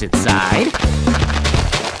opposite side...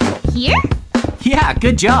 Here? Yeah,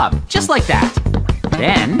 good job. Just like that.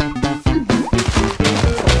 Then...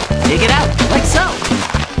 dig it out, like so.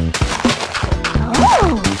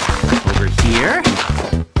 Oh. Over here.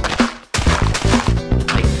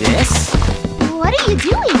 Like this. What are you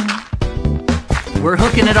doing? We're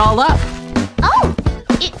hooking it all up. Oh,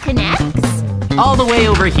 it connects? All the way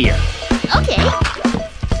over here. Okay.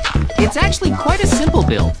 It's actually quite a simple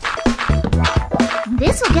build.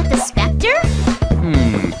 This'll get the specter?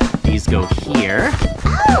 These go here.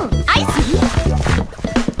 Oh, I see.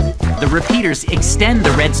 The repeaters extend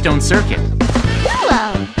the redstone circuit.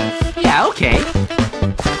 Cool. Yeah, okay.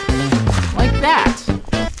 Like that.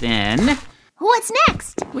 Then, What's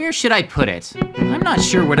next? where should I put it? I'm not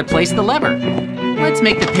sure where to place the lever. Let's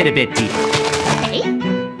make the pit a bit deeper. Okay.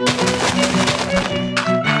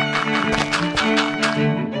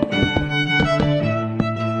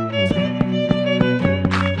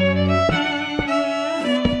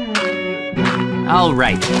 All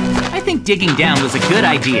right. I think digging down was a good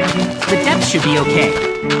idea. The depth should be okay.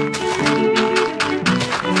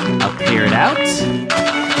 I'll clear it out.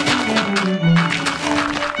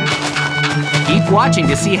 Keep watching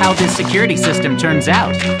to see how this security system turns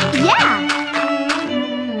out. Yeah.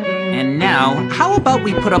 And now, how about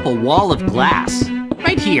we put up a wall of glass?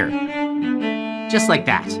 Right here. Just like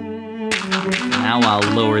that. Now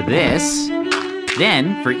I'll lower this.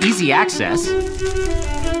 Then, for easy access,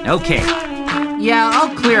 Okay. Yeah,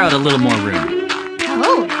 I'll clear out a little more room.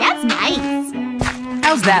 Oh, that's nice.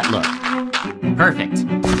 How's that look? Perfect.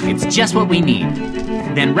 It's just what we need.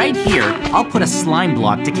 Then right here, I'll put a slime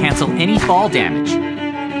block to cancel any fall damage.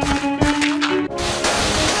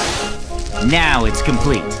 Now it's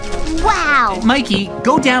complete. Wow. Mikey,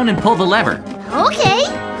 go down and pull the lever. Okay.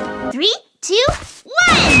 3, 2, 1.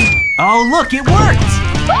 Oh, look, it worked!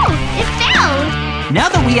 Oh, it fell. Now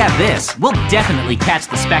that we have this, we'll definitely catch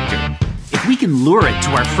the Spectre. If we can lure it to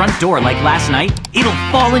our front door like last night, it'll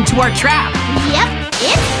fall into our trap. Yep,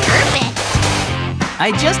 it's perfect.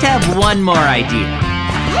 I just have one more idea.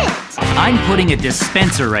 What? I'm putting a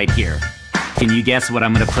dispenser right here. Can you guess what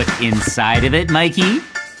I'm gonna put inside of it, Mikey?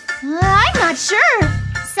 I'm not sure.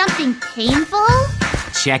 Something painful?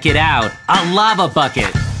 Check it out, a lava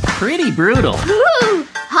bucket. Pretty brutal. Ooh,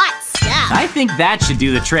 hot stuff. I think that should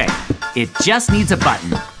do the trick. It just needs a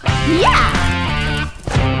button. Yeah.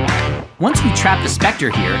 Once we trap the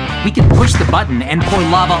Spectre here, we can push the button and pour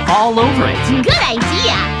lava all over it. Good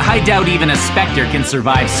idea. I doubt even a Spectre can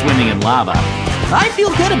survive swimming in lava. I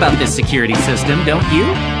feel good about this security system, don't you?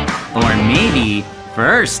 Or maybe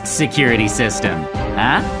first security system.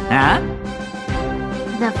 Huh?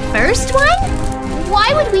 The first one?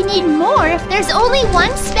 Why would we need more if there's only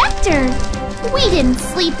one Spectre? We didn't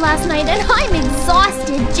sleep last night and I'm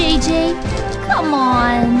exhausted, JJ. Come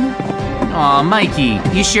on. Aw, Mikey,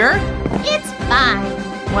 you sure? It's fine.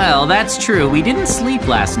 Well, that's true. We didn't sleep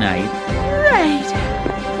last night.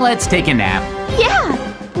 Right. Let's take a nap.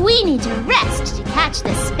 Yeah, we need to rest to catch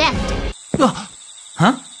the Spectre.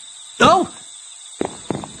 Huh? Oh!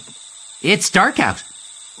 It's dark out.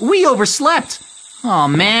 We overslept. Aw,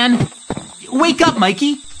 man. Wake up,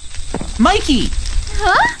 Mikey. Mikey!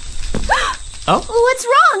 Huh? Oh? What's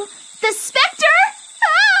wrong? The Spectre?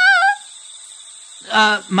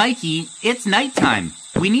 Mikey, it's nighttime.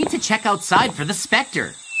 We need to check outside for the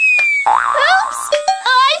Spectre. Oops!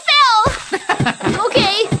 I fell!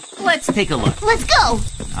 Okay. Let's take a look. Let's go!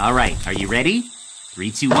 All right, are you ready?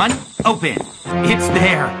 3, 2, 1, open. It's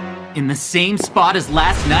there, in the same spot as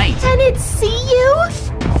last night. Can it see you?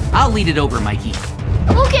 I'll lead it over, Mikey.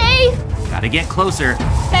 Okay. Gotta get closer.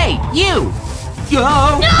 Hey, you!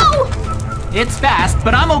 Go! No! It's fast,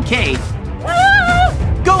 but I'm okay.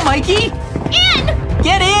 Ah! Go, Mikey! In!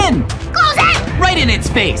 Get in! Close it! Right in its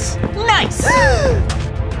face. Nice!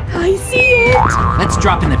 I see it. Let's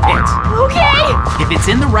drop in the pit. Okay. If it's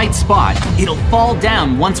in the right spot, it'll fall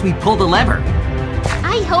down once we pull the lever.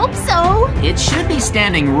 I hope so. It should be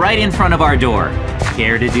standing right in front of our door.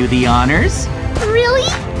 Care to do the honors? Really?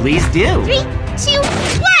 Please do. 3, 2, 1.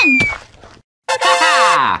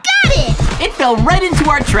 Ha-ha! Got it! It fell right into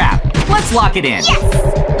our trap. Let's lock it in. Yes!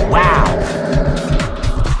 Wow!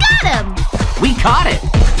 Got him! We caught it!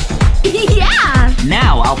 Yeah!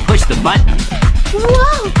 Now I'll push the button.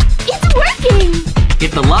 Whoa! It's working!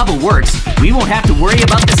 If the lava works, we won't have to worry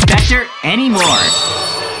about the Spectre anymore.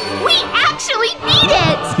 We actually beat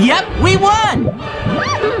it! Yep, we won!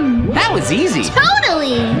 Mm, That was easy.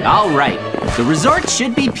 totally! All right, the resort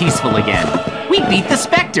should be peaceful again. We beat the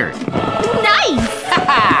Spectre. Nice!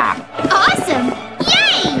 Ha-ha! Awesome!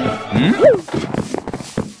 Yay!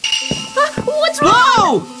 What's wrong?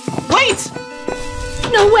 Whoa! Wait!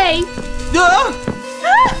 No way! No!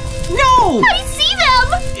 I see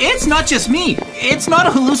them! It's not just me. It's not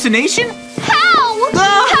a hallucination. How?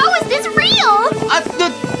 How is this real?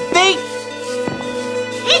 They...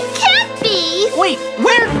 It can't be! Wait,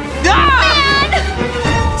 where? Ah!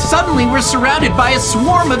 Man! Suddenly we're surrounded by a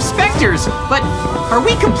swarm of specters. But are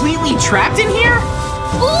we completely trapped in here?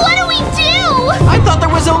 What do we do? I thought there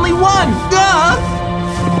was only one.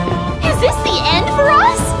 Is this the end for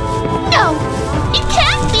us? No, it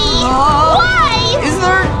can't be! Why? Is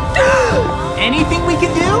there anything we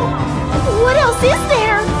can do? What else is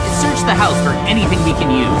there? Search the house for anything we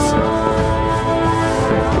can use.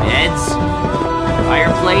 Beds,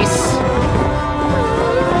 fireplace,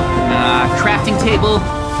 crafting table,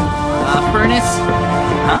 furnace.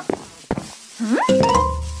 Huh?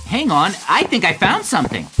 Hang on, I think I found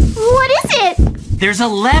something. What is it? There's a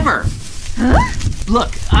lever. Huh?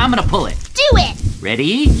 Look, I'm gonna pull it. Do it!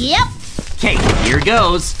 Ready? Yep. Okay, here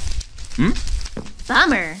goes.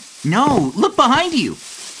 Bummer. No, look behind you.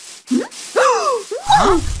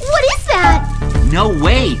 Whoa! What is that? No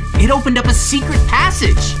way, it opened up a secret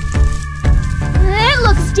passage. It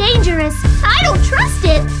looks dangerous. I don't trust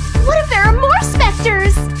it. What if there are more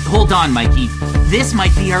specters? Hold on, Mikey. This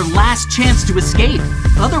might be our last chance to escape.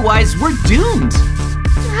 Otherwise, we're doomed.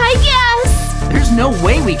 I guess. There's no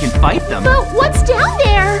way we can fight them. But what's down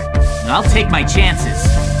there? I'll take my chances.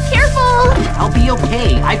 Careful. I'll be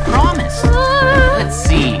okay, I promise. Let's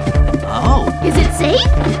see.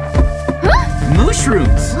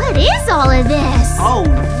 all of this? Oh,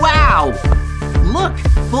 wow! Look,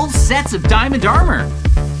 full sets of diamond armor.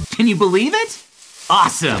 Can you believe it?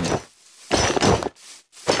 Awesome!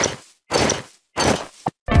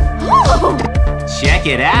 Oh! Check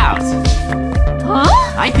it out! Huh?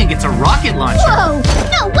 I think it's a rocket launcher. Whoa!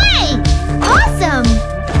 No way! Awesome!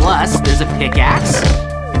 Plus, there's a pickaxe.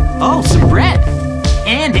 Oh, some bread.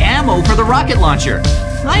 And ammo for the rocket launcher.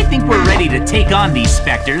 I think we're ready to take on these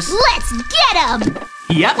specters. Let's get them!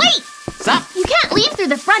 Yep. Wait! Stop. You can't leave through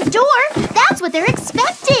the front door. That's what they're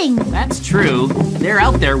expecting. That's true. They're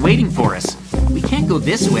out there waiting for us. We can't go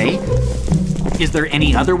this way. Is there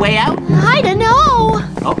any other way out? I don't know.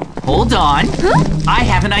 Oh, hold on. Huh? I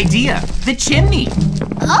have an idea. The chimney.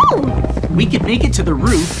 Oh! We could make it to the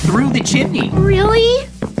roof through the chimney. Really?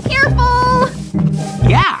 Careful!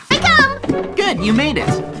 Yeah. I come! Good, you made it.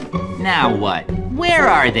 Now what? Where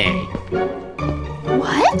are they?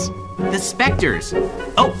 What? The specters.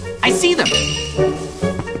 Oh, I see them.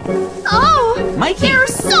 Oh! Mikey. There are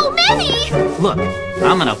so many! Look,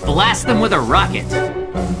 I'm gonna blast them with a rocket.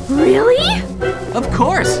 Really? Of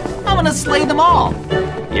course. I'm gonna slay them all.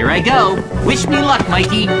 Here I go. Wish me luck,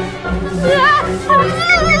 Mikey.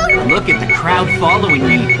 Look at the crowd following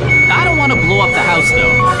me. I don't want to blow up the house,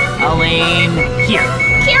 though. I'll aim here.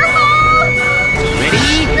 Careful!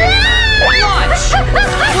 Ready? Launch!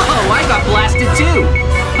 Whoa, I got blasted too.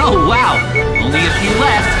 Oh, wow. Only a few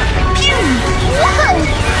left. Pew! Whoa!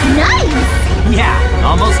 Nice! Yeah,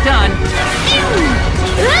 almost done.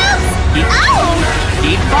 Oops!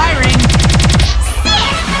 Keep firing.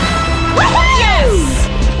 Sick!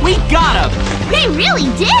 Woohoo! We got him. We really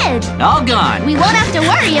did! All gone. We won't have to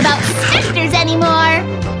worry about specters anymore.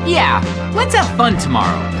 Yeah, let's have fun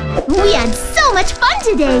tomorrow. We had so much fun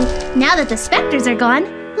today. Now that the specters are gone,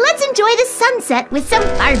 let's enjoy the sunset with some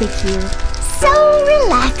barbecue. So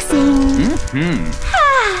relaxing.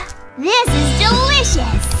 This is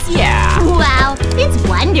delicious. Yeah. Wow, it's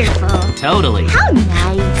wonderful. Totally. How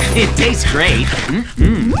nice. It tastes great.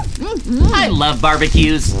 I love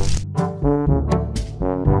barbecues.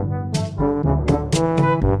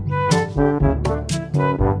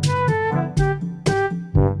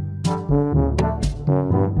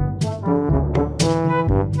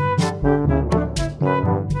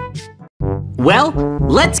 Well,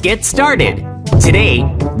 let's get started. Today,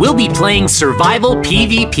 we'll be playing Survival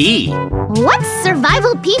PvP. What's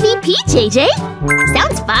Survival PvP, JJ?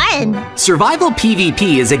 Sounds fun. Survival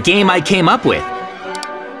PvP is a game I came up with.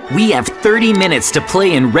 We have 30 minutes to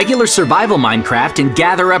play in regular survival Minecraft and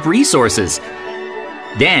gather up resources.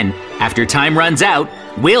 Then, after time runs out,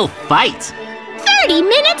 we'll fight. 30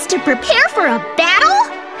 minutes to prepare for a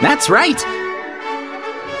battle? That's right.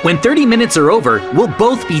 When 30 minutes are over, we'll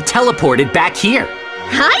both be teleported back here.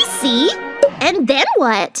 I see. And then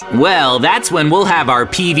what? Well, that's when we'll have our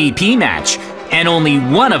PvP match, and only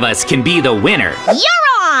one of us can be the winner.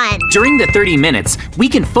 You're on! During the 30 minutes, we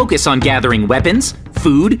can focus on gathering weapons,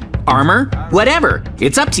 food, armor, whatever.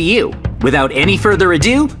 It's up to you. Without any further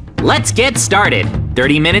ado, let's get started.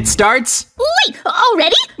 30 minutes starts Wait,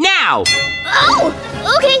 already? now. Oh,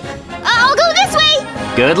 okay. I'll go this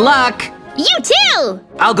way. Good luck. You too.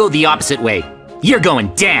 I'll go the opposite way. You're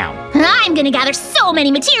going down. I'm gonna gather so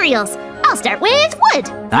many materials. I'll start with wood.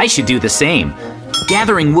 I should do the same.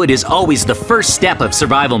 Gathering wood is always the first step of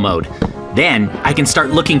survival mode. Then, I can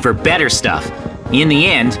start looking for better stuff. In the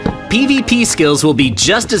end, PvP skills will be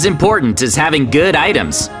just as important as having good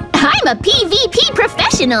items. I'm a PvP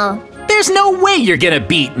professional. There's no way you're gonna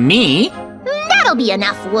beat me. That'll be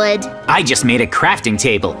enough wood. I just made a crafting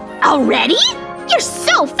table. Already? You're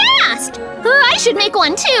so fast! I should make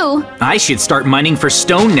one too. I should start mining for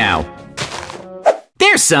stone now.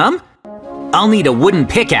 There's some. I'll need a wooden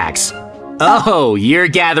pickaxe. Oh, you're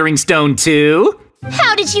gathering stone too?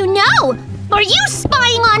 How did you know? Are you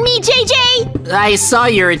spying on me, JJ? I saw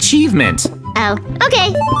your achievement. Oh,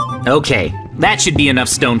 okay. Okay, that should be enough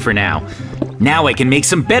stone for now. Now I can make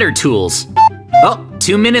some better tools. Oh,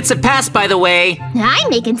 2 minutes have passed, by the way. I'm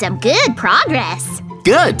making some good progress.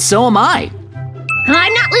 Good, so am I.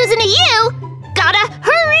 I'm not losing to you. Gotta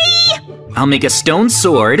hurry! I'll make a stone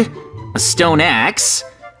sword, a stone axe,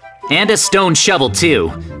 and a stone shovel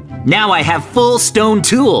too. Now I have full stone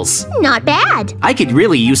tools. Not bad. I could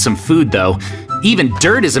really use some food though. Even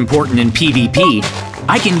dirt is important in PvP.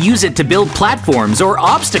 I can use it to build platforms or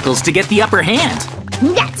obstacles to get the upper hand.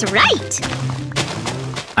 That's right.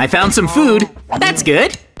 I found some food. That's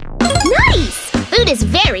good. Nice! Food is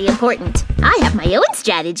very important. I have my own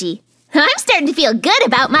strategy. I'm starting to feel good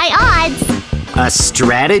about my odds. A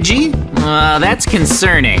strategy? That's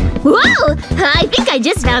concerning. Whoa! I think I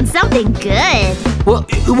just found something good.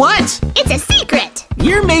 What? It's a secret.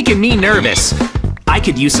 You're making me nervous. I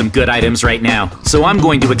could use some good items right now, so I'm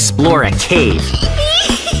going to explore a cave.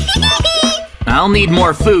 I'll need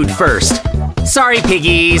more food first. Sorry,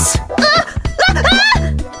 piggies. Oh,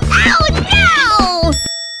 no!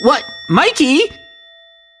 What? Mikey?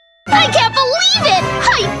 I can't believe it!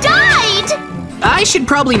 I died! I should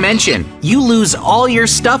probably mention, you lose all your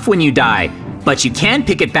stuff when you die, but you can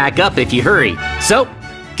pick it back up if you hurry. So,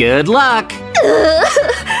 good luck! No!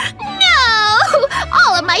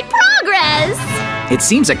 All of my progress! It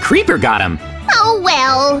seems a creeper got him. Oh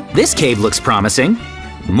well. This cave looks promising.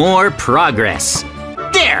 More progress.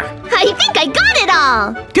 There! I think I got it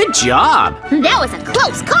all! Good job! That was a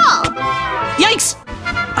close call! Yikes!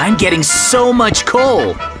 I'm getting so much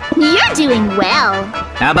coal. You're doing well.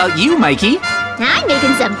 How about you, Mikey? I'm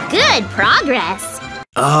making some good progress.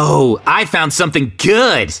 Oh, I found something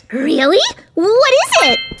good. Really? What is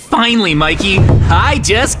it? Finally, Mikey, I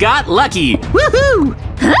just got lucky. Woohoo!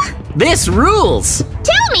 Huh? This rules.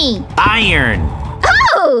 Tell me. Iron.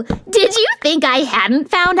 Oh, did you think I hadn't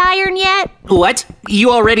found iron yet? What?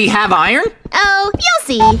 You already have iron? Oh, you'll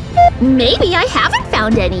see. Maybe I haven't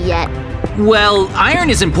found any yet. Well, iron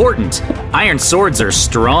is important. Iron swords are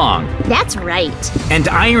strong. That's right. And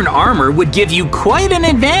iron armor would give you quite an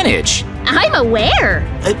advantage. I'm aware.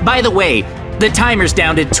 By the way, the timer's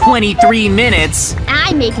down to 23 minutes.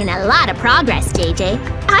 I'm making a lot of progress, JJ.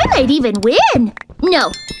 I might even win.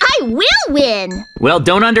 No, I will win. Well,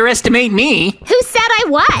 don't underestimate me. Who said I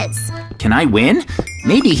was? Can I win?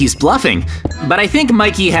 Maybe he's bluffing, but I think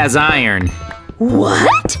Mikey has iron.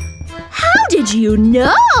 What? How did you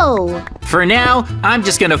know? For now, I'm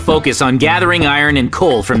just gonna focus on gathering iron and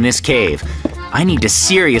coal from this cave. I need to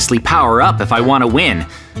seriously power up if I want to win.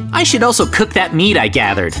 I should also cook that meat I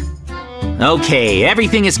gathered. Okay,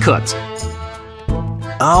 everything is cooked.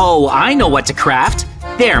 Oh, I know what to craft.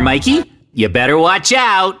 There, Mikey. You better watch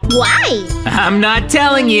out. Why? I'm not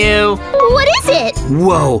telling you. What is it?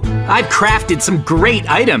 Whoa, I've crafted some great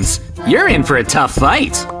items. You're in for a tough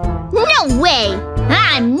fight. No way.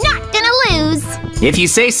 I'm not gonna lose. If you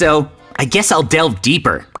say so, I guess I'll delve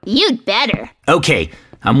deeper. You'd better. Okay,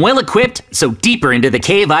 I'm well equipped, so deeper into the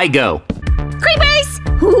cave I go. Creepers!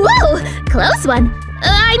 Whoa, close one.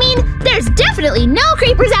 I mean, there's definitely no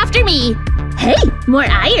creepers after me. Hey, more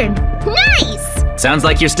iron. Nice! Sounds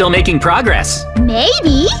like you're still making progress.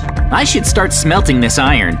 Maybe. I should start smelting this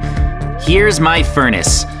iron. Here's my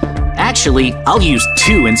furnace. Actually, I'll use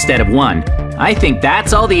 2 instead of 1. I think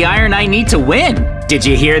that's all the iron I need to win. Did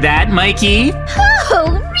you hear that, Mikey?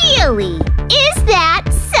 Oh, really? Is that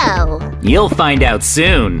so? You'll find out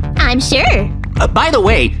soon. I'm sure. By the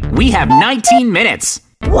way, we have 19 minutes.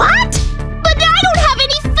 What? But I don't have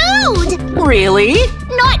any food! Really?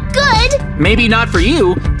 Not good! Maybe not for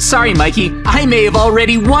you. Sorry, Mikey. I may have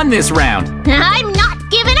already won this round. I'm not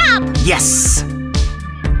giving up! Yes!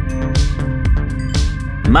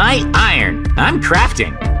 My iron. I'm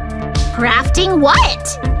crafting. Crafting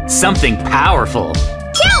what? Something powerful.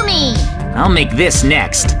 Tell me! I'll make this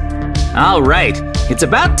next. All right, it's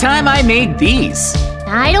about time I made these.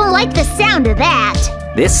 I don't like the sound of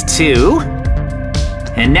that. This too.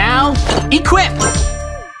 And now, equip!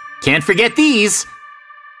 Can't forget these.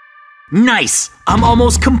 Nice! I'm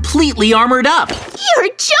almost completely armored up. You're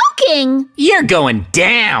joking! You're going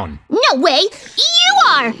down. No way! You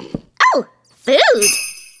are! Oh, food!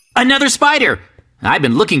 Another spider. I've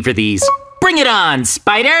been looking for these. Bring it on,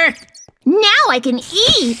 spider! Now I can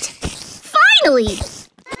eat! Finally!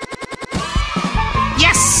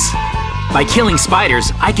 Yes! By killing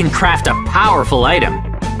spiders, I can craft a powerful item.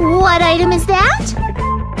 What item is that?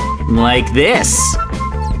 Like this.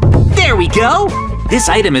 There we go! This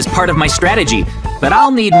item is part of my strategy, but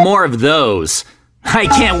I'll need more of those. I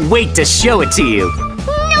can't wait to show it to you.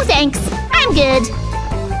 No thanks, I'm good.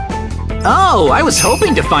 Oh, I was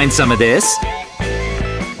hoping to find some of this.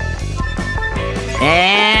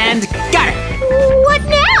 And got it! What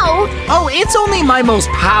now? Oh, it's only my most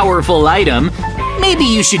powerful item. Maybe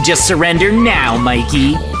you should just surrender now,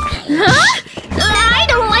 Mikey. Huh? I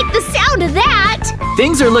don't like the sound of that.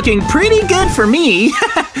 Things are looking pretty good for me.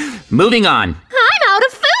 Moving on. I'm out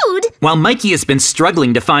of food. While Mikey has been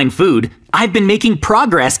struggling to find food, I've been making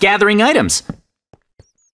progress gathering items.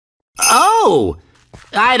 Oh!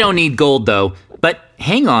 I don't need gold though, but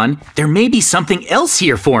hang on, there may be something else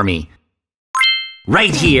here for me.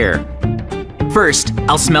 Right here. First,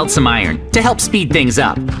 I'll smelt some iron to help speed things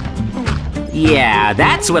up. Yeah,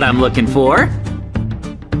 that's what I'm looking for.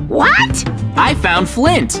 What? I found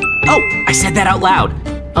flint. Oh, I said that out loud.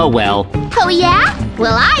 Oh well. Oh yeah?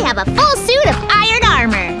 Well, I have a full suit of iron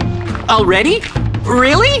armor. Already?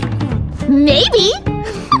 Really? Maybe.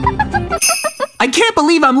 I can't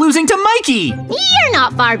believe I'm losing to Mikey! You're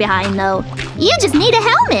not far behind, though. You just need a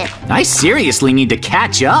helmet. I seriously need to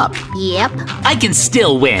catch up. Yep. I can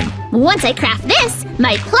still win. Once I craft this,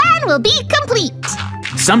 my plan will be complete.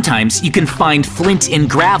 Sometimes you can find flint in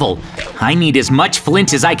gravel. I need as much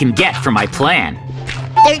flint as I can get for my plan.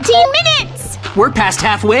 13 minutes! We're past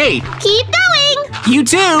halfway. Keep going! You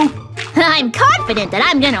too! I'm confident that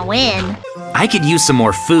I'm gonna win. I could use some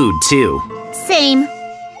more food, too. Same.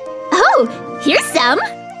 Oh, here's some.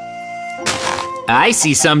 I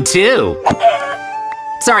see some, too.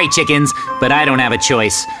 Sorry, chickens, but I don't have a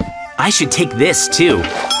choice. I should take this, too.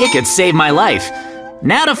 It could save my life.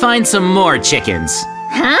 Now to find some more chickens.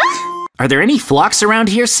 Huh? Are there any flocks around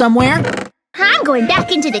here somewhere? I'm going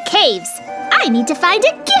back into the caves. I need to find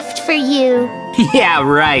a gift for you. Yeah,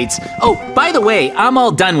 right. Oh, by the way, I'm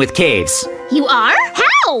all done with caves. You are?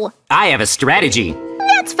 How? I have a strategy.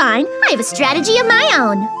 That's fine. I have a strategy of my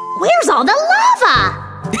own. Where's all the lava?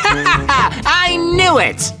 I knew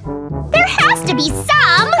it! There has to be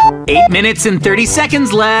some. 8 minutes and 30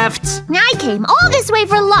 seconds left. I came all this way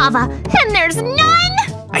for lava, and there's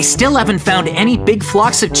none. I still haven't found any big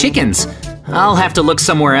flocks of chickens. I'll have to look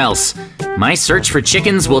somewhere else. My search for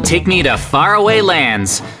chickens will take me to faraway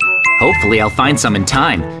lands. Hopefully I'll find some in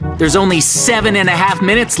time. There's only 7.5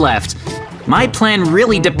 minutes left. My plan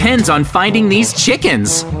really depends on finding these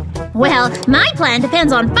chickens. Well, my plan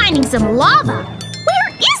depends on finding some lava.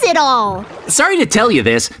 Where is it all? Sorry to tell you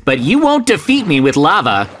this, but you won't defeat me with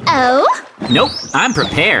lava. Oh? Nope, I'm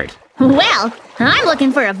prepared. Well, I'm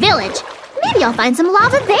looking for a village. Maybe I'll find some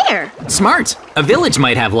lava there. Smart. A village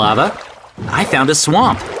might have lava. I found a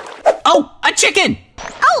swamp. Oh, a chicken!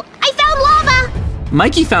 Oh, I found lava!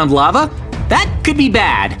 Mikey found lava? That could be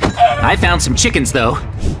bad. I found some chickens, though.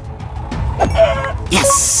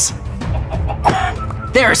 Yes!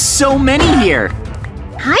 There are so many here!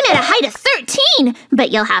 I'm at a height of 13,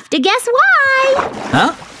 but you'll have to guess why.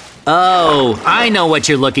 Huh? Oh, I know what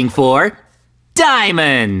you're looking for.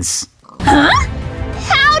 Diamonds! Huh?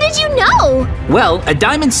 How did you know? Well, a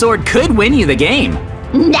diamond sword could win you the game.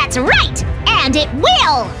 That's right, and it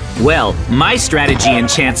will! Well, my strategy and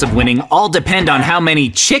chance of winning all depend on how many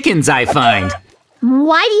chickens I find.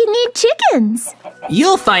 Why do you need chickens?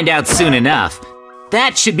 You'll find out soon enough.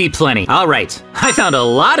 That should be plenty. All right, I found a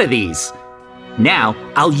lot of these. Now,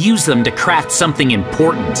 I'll use them to craft something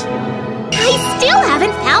important. I still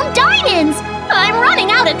haven't found diamonds! I'm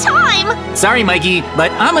running out of time! Sorry, Mikey,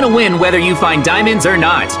 but I'm gonna win whether you find diamonds or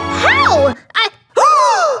not. How?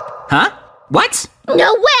 Huh? What?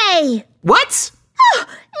 No way! What?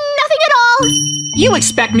 Nothing at all! You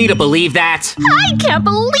expect me to believe that? I can't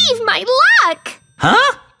believe my luck!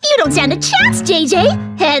 Huh? You don't stand a chance,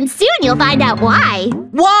 JJ! And soon you'll find out why.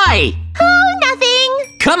 Why? Oh,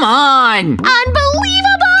 nothing! Come on!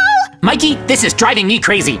 Unbelievable! Mikey, this is driving me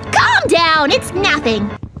crazy. Calm down, it's nothing.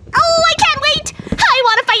 Oh, I can't wait! I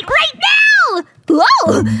want to fight right now!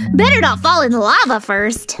 Whoa! Better not fall in lava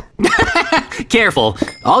first. Careful.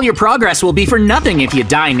 All your progress will be for nothing if you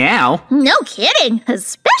die now. No kidding,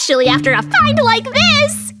 especially after a find like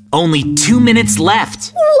this. Only 2 minutes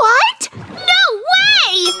left. What? No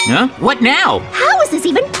way! Huh? What now? How is this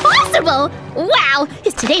even possible? Wow,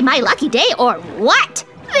 is today my lucky day or what?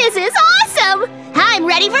 This is awesome! I'm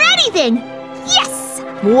ready for anything! Yes!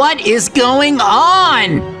 What is going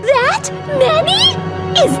on? That many?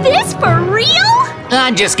 Is this for real?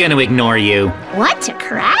 I'm just gonna ignore you. What to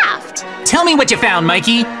craft? Tell me what you found,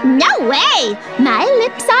 Mikey. No way! My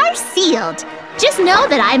lips are sealed. Just know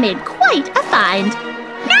that I made quite a find.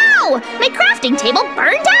 No! My crafting table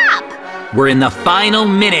burned up! We're in the final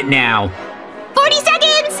minute now. 40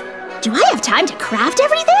 seconds! Do I have time to craft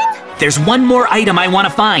everything? There's one more item I want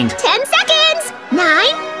to find. 10 seconds! 9,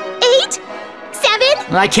 8,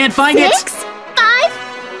 7, I can't find 6, it. 5,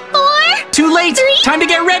 4, Too late. 3, Time to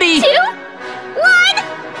get ready. 2, 1,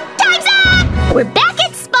 time's up! We're back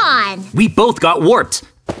at spawn! We both got warped.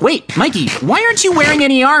 Wait, Mikey, why aren't you wearing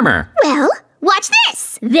any armor? Well, watch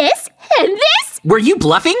this! This, and this, Were you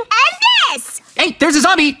bluffing? and this! Hey, there's a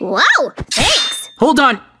zombie. Whoa, thanks! Hold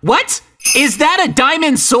on. What? Is that a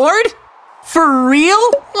diamond sword? For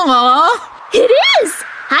real? Aww. It is!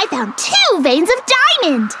 I found 2 veins of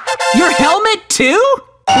diamond! Your helmet too?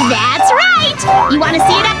 That's right! You want to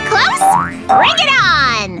see it up close? Bring it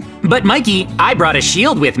on! But Mikey, I brought a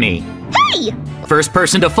shield with me. Hey! First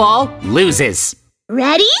person to fall loses.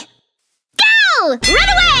 Ready? Go! Run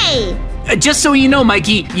away! Just so you know,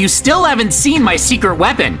 Mikey, you still haven't seen my secret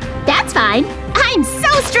weapon. That's fine. I'm so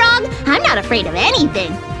so strong, I'm not afraid of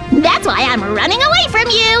anything. That's why I'm running away from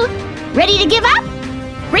you. Ready to give up?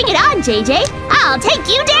 Bring it on, JJ. I'll take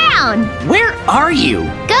you down. Where are you?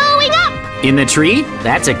 Going up. In the tree?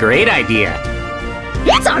 That's a great idea.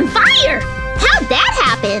 It's on fire. How'd that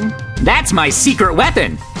happen? That's my secret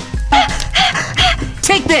weapon.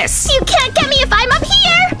 Take this. You can't get me if I'm up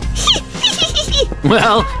here.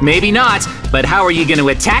 Well, maybe not, but how are you going to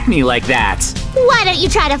attack me like that? Why don't you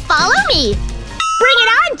try to follow me? Bring it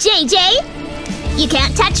on, JJ. You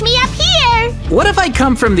can't touch me up here. What if I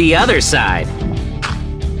come from the other side?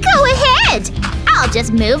 Go ahead. I'll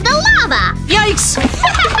just move the lava. Yikes!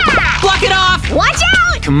 Block it off! Watch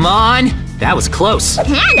out! Come on! That was close.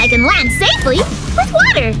 And I can land safely with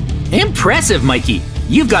water. Impressive, Mikey.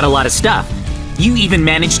 You've got a lot of stuff. You even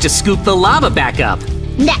managed to scoop the lava back up.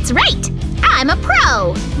 That's right. I'm a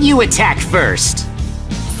pro. You attack first.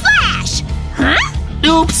 Slash! Huh?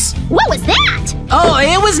 Oops! What was that? Oh,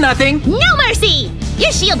 it was nothing. No mercy!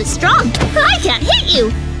 Your shield is strong. I can't hit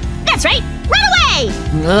you. That's right. Run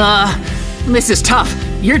away! This is tough.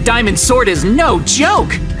 Your diamond sword is no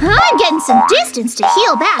joke. I'm getting some distance to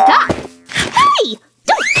heal back up. Hey!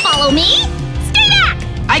 Don't follow me! Stay back!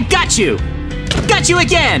 I got you! Got you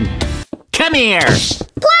again! Come here!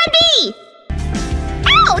 Plan B!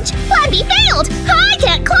 Ouch! Plan B failed! I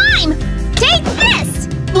can't climb! Take this!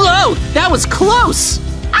 Whoa! That was close!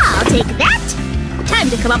 I'll take that! Time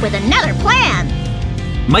to come up with another plan!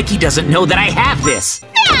 Mikey doesn't know that I have this!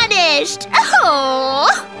 Vanished!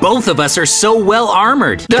 Oh! Both of us are so well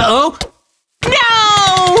armored. Uh-oh!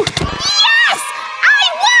 No! Yes!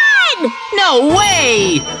 I won! No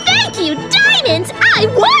way! Thank you, diamonds! I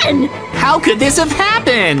won! How could this have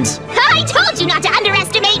happened? I told you not to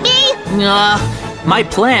underestimate me! My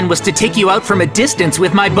plan was to take you out from a distance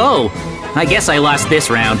with my bow. I guess I lost this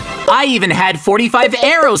round. I even had 45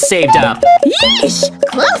 arrows saved up. Yeesh!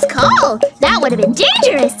 Close call! That would have been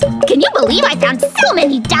dangerous! Can you believe I found so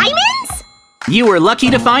many diamonds? You were lucky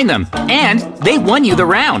to find them, and they won you the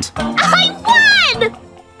round. I won!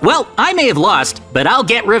 Well, I may have lost, but I'll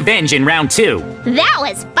get revenge in round 2. That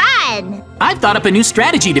was fun! I've thought up a new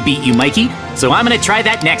strategy to beat you, Mikey, so I'm gonna try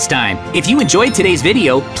that next time. If you enjoyed today's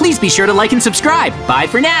video, please be sure to like and subscribe. Bye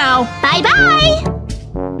for now! Bye-bye!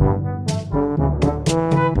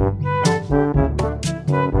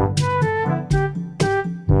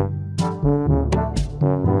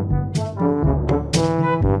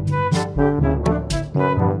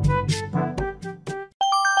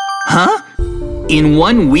 Huh? In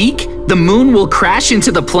 1 week, the moon will crash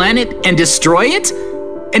into the planet and destroy it?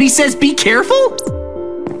 And he says be careful?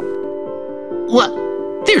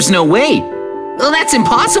 What? There's no way. Well, that's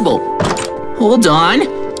impossible. Hold on.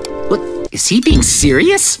 What? Is he being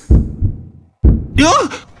serious?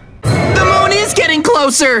 Oh! The moon is getting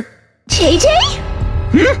closer! JJ?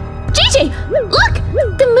 JJ, look!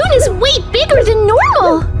 The moon is way bigger than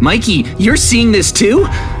normal! Mikey, you're seeing this too?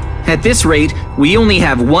 At this rate, we only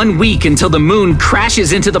have 1 week until the moon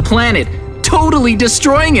crashes into the planet, totally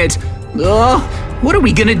destroying it. What are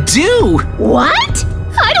we gonna do? What?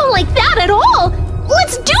 I don't like that at all!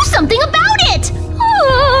 Let's do something about it!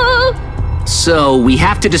 So, we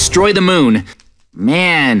have to destroy the moon.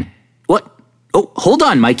 Man, what? Oh, hold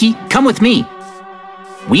on, Mikey. Come with me.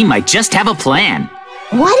 We might just have a plan.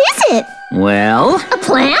 What is it? Well, A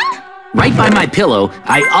plan? right by my pillow,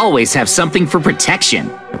 I always have something for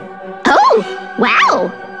protection. Oh,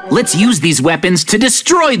 wow! Let's use these weapons to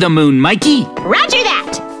destroy the moon, Mikey. Roger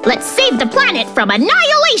that! Let's save the planet from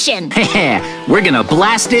annihilation! We're gonna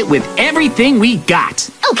blast it with everything we got.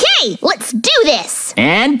 Okay, let's do this!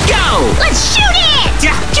 And go! Let's shoot it!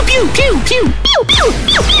 Yeah, pew pew pew pew. Pew, pew,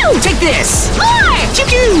 pew, pew! Take this. More! Pew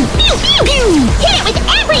pew Pew, pew, pew. Hit it with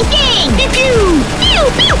everything! Pew pew Pew,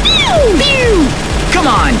 pew, pew! pew. Come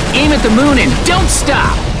on, aim at the moon and don't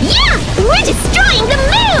stop. Yeah! We're destroying the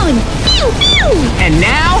moon! Pew, pew! And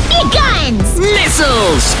now, Big guns!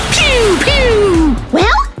 missiles. Pew pew.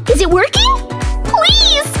 Well, is it working?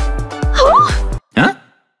 Please! Oh! Huh?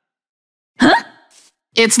 Huh?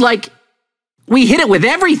 It's like we hit it with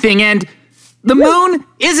everything and the moon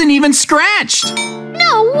isn't even scratched.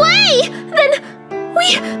 No way! Then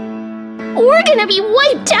we're gonna be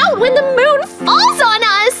wiped out when the moon falls on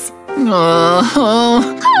us!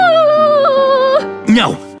 Oh.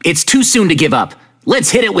 No, it's too soon to give up. Let's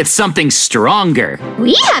hit it with something stronger.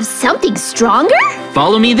 We have something stronger?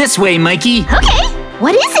 Follow me this way, Mikey. Okay,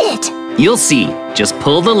 what is it? You'll see. Just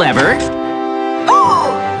pull the lever.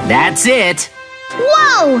 That's it.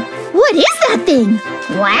 Whoa! What is that thing?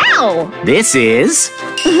 Wow! This is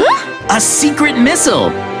a secret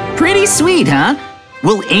missile. Pretty sweet, huh?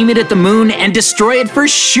 We'll aim it at the moon and destroy it for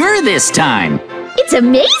sure this time. It's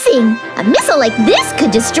amazing! A missile like this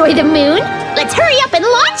could destroy the moon. Let's hurry up and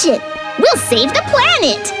launch it. We'll save the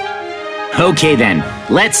planet. Okay then,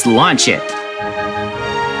 let's launch it.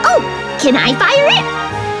 Oh, can I fire it?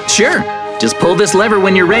 Sure, just pull this lever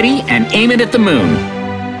when you're ready and aim it at the moon.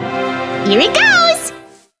 Here it goes!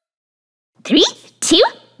 3, 2,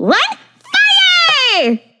 1,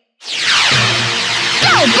 fire!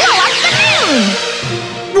 Go blow up the moon!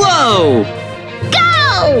 Whoa!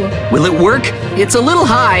 Go! Will it work? It's a little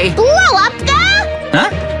high. Blow up the... Huh?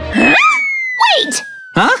 Huh? Wait!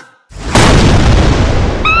 Huh?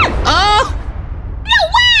 Oh! No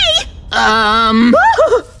way!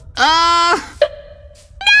 No!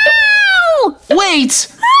 Wait!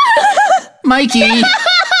 Mikey! No!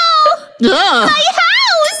 Ugh. My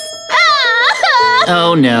house!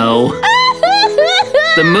 Oh no.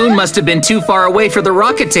 The moon must have been too far away for the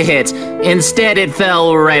rocket to hit. Instead, it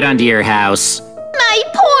fell right onto your house. My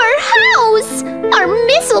poor house! Our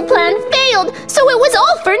missile plan failed, so it was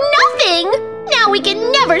all for nothing! Now we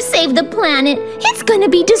can never save the planet. It's gonna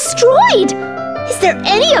be destroyed. Is there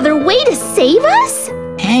any other way to save us?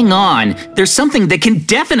 Hang on. There's something that can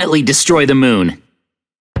definitely destroy the moon.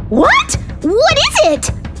 What? What is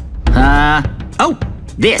it? Oh,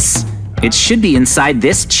 this. It should be inside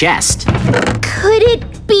this chest. Could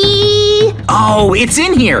it be... Oh, it's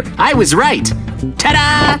in here. I was right.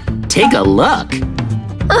 Ta-da! Take a look.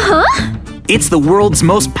 Uh-huh. It's the world's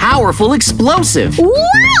most powerful explosive.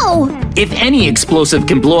 Wow! If any explosive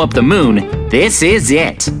can blow up the moon, this is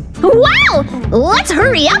it. Wow! Let's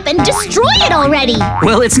hurry up and destroy it already!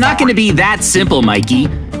 Well, it's not going to be that simple, Mikey.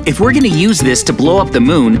 If we're going to use this to blow up the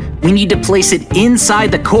moon, we need to place it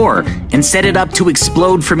inside the core and set it up to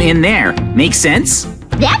explode from in there. Make sense?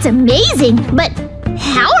 That's amazing, but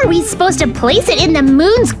how are we supposed to place it in the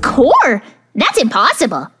moon's core? That's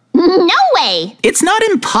impossible. No way! It's not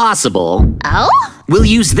impossible. Oh? We'll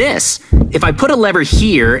use this. If I put a lever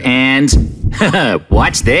here and...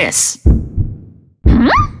 watch this.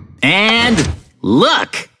 And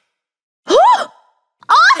look!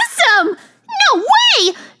 Awesome! No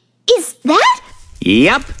way! Is that...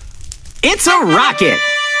 Yep. It's a rocket!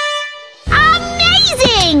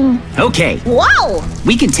 amazing! Okay, Whoa!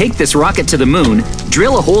 we can take this rocket to the moon,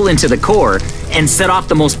 drill a hole into the core, and set off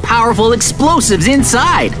the most powerful explosives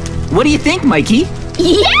inside. What do you think, Mikey?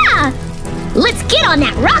 Yeah! Let's get on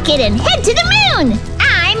that rocket and head to the moon!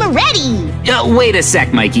 I'm ready! Wait a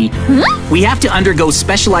sec, Mikey. We have to undergo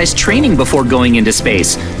specialized training before going into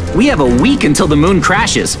space. We have a week until the moon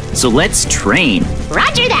crashes, so let's train.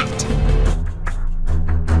 Roger that!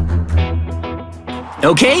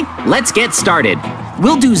 Okay, let's get started.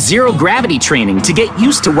 We'll do zero gravity training to get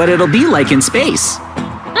used to what it'll be like in space.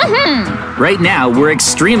 Right now, we're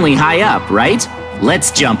extremely high up, right?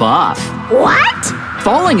 Let's jump off. What?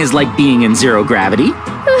 Falling is like being in zero gravity.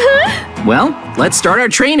 Well, let's start our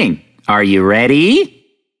training. Are you ready?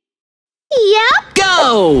 Yep!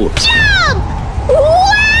 Go! Jump!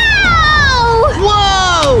 Wow!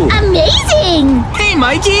 Whoa! Amazing! Hey,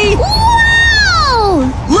 Mikey! Whoa!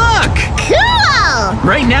 Look! Cool!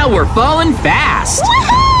 Right now, we're falling fast.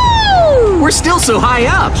 Woohoo! We're still so high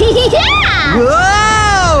up. Yeah!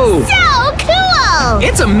 Whoa! So cool!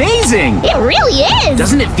 It's amazing! It really is!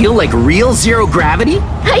 Doesn't it feel like real zero gravity?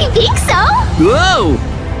 I think so! Whoa!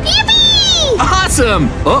 Yippee! Awesome!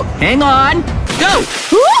 Oh, hang on. Go!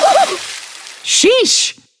 Woo!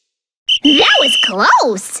 Sheesh! That was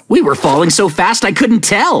close! We were falling so fast I couldn't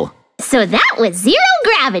tell. So that was zero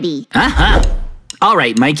gravity. All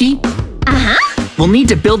right, Mikey. We'll need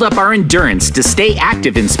to build up our endurance to stay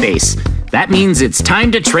active in space. That means it's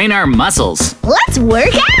time to train our muscles. Let's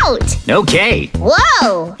work out! Okay.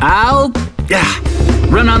 Whoa! I'll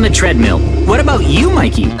run on the treadmill. What about you,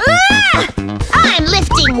 Mikey? I'm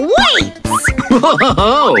lifting weights!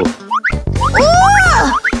 Whoa!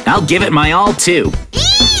 Ooh! I'll give it my all, too.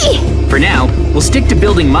 Eee! For now, we'll stick to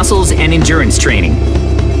building muscles and endurance training.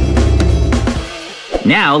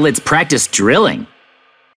 Now, let's practice drilling.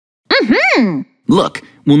 Look,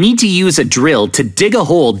 we'll need to use a drill to dig a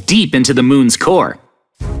hole deep into the moon's core.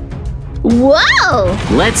 Whoa!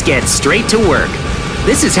 Let's get straight to work.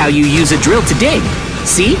 This is how you use a drill to dig.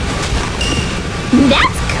 See?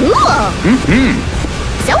 That's cool!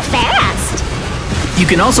 So fast! You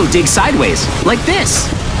can also dig sideways, like this.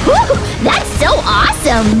 Whew, that's so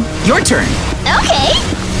awesome! Your turn. Okay!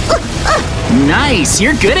 Nice,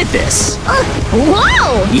 you're good at this.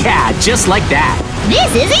 Whoa! Yeah, just like that.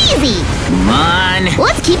 This is easy! Come on.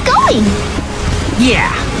 Let's keep going!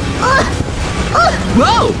 Yeah.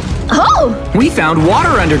 Whoa! Oh! We found water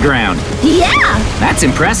underground. Yeah! That's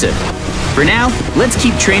impressive. For now, let's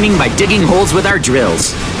keep training by digging holes with our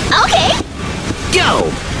drills. Okay!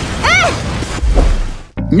 go!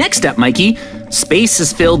 Next up, Mikey, space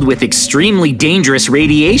is filled with extremely dangerous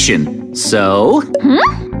radiation. So,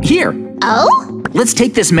 here. Oh? Let's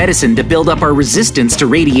take this medicine to build up our resistance to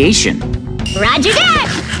radiation. Roger that!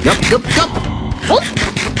 Yup. Oh,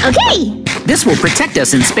 okay. This will protect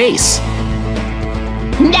us in space.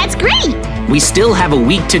 That's great. We still have a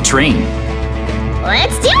week to train.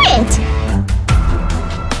 Let's do it.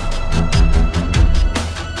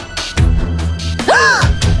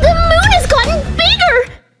 The moon has gotten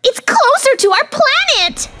bigger. It's closer to our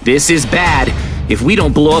planet. This is bad. If we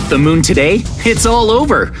don't blow up the moon today, it's all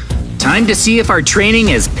over. Time to see if our training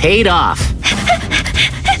has paid off.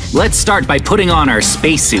 Let's start by putting on our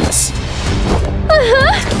spacesuits.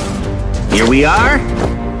 Here we are.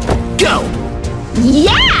 Go!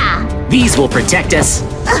 Yeah! These will protect us.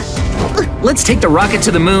 Let's take the rocket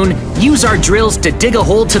to the moon, use our drills to dig a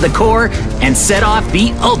hole to the core, and set off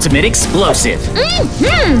the ultimate explosive.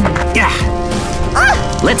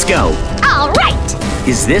 Let's go. All right.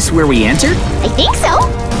 Is this where we enter? I think so.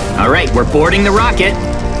 All right, we're boarding the rocket.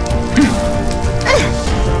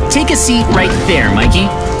 Take a seat right there, Mikey.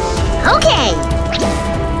 Okay.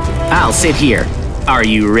 I'll sit here. Are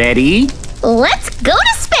you ready? Let's go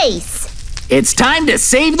to space. It's time to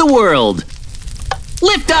save the world.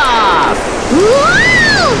 Lift off!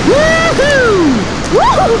 Woo! Woohoo!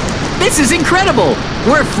 Woo! This is incredible.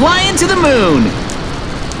 We're flying to the moon.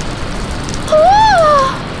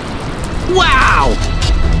 Wow!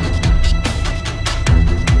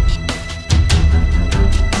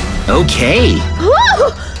 Okay.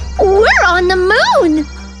 Woo! We're on the moon.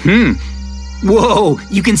 Whoa,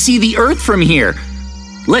 you can see the Earth from here.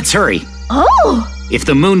 Let's hurry. Oh! If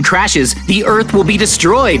the moon crashes, the Earth will be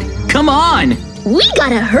destroyed. Come on! We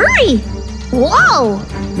gotta hurry. Whoa!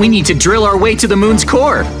 We need to drill our way to the moon's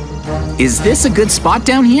core. Is this a good spot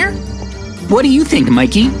down here? What do you think,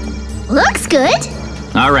 Mikey? Looks good.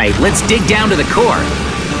 All right, let's dig down to the core.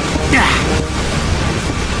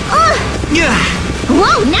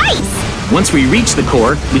 Whoa, nice! Once we reach the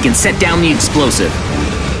core, we can set down the explosive.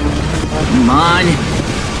 Come on.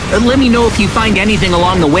 Let me know if you find anything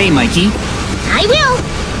along the way, Mikey. I will.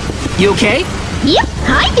 You okay? Yep,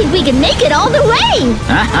 I think we can make it all the way.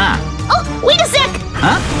 Oh, wait a sec.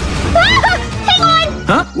 Huh? Hang on.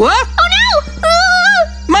 Huh? What? Oh no!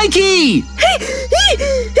 Mikey!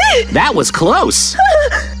 That was close.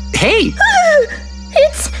 Hey!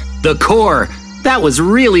 It's... The core. That was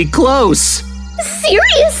really close.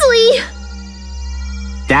 Seriously?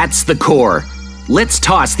 That's the core. Let's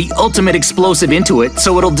toss the ultimate explosive into it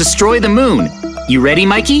so it'll destroy the moon. You ready,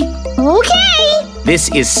 Mikey? Okay. This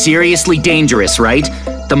is seriously dangerous, right?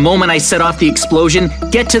 The moment I set off the explosion,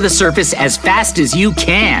 get to the surface as fast as you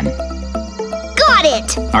can. Got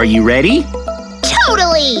it. Are you ready?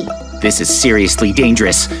 Totally. This is seriously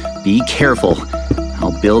dangerous. Be careful.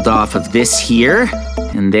 I'll build off of this here.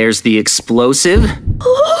 And there's the explosive.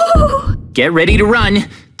 Get ready to run.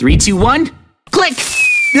 3, 2, 1. Click!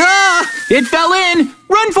 Ah! It fell in!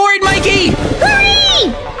 Run for it, Mikey!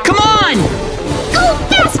 Hurry! Come on! Go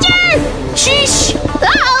faster! Sheesh!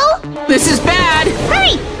 Uh-oh! This is bad!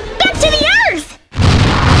 Hurry! Back to the Earth!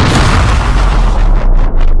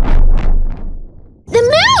 The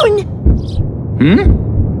moon!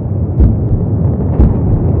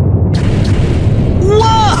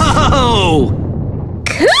 Whoa!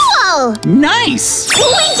 Cool! Nice! We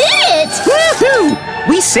did it! Woohoo!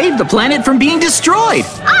 We saved the planet from being destroyed!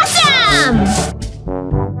 Awesome!